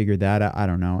figure that out. I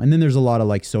don't know. And then there's a lot of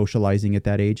like socializing at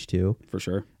that age too. For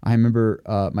sure. I remember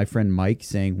my friend Mike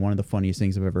saying one of the funniest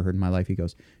things I've ever heard in my life. He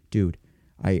goes, dude,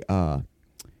 I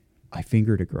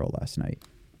fingered a girl last night.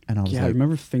 And I was like, I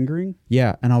remember fingering?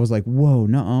 Yeah. And I was like, whoa,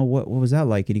 no, what was that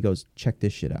like? And he goes, check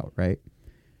this shit out, right?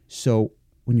 So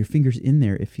when your finger's in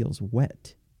there, it feels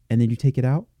wet. And then you take it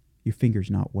out, your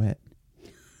finger's not wet.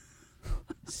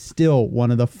 Still one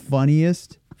of the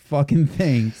funniest fucking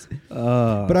things.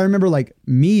 But I remember like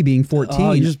me being 14.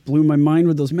 Oh, you just blew my mind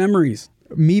with those memories.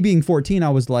 Me being 14, I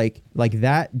was like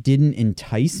that didn't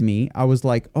entice me. I was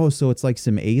like, oh, so it's like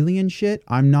some alien shit?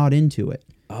 I'm not into it.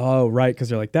 Oh, right. Because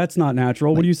they're like, that's not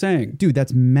natural. What are you saying? Dude,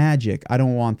 that's magic. I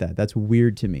don't want that. That's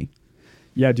weird to me.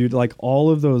 Yeah, dude. Like all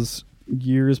of those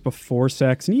years before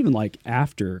sex and even like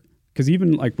after, because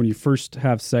even like when you first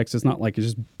have sex, it's not like it's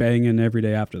just banging every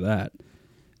day after that.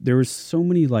 There was so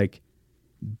many like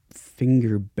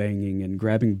finger banging and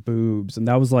grabbing boobs, and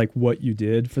that was like what you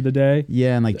did for the day.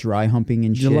 Yeah, and like dry humping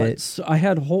and shit. So I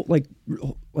had whole like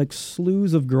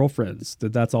slews of girlfriends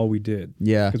that's all we did.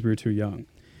 Yeah, because we were too young.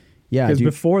 Yeah,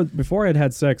 because before I'd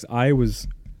had sex, I was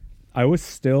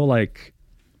still like,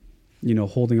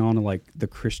 holding on to like the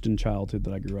Christian childhood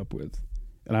that I grew up with,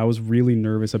 and I was really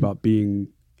nervous about being,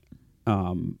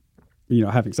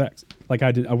 having sex. Like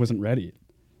I wasn't ready.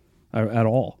 At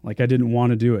all. Like I didn't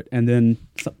want to do it. And then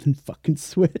something fucking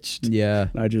switched. Yeah.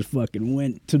 I just fucking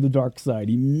went to the dark side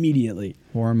immediately.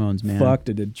 Hormones, man. I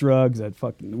did drugs.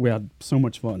 We had so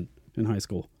much fun in high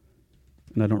school.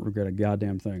 And I don't regret a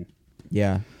goddamn thing.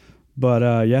 Yeah.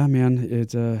 But yeah, man,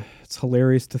 it's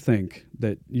hilarious to think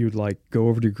that you'd like go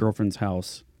over to your girlfriend's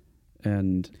house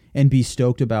and be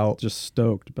stoked about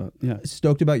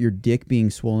your dick being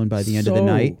swollen by the end of the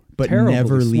night, but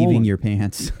never leaving your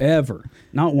pants. Ever.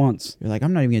 Not once. You're like,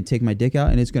 I'm not even going to take my dick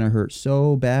out and it's going to hurt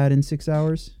so bad in 6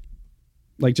 hours.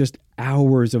 Like just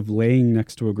hours of laying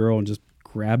next to a girl and just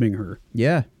grabbing her.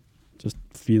 Yeah. Just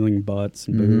feeling butts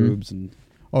and boobs and...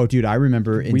 Oh, dude, I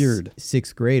remember in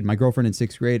sixth grade, my girlfriend in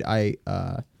sixth grade, I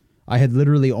had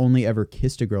literally only ever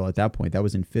kissed a girl at that point. That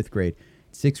was in fifth grade.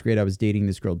 Sixth grade, I was dating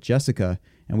this girl, Jessica,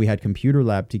 and we had computer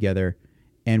lab together,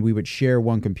 and we would share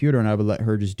one computer, and I would let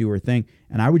her just do her thing,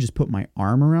 and I would just put my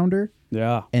arm around her.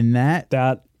 Yeah. And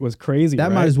that was crazy,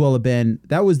 That might as well have been,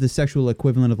 that was the sexual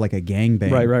equivalent of like a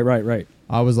gangbang. Right.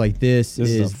 I was like, this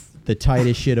is the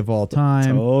tightest shit of all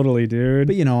time. Totally, dude.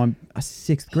 But I'm a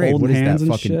sixth grade. Holding what is hands that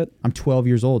fucking shit? I'm 12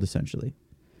 years old, essentially.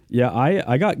 Yeah,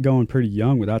 I got going pretty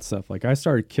young with that stuff. Like I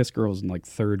started kiss girls in like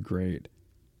third grade.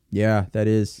 Yeah, that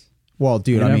is... Well,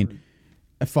 dude, I mean...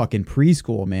 A fucking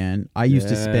preschool, man. I used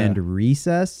to spend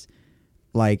recess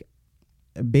like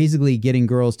basically getting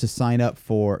girls to sign up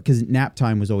for, because nap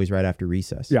time was always right after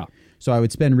recess. Yeah. So I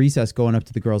would spend recess going up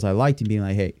to the girls I liked and being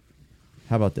like, hey,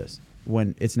 how about this?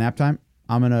 When it's nap time,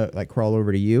 I'm going to like crawl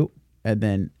over to you and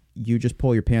then you just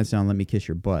pull your pants down and let me kiss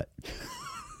your butt.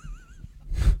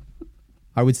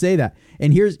 I would say that.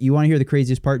 And you want to hear the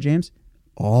craziest part, James?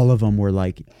 All of them were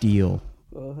like, deal.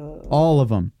 All of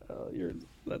them.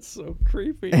 That's so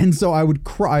creepy. And so I would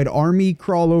I'd army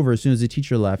crawl over as soon as the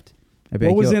teacher left. I'd be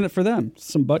What like, was "Yo, in it for them?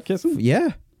 Some butt kissing?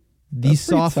 Yeah. These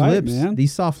pretty soft tight, lips. man.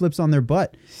 These soft lips on their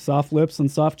butt. Soft lips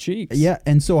and soft cheeks. Yeah.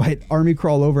 And so I'd army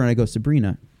crawl over and I go,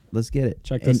 Sabrina, let's get it.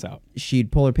 Check And this out.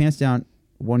 She'd pull her pants down,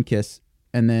 one kiss,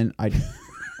 and then I'd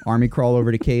army crawl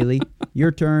over to Kaylee.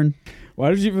 Your turn. Why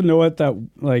did you even know what that,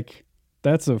 like,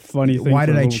 that's a funny thing. Why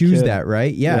for did a I little choose kid. that,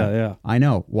 right? Yeah. I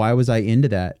know. Why was I into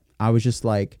that? I was just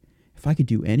like, if I could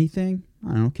do anything,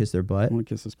 I don't know, kiss their butt. I want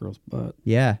to kiss this girl's butt.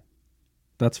 Yeah.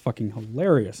 That's fucking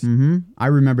hilarious. I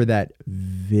remember that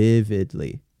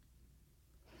vividly.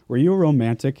 Were you a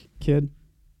romantic kid?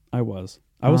 I was.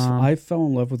 I fell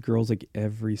in love with girls like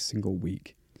every single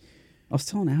week. I was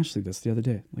telling Ashley this the other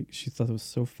day. Like, she thought it was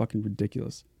so fucking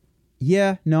ridiculous.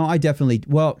 Yeah, no, I definitely,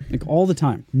 well, Like, all the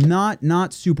time.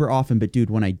 not super often, but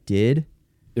dude, when I did,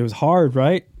 It was hard,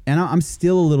 right? and I'm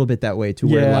still a little bit that way to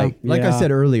where Yeah, like I yeah.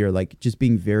 said earlier, like just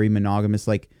being very monogamous,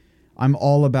 like I'm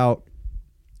all about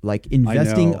like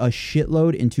investing know. a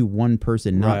shitload into one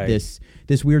person, not Right.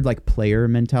 this weird like player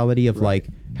mentality of like,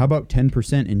 how about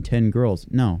 10% in 10 girls?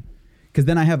 No. Cuz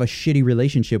then I have a shitty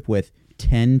relationship with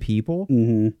 10 people.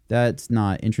 That's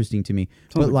not interesting to me.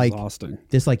 Sounds but like exhausting.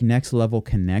 this like next level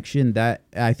connection, that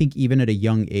I think even at a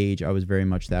young age I was very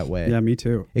much that way. Yeah, me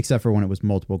too. Except for when it was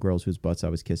multiple girls whose butts I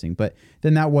was kissing. But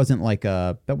then that wasn't like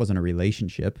that wasn't a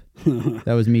relationship.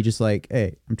 That was me just like,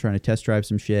 hey, I'm trying to test drive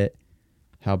some shit.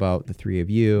 How about the three of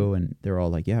you? And they're all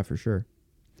like, yeah, for sure.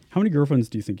 How many girlfriends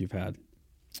do you think you've had?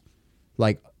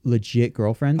 Like legit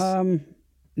girlfriends?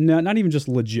 No, not even just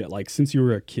legit. Like, since you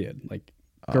were a kid, like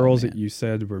girls man. that you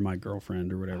said were my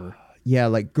girlfriend or whatever. Yeah,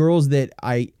 like girls that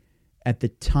I at the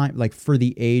time, like for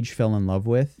the age, fell in love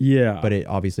with. Yeah, But it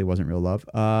obviously wasn't real love.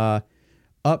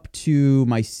 Up to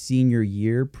my senior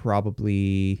year,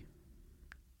 probably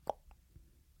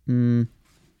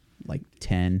like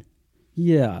 10.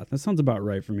 yeah, that sounds about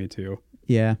right for me too.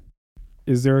 Yeah.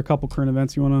 Is there a couple current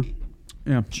events you want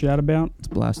to chat about? Let's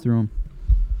blast through them.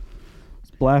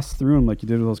 Let's blast through them like you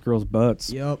did with those girls'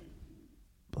 butts. Yep.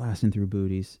 Blasting through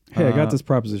booties. Hey, I got this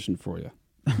proposition for you.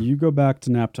 You go back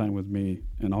to nap time with me,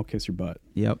 and I'll kiss your butt.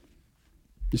 Yep.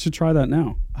 You should try that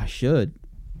now. I should.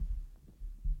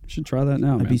 You should try that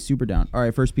now, I'd man. be super down. All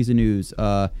right, first piece of news.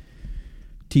 TJ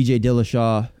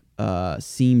Dillashaw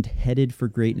seemed headed for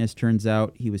greatness. Turns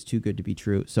out he was too good to be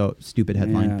true. So stupid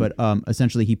headline. Man. But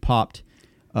essentially he popped.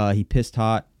 He pissed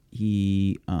hot.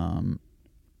 He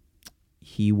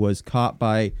was caught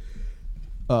by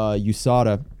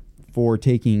USADA for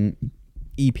taking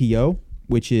EPO,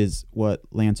 which is what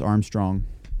Lance Armstrong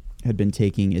had been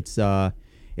taking. It's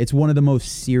one of the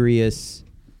most serious.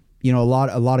 You know,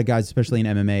 a lot of guys, especially in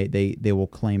MMA, they will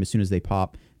claim as soon as they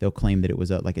pop, they'll claim that it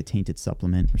was like a tainted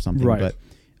supplement or something. Right.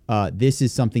 But this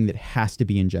is something that has to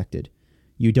be injected.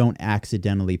 You don't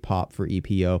accidentally pop for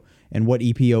EPO. And what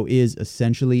EPO is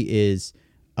essentially is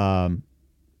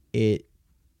it's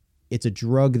a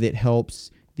drug that helps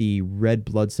the red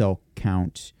blood cell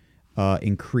count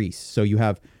increase. So you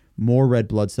have more red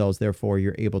blood cells, therefore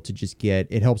you're able to just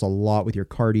it helps a lot with your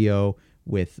cardio,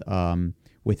 with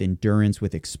endurance,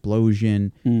 with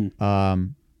explosion.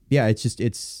 Yeah,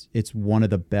 it's one of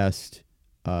the best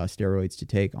steroids to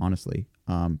take, honestly.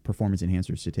 Performance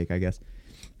enhancers to take, I guess.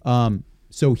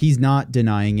 So he's not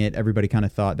denying it. Everybody kind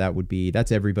of thought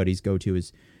that's everybody's go-to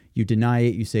is you deny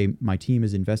it. You say, my team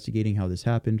is investigating how this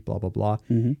happened, blah, blah, blah.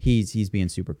 He's being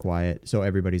super quiet. So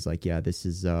everybody's like, yeah, this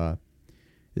is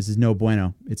no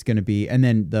bueno. It's going to be, and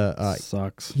then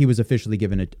sucks. he was officially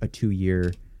given a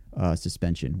 2-year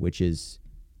suspension,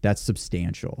 that's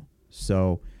substantial.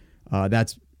 So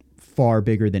that's far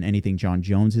bigger than anything John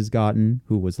Jones has gotten,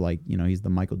 who was like, he's the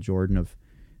Michael Jordan of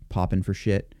popping for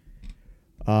shit.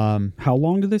 How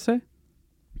long did they say?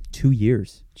 2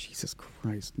 years. Jesus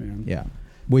Christ, man. Yeah.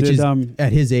 Which Did, is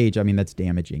at his age, I mean, that's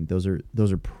damaging. Those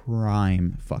are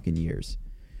prime fucking years.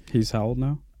 He's how old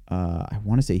now? I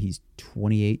want to say he's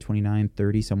 28, 29,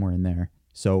 30, somewhere in there.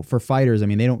 So for fighters, I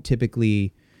mean, they don't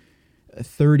typically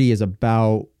 30 is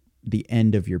about the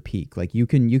end of your peak. Like you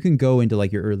can go into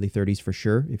like your early 30s for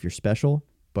sure if you're special,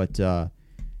 but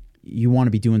you want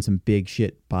to be doing some big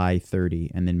shit by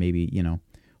 30 and then maybe,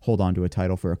 hold on to a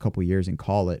title for a couple years and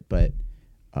call it, but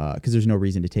because there's no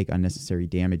reason to take unnecessary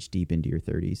damage deep into your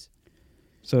 30s.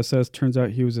 So it says, turns out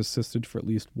he was assisted for at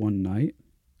least one night.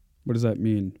 What does that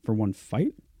mean? For one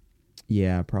fight?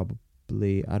 Yeah,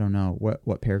 probably. I don't know.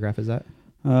 What paragraph is that?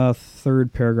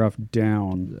 Third paragraph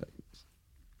down.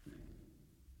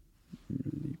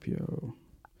 EPO.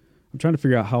 I'm trying to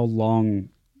figure out how long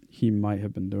he might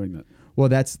have been doing that. Well,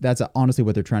 that's honestly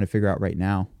what they're trying to figure out right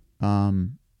now.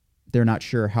 They're not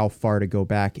sure how far to go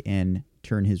back and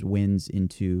turn his wins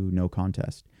into no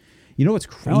contest. You know what's I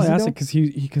crazy? only asked though?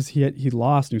 it because he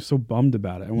lost and he was so bummed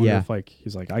about it. I wonder Yeah. if like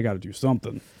he's like, I got to do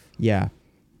something. Yeah.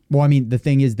 Well, I mean, the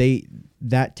thing is,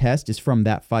 that test is from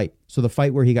that fight. So the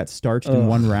fight where he got starched in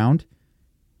one round,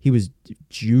 he was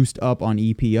juiced up on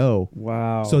EPO.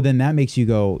 Wow. So then that makes you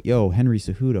go, yo, Henry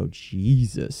Cejudo,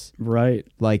 Jesus. right.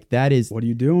 Like that is, What are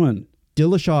you doing?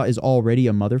 Dillashaw is already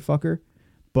a motherfucker,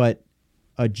 but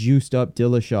a juiced up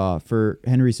Dillashaw for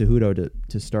Henry Cejudo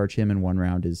to starch him in one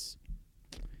round that's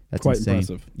Quite insane.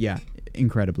 impressive. Yeah,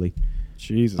 incredibly.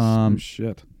 Jesus.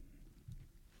 Shit.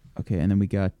 Okay, and then we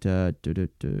got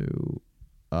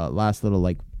last little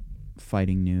like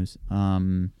fighting news.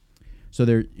 So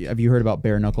there, have you heard about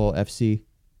Bare Knuckle FC?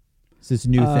 It's this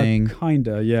new thing.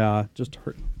 Kinda, yeah. Just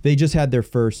hurt. They just had their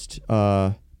first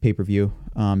pay-per-view.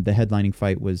 The headlining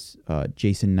fight was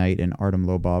Jason Knight and Artem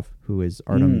Lobov, who is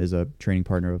Artem is a training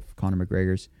partner of Conor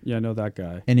McGregor's. Yeah, I know that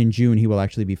guy. And in June, he will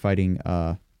actually be fighting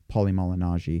Paulie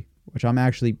Malignaggi, which I'm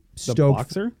actually The stoked.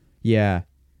 boxer? Yeah.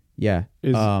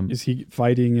 Is he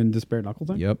fighting in this bare knuckle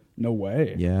thing? Yep. No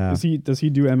way. Yeah. Does he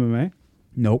do MMA?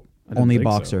 Nope. I didn't Only think so.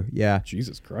 boxer. Yeah.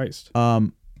 Jesus Christ.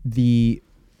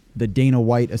 The Dana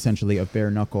White, essentially, of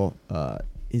bare knuckle,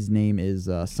 his name is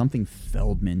something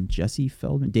Feldman. Jesse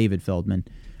Feldman? David Feldman.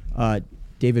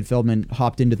 David Feldman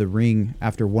hopped into the ring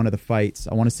after one of the fights.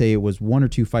 I want to say it was one or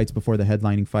two fights before the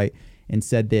headlining fight, and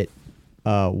said that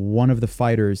one of the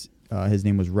fighters, his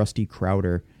name was Rusty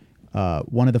Crowder,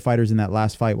 one of the fighters in that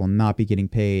last fight will not be getting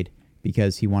paid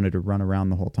because he wanted to run around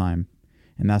the whole time.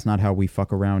 And that's not how we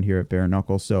fuck around here at Bare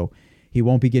Knuckle. So he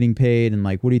won't be getting paid. And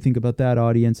like, what do you think about that,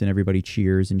 audience? And everybody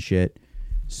cheers and shit.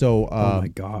 So oh my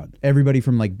God. everybody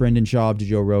from like Brendan Schaub to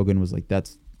Joe Rogan was like,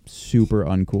 that's super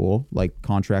uncool. Like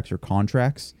contracts are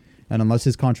contracts. And unless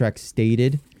his contract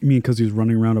stated. You mean because he was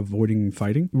running around avoiding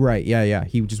fighting? Right. Yeah.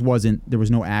 He just wasn't. There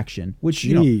was no action. Which,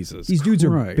 you know, Jesus these dudes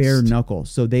are Christ. bare knuckle.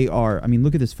 So they are. I mean,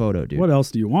 look at this photo, dude. What else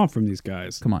do you want from these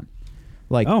guys? Come on.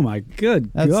 Like, Oh my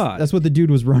good that's, God. that's what the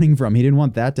dude was running from. He didn't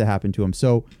want that to happen to him.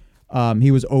 So he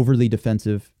was overly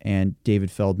defensive, and David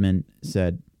Feldman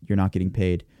said, "You're not getting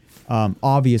paid."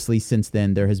 Obviously, since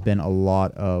then there has been a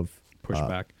lot of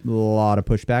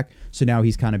pushback. So now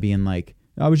he's kind of being like,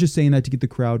 "I was just saying that to get the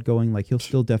crowd going. Like he'll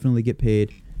still definitely get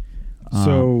paid."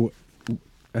 So,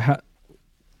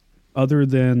 other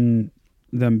than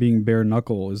them being bare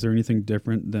knuckle, is there anything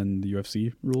different than the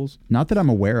UFC rules? Not that I'm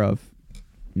aware of.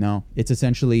 No, it's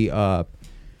essentially the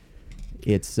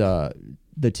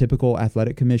typical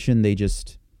athletic commission. They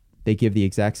give the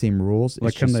exact same rules.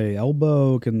 Like, It's can just- they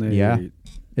elbow? Can they? Yeah.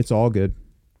 It's all good.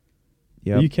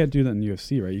 Yeah, You can't do that in the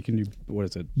UFC, right? You can do, what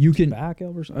is it? You can- back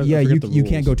elbows. yeah. You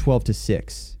can't go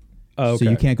 12-6. Oh, okay.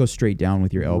 So you can't go straight down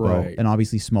with your elbow, Right. and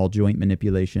obviously small joint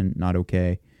manipulation not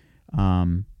okay.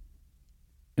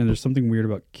 And there's something weird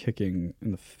about kicking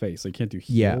in the face. They can't do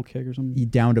heel Yeah. kick or something. You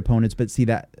downed opponents, but see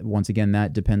that once again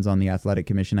that depends on the athletic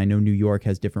commission. I know New York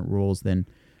has different rules than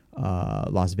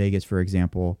Las Vegas, for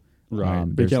example. Right.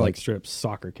 They There's can't like like straight up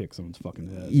soccer kick someone's fucking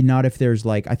head. not if there's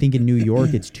like I think in New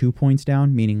York it's 2 points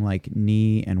down, meaning like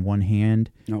knee and one hand.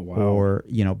 Oh, wow. Or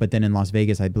but then in Las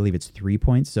Vegas I believe it's 3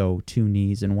 points, so 2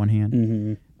 knees and one hand.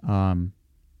 Mm-hmm.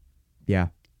 Yeah,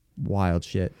 wild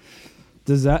shit.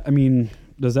 Does that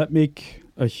make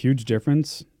a huge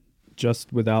difference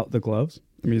just without the gloves?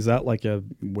 I mean, is that like a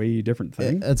way different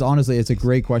thing? It's a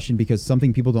great question, because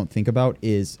something people don't think about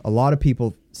is a lot of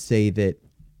people say that,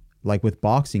 like with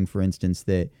boxing, for instance,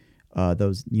 that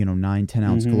those 9-10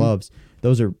 ounce gloves,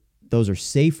 those are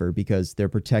safer because they're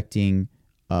protecting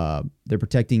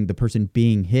the person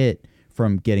being hit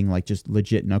from getting like just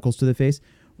legit knuckles to the face,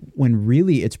 when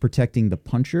really it's protecting the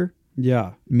puncher.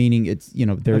 Yeah. Meaning it's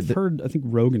I've heard, I think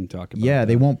Rogan talked about yeah, that.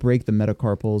 they won't break the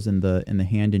metacarpals in the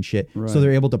hand and shit. Right. So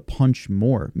they're able to punch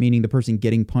more, meaning the person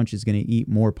getting punched is going to eat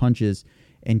more punches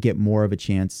and get more of a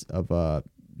chance of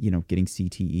getting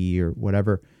CTE or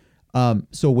whatever.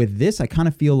 So with this, I kind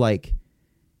of feel like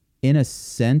in a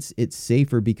sense it's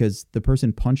safer because the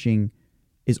person punching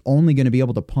is only going to be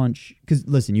able to punch, because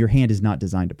listen, your hand is not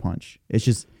designed to punch. It's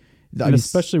just and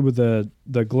especially with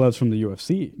the gloves from the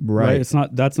UFC, Right.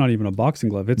 That's not even a boxing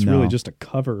glove. It's No. really just a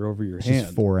cover over your it's hand.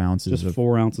 just 4 ounces Just of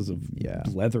 4 ounces of Yeah.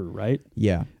 leather, right?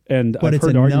 yeah. And But I've it's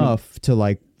heard enough to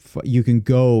like you can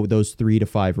go those 3 to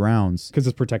 5 rounds. because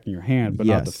it's protecting your hand, but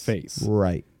not the face,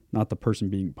 Right. not the person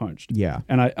being punched. Yeah.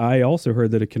 And I also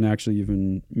heard that it can actually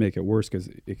even make it worse because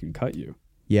it can cut you.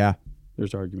 Yeah.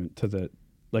 There's argument to that.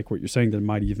 like what you're saying, that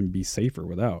might even be safer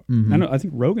without. Mhm. I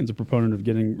think Rogan's a proponent of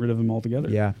getting rid of him altogether.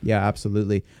 Yeah,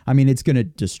 absolutely. I mean, it's going to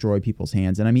destroy people's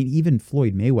hands. And I mean, even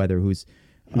Floyd Mayweather, who's,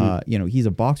 he's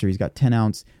a boxer. He's got 10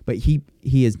 ounce, but he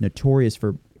is notorious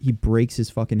for, he breaks his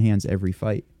fucking hands every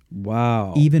fight.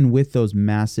 Wow. Even with those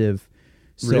massive.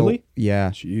 Really?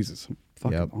 Yeah. Jesus.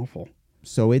 Fucking Yep. awful.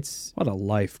 So it's. What a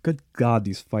life. Good God,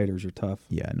 these fighters are tough.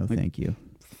 Yeah, no, Like, thank you.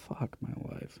 Fuck my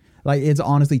life. Like, it's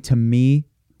honestly, to me,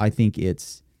 I think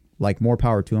it's like more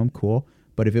power to him. Cool.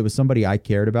 But if it was somebody I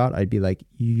cared about, I'd be like,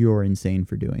 you're insane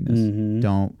for doing this. Mhm.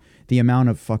 Don't. The amount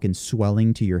of fucking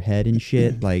swelling to your head and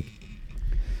shit, like.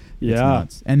 It's Yeah.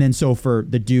 nuts. And then so for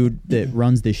the dude that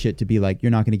runs this shit to be like,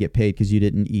 you're not going to get paid because you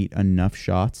didn't eat enough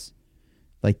shots.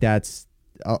 Like that's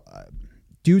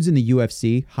dudes in the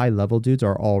UFC, high level dudes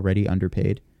are already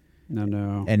underpaid.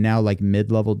 No. And now like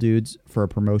mid-level dudes for a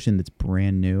promotion that's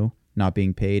brand new, not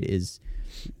being paid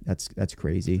that's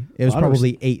crazy. It was A lot of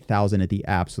probably 8,000 at the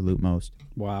absolute most.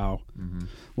 Wow.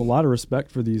 Well, a lot of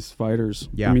respect for these fighters.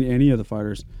 Yeah. I mean, any of the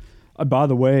fighters. By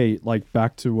the way, like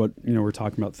back to what, we're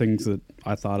talking about, things that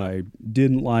I thought I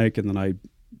didn't like and then I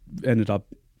ended up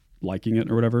liking it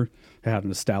or whatever. I had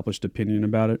an established opinion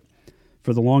about it.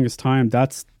 For the longest time,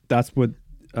 that's what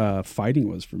fighting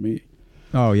was for me.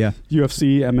 Oh yeah.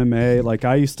 UFC, MMA, like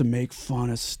I used to make fun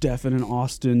of Stephan and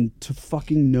Austin to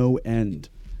fucking no end.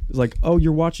 It's like, oh,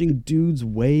 you're watching dudes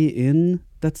weigh in?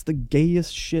 That's the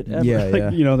gayest shit ever. Yeah,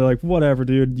 like, yeah. They're like, whatever,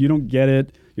 dude. You don't get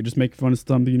it. You're just making fun of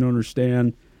something you don't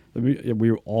understand.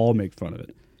 We all make fun of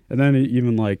it. And then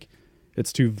even like,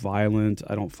 it's too violent.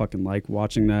 I don't fucking like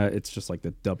watching that. It's just like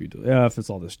the WWF. It's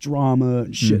all this drama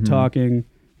and shit talking.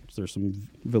 There's some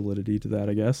validity to that,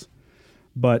 I guess.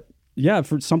 But yeah,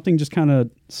 for something just kind of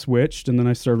switched, and then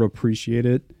I started to appreciate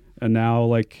it. And now,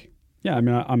 like, yeah, I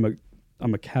mean,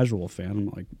 I'm a casual fan. I'm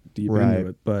like deep into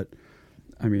it, but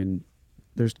I mean,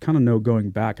 there's kind of no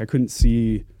going back. I couldn't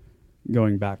see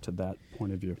going back to that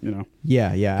point of view,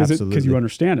 Yeah, absolutely. Because you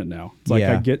understand it now. It's like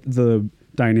I get the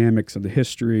dynamics of the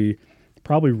history.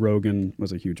 Probably Rogan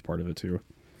was a huge part of it too,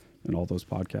 in all those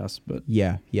podcasts. But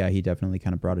Yeah, he definitely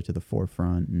kind of brought it to the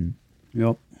forefront. And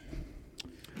yep.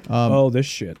 This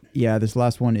shit. yeah, this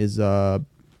last one is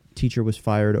teacher was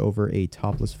fired over a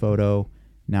topless photo.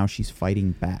 Now she's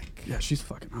fighting back. Yeah, she's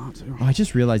fucking hot too. Oh, I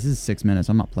just realized this is 6 minutes.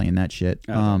 I'm not playing that shit.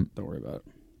 Don't worry about it.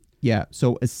 Yeah,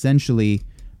 so essentially,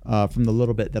 from the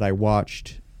little bit that I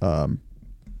watched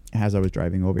as I was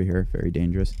driving over here, very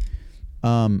dangerous.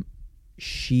 They're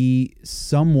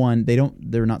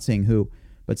not saying who,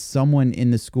 but someone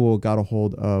in the school got a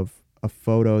hold of a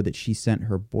photo that she sent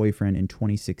her boyfriend in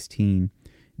 2016.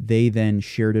 They then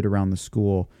shared it around the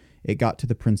school. It got to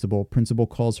the principal. Principal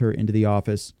calls her into the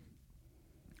office,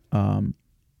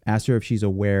 asks her if she's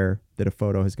aware that a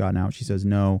photo has gotten out. She says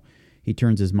no. He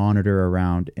turns his monitor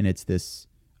around, and it's this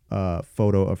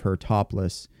photo of her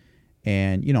topless.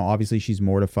 And, obviously she's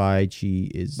mortified. She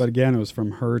is... But again, it was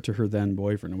from her to her then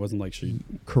boyfriend. It wasn't like she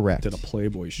correct. did a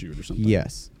Playboy shoot or something.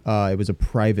 Yes. It was a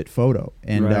private photo.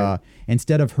 And Right.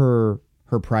 Instead of her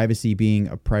privacy being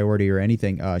a priority or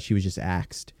anything, she was just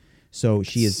axed. So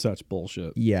she is... such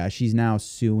bullshit. Yeah, she's now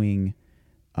suing...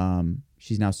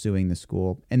 the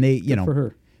school. And they, Good for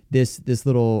her. This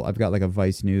little... I've got like a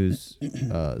Vice News...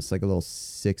 it's like a little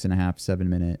 6.5, 7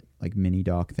 minute like mini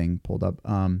doc thing pulled up.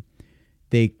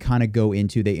 They kind of go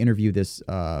into... They interview this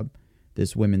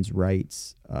women's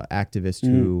rights activist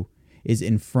who is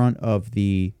in front of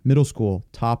the middle school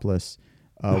topless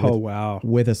Wow.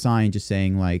 with a sign just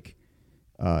saying like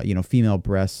female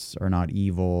breasts are not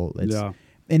evil. Yeah.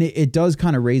 And it does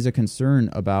kind of raise a concern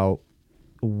about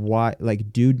why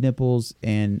like dude nipples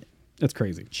and It's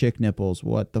crazy. chick nipples,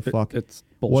 what the fuck, It's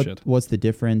bullshit. what's the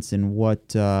difference, and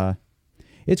what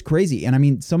it's crazy. And I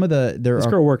mean, some of This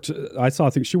girl worked. I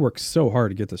think she worked so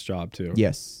hard to get this job too.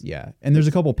 Yes, yeah. And there's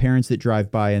a couple parents that drive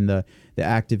by, and the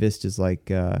activist is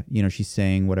like, she's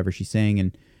saying whatever she's saying,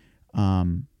 and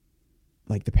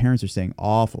like the parents are saying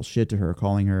awful shit to her,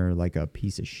 calling her like a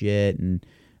piece of shit, and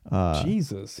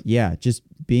Jesus. yeah, just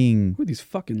being... Who are these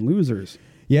fucking losers?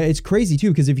 Yeah, it's crazy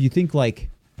too, because if you think like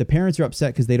the parents are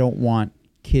upset because they don't want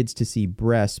kids to see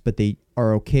breasts, but they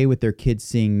are okay with their kids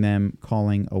seeing them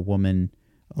calling a woman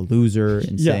a loser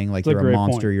and Yeah, saying like it's a you're a great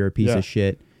monster, point. you're a piece Yeah. of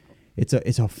shit. It's a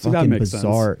that fucking makes sense.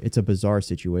 bizarre. It's a bizarre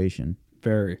situation.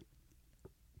 Very.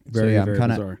 So yeah, very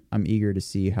bizarre. I'm eager to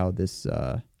see how this.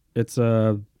 It's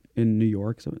in New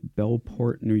York, so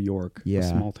Bellport, New York. Yeah. A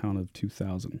small town of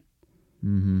 2,000.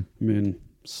 Mm-hmm. I mean,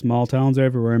 small towns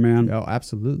everywhere, man. Oh,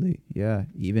 absolutely. Yeah,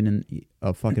 even in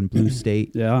a fucking blue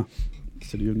state. Yeah.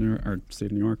 State of New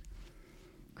York.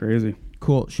 Crazy.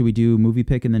 Cool. Should we do movie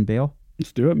pick and then bail?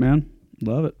 Let's do it, man.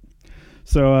 Love it.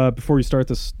 So before we start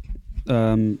this,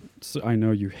 so I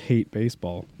know you hate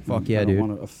baseball. Fuck yeah, I don't dude.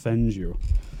 want to offend you,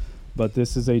 but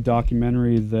this is a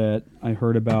documentary that I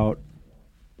heard about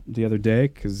the other day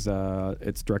because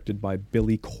it's directed by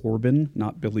Billy Corben,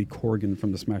 not Billy Corgan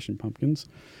from the Smashing Pumpkins.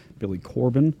 Billy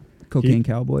Corben. Cocaine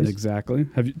Cowboys. Exactly.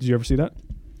 Did you ever see that?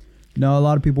 No, a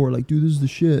lot of people were like, dude, this is the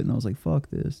shit. And I was like, fuck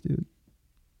this, dude.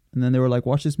 And then they were like,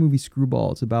 watch this movie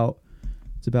Screwball. It's about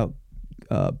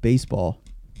baseball,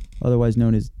 otherwise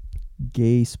known as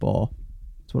gay-spall.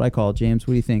 That's what I call it. James,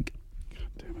 what do you think? God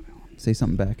damn it, Alan. Say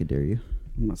something back, I dare you.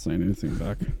 I'm not saying anything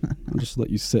back. I'll just let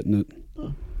you sit in it.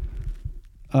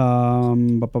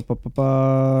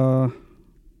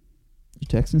 You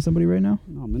texting somebody right now?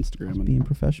 No, I'm Instagramming. Being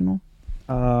professional?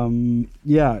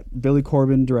 Yeah, Billy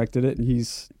Corben directed it, and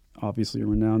he's obviously a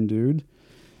renowned dude.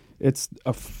 It's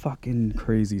a fucking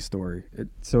crazy story.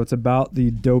 So it's about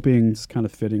the doping. It's kind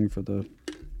of fitting for the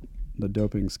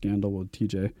doping scandal with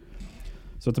TJ.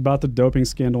 So it's about the doping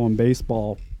scandal in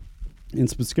baseball, and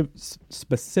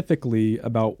specifically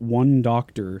about one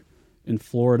doctor in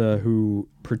Florida who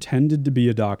pretended to be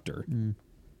a doctor. And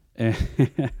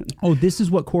Oh, this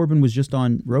is what Corbin was just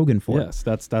on Rogan for. yes,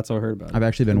 that's how I heard about it. I've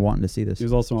actually been wanting to see this. He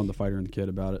was also on The Fighter and the Kid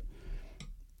about it.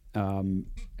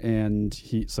 And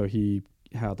he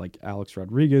had like Alex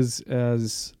Rodriguez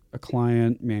as a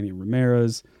client, Manny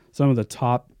Ramirez, some of the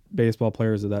top baseball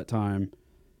players of that time.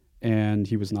 And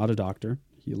he was not a doctor.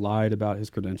 He lied about his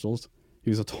credentials.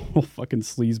 He was a total fucking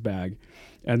sleazebag.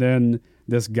 And then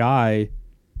this guy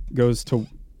goes to,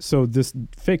 so this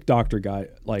fake doctor guy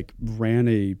like ran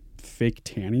a fake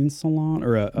tanning salon,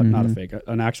 or not a fake,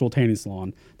 an actual tanning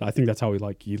salon. I think that's how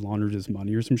he laundered his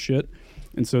money or some shit.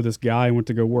 And so this guy went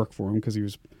to go work for him because he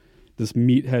was this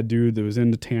meathead dude that was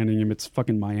into tanning him. It's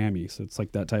fucking Miami, so it's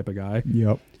like that type of guy.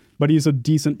 Yep. But he's a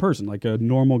decent person, like a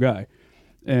normal guy.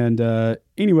 And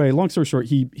anyway, long story short,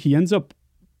 he ends up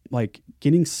like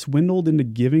getting swindled into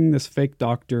giving this fake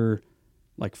doctor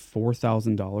like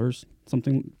 $4,000,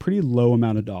 something pretty low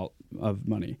amount of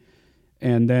money.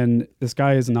 And then this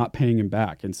guy is not paying him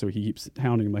back. And so he keeps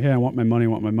hounding him like, hey, I want my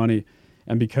money.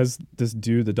 And because this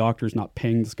dude, the doctor, is not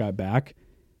paying this guy back,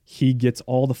 he gets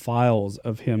all the files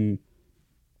of him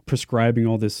prescribing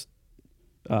all this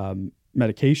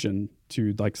medication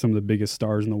to like some of the biggest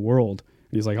stars in the world.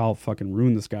 And he's like, I'll fucking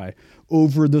ruin this guy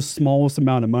over the smallest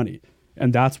amount of money.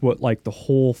 And that's what like the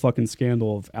whole fucking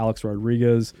scandal of Alex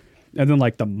Rodriguez. And then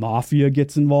like the mafia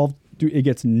gets involved. Dude, it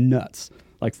gets nuts.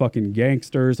 Like fucking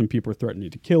gangsters, and people are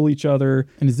threatening to kill each other.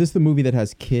 And is this the movie that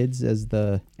has kids as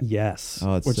the... Yes.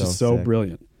 Oh, it's which so is so sick.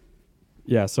 brilliant.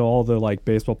 Yeah, so all the like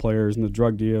baseball players and the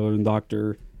drug dealer and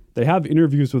doctor, they have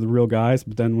interviews with real guys,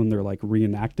 but then when they're like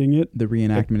reenacting it, The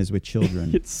reenactment is with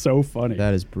children. it's so funny.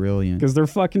 That is brilliant. Because they're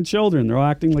fucking children. They're all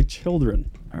acting like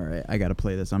children. All right, I got to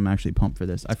play this. I'm actually pumped for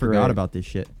this. I forgot Great. about this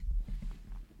shit.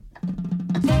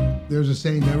 There's a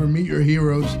saying, never meet your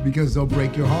heroes because they'll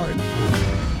break your heart.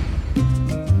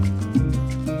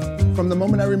 From the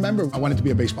moment I remember, I wanted to be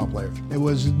a baseball player. It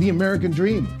was the American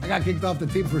dream. I got kicked off the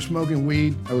team for smoking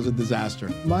weed. It was a disaster.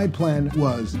 My plan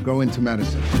was go into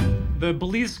medicine. The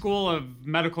Belize School of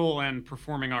Medical and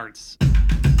Performing Arts.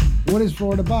 What is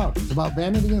Florida about? It's about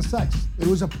vanity and sex. It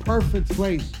was a perfect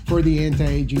place for the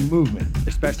anti-aging movement.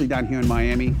 Especially down here in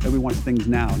Miami, everyone wants things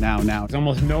now. There's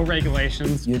almost no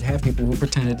regulations. You'd have people who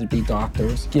pretended to be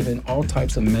doctors, giving all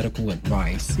types of medical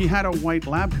advice. He had a white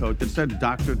lab coat that said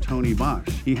Dr. Tony Bosch.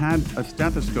 He had a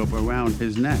stethoscope around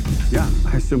his neck. Yeah,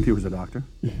 I assumed he was a doctor.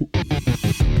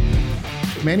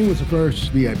 Manny was the first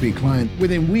VIP client.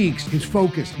 Within weeks, his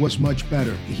focus was much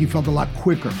better. He felt a lot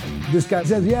quicker. This guy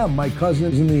says, yeah, my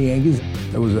cousin is in the Yankees.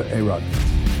 That was A-Rod.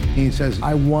 He says,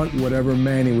 I want whatever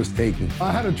Manny was taking.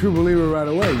 I had a true believer right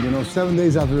away. 7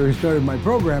 days after he started my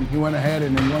program, he went ahead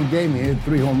and in one game, he hit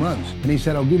 3 home runs. And he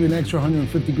said, I'll give you an extra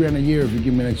 $150,000 a year if you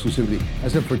give me an exclusivity. I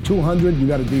said, for 200, you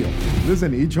got a deal.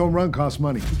 Listen, each home run costs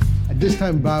money. At this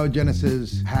time,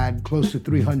 Biogenesis had close to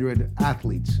 300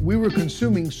 athletes. We were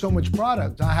consuming so much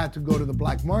product, I had to go to the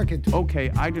black market. Okay,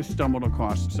 I just stumbled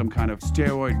across some kind of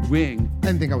steroid ring. I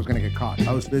didn't think I was gonna get caught.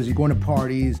 I was busy going to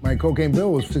parties. My cocaine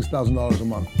bill was $6,000 a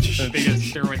month. The biggest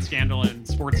steroid scandal in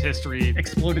sports history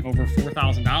exploded over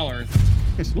 $4,000.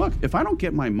 Yes, look, if I don't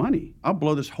get my money, I'll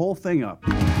blow this whole thing up.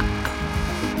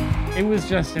 It was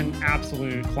just an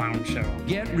absolute clown show.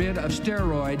 Get rid of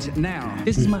steroids now.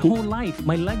 This is my whole life,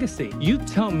 my legacy. You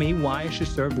tell me why I should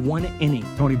serve one inning.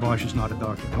 Tony Bosch is not a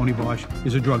doctor. Tony Bosch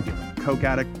is a drug dealer. Coke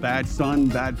addict, bad son,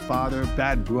 bad father,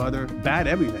 bad brother, bad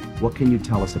everything. What can you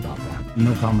tell us about that?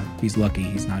 No comment. He's lucky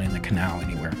he's not in the canal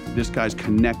anywhere. This guy's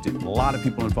connected. A lot of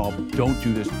people involved. Don't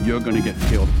do this. You're gonna get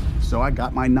killed. So I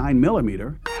got my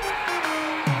 9mm.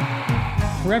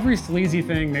 For every sleazy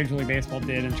thing Major League Baseball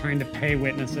did in trying to pay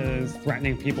witnesses,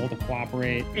 threatening people to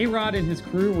cooperate, A-Rod and his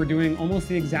crew were doing almost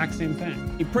the exact same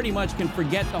thing. You pretty much can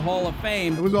forget the Hall of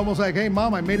Fame. It was almost like, hey,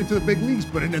 Mom, I made it to the big leagues,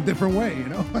 but in a different way, you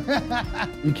know?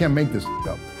 You can't make this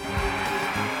up.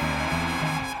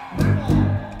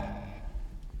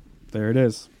 There it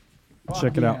is.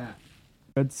 Check it out.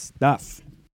 Good stuff.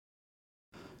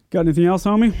 Got anything else,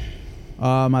 homie?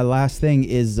 My last thing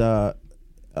is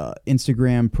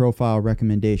Instagram profile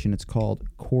recommendation. It's called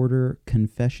Quarter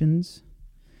Confessions.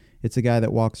 It's a guy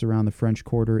that walks around the French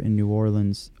Quarter in New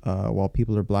Orleans while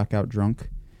people are blackout drunk.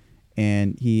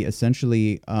 And he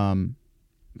essentially,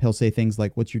 he'll say things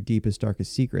like, what's your deepest,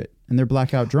 darkest secret? And they're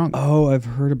blackout drunk. Oh, I've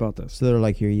heard about this. So they're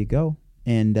like, here you go.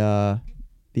 And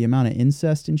the amount of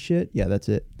incest and shit, yeah, that's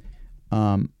it.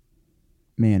 Man,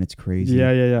 it's crazy.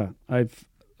 Yeah.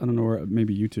 I don't know, where,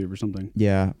 maybe YouTube or something.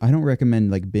 Yeah, I don't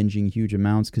recommend like binging huge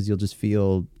amounts because you'll just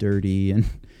feel dirty and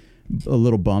a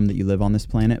little bummed that you live on this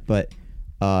planet. But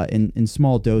in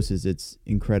small doses, it's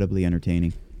incredibly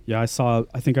entertaining. Yeah, I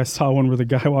think I saw one where the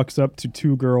guy walks up to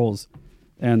two girls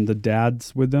and the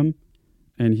dad's with them.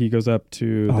 And he goes up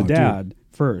to the dad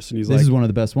first. And he's like... This is one of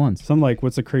the best ones. Something like,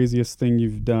 what's the craziest thing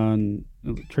you've done?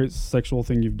 Sexual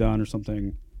thing you've done or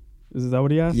something. Is that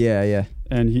what he asked? Yeah.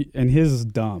 And his is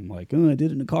dumb. Like, oh, I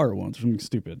did it in a car once or something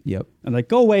stupid. Yep. And like,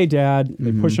 go away, Dad. And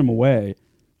they push him away.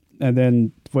 And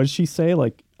then what did she say?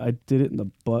 Like, I did it in the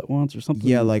butt once or something?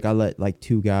 Yeah, like I let like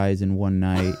two guys in one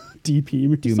night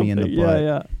DP do me in the butt.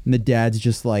 Yeah. And the dad's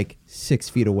just like 6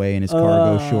 feet away in his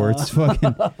cargo shorts.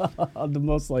 Fucking the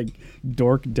most like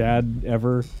dork dad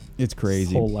ever. It's crazy.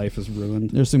 His whole life is ruined.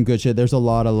 There's some good shit. There's a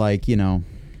lot of like, you know,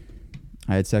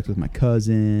 I had sex with my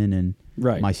cousin and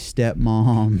my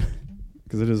stepmom.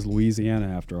 Because it is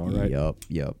Louisiana after all, right? Yup.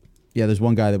 Yeah, there's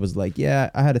one guy that was like, yeah,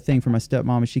 I had a thing for my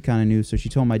stepmom and she kind of knew. So she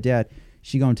told my dad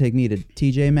she gonna take me to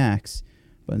TJ Maxx.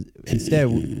 But instead,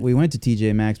 we went to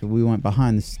TJ Maxx, but we went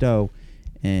behind the stove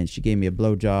and she gave me a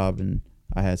blowjob and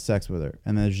I had sex with her.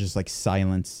 And then there's just like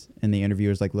silence. And the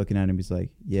interviewer's like looking at him. He's like,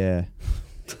 yeah.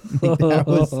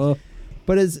 Like,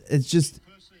 but it's just,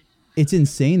 it's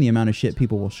insane the amount of shit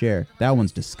people will share. That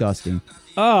one's disgusting.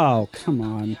 Oh, come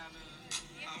on.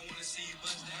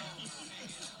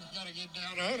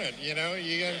 On it, you know,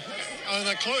 you get on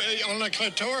the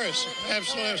clitoris,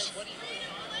 absolutely.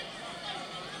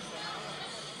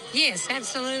 Yes,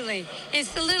 absolutely.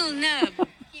 It's the little nub,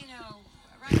 you know.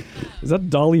 Right. Is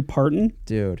that Dolly Parton?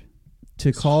 Dude,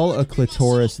 to call a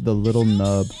clitoris the little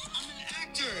nub.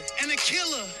 And a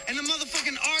killer and a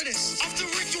motherfucking artist.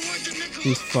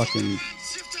 He's fucking...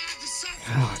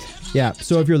 God. Yeah,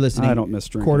 so if you're listening, I don't miss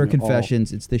drinking Quarter at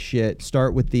Confessions, it's the shit.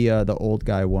 Start with the old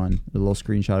guy one, the little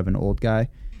screenshot of an old guy.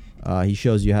 He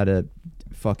shows you how to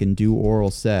fucking do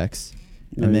oral sex,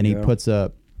 and then he puts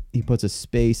a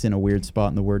space in a weird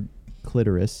spot in the word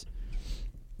clitoris.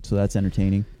 So that's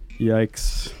entertaining.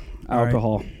 Yikes!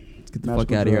 Alcohol. Right. Let's get the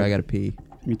fuck out of here. I gotta pee.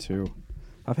 Me too.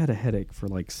 I've had a headache for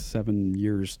like 7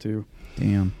 years too.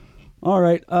 Damn. All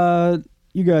right.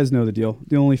 You guys know the deal.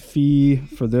 The only fee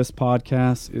for this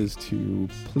podcast is to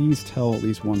please tell at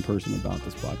least one person about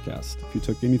this podcast. If you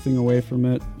took anything away from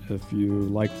it, if you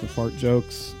liked the fart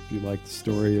jokes, if you liked the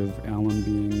story of Alan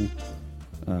being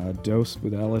dosed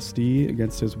with LSD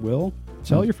against his will,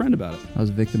 tell your friend about it. I was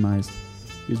victimized.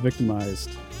 He was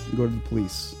victimized. Go to the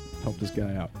police. Help this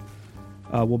guy out.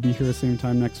 We'll be here the same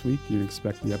time next week. You can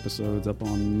expect the episodes up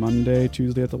on Monday,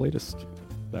 Tuesday at the latest.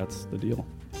 That's the deal.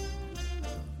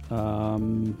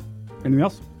 Anything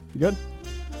else? You good?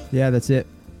 Yeah, that's it.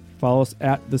 Follow us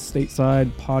at the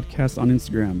Stateside Podcast on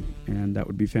Instagram, and that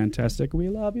would be fantastic. We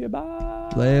love you.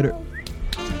 Bye. Later.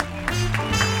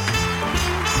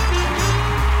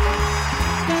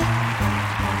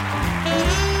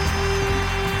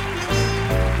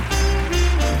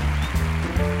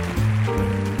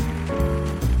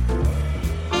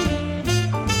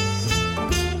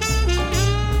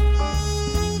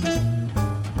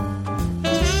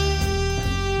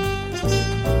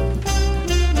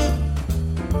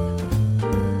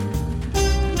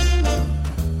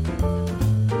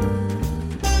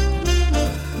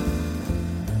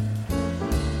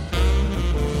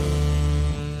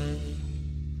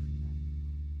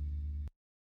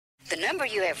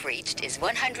 You have reached is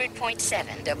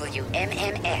 100.7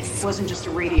 WMMS. It wasn't just a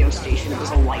radio station, it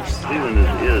was a lifestyle. Cleveland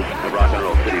is a rock and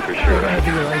roll city for sure.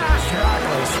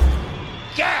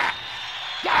 Get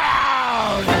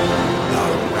down! The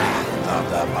Wrath of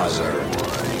the Buzzard.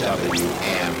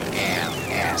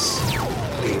 WMMS.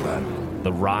 Cleveland.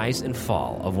 The rise and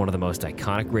fall of one of the most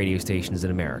iconic radio stations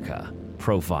in America.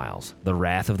 Profiles. The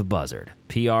Wrath of the Buzzard.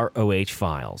 PROH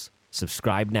Files.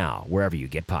 Subscribe now wherever you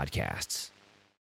get podcasts.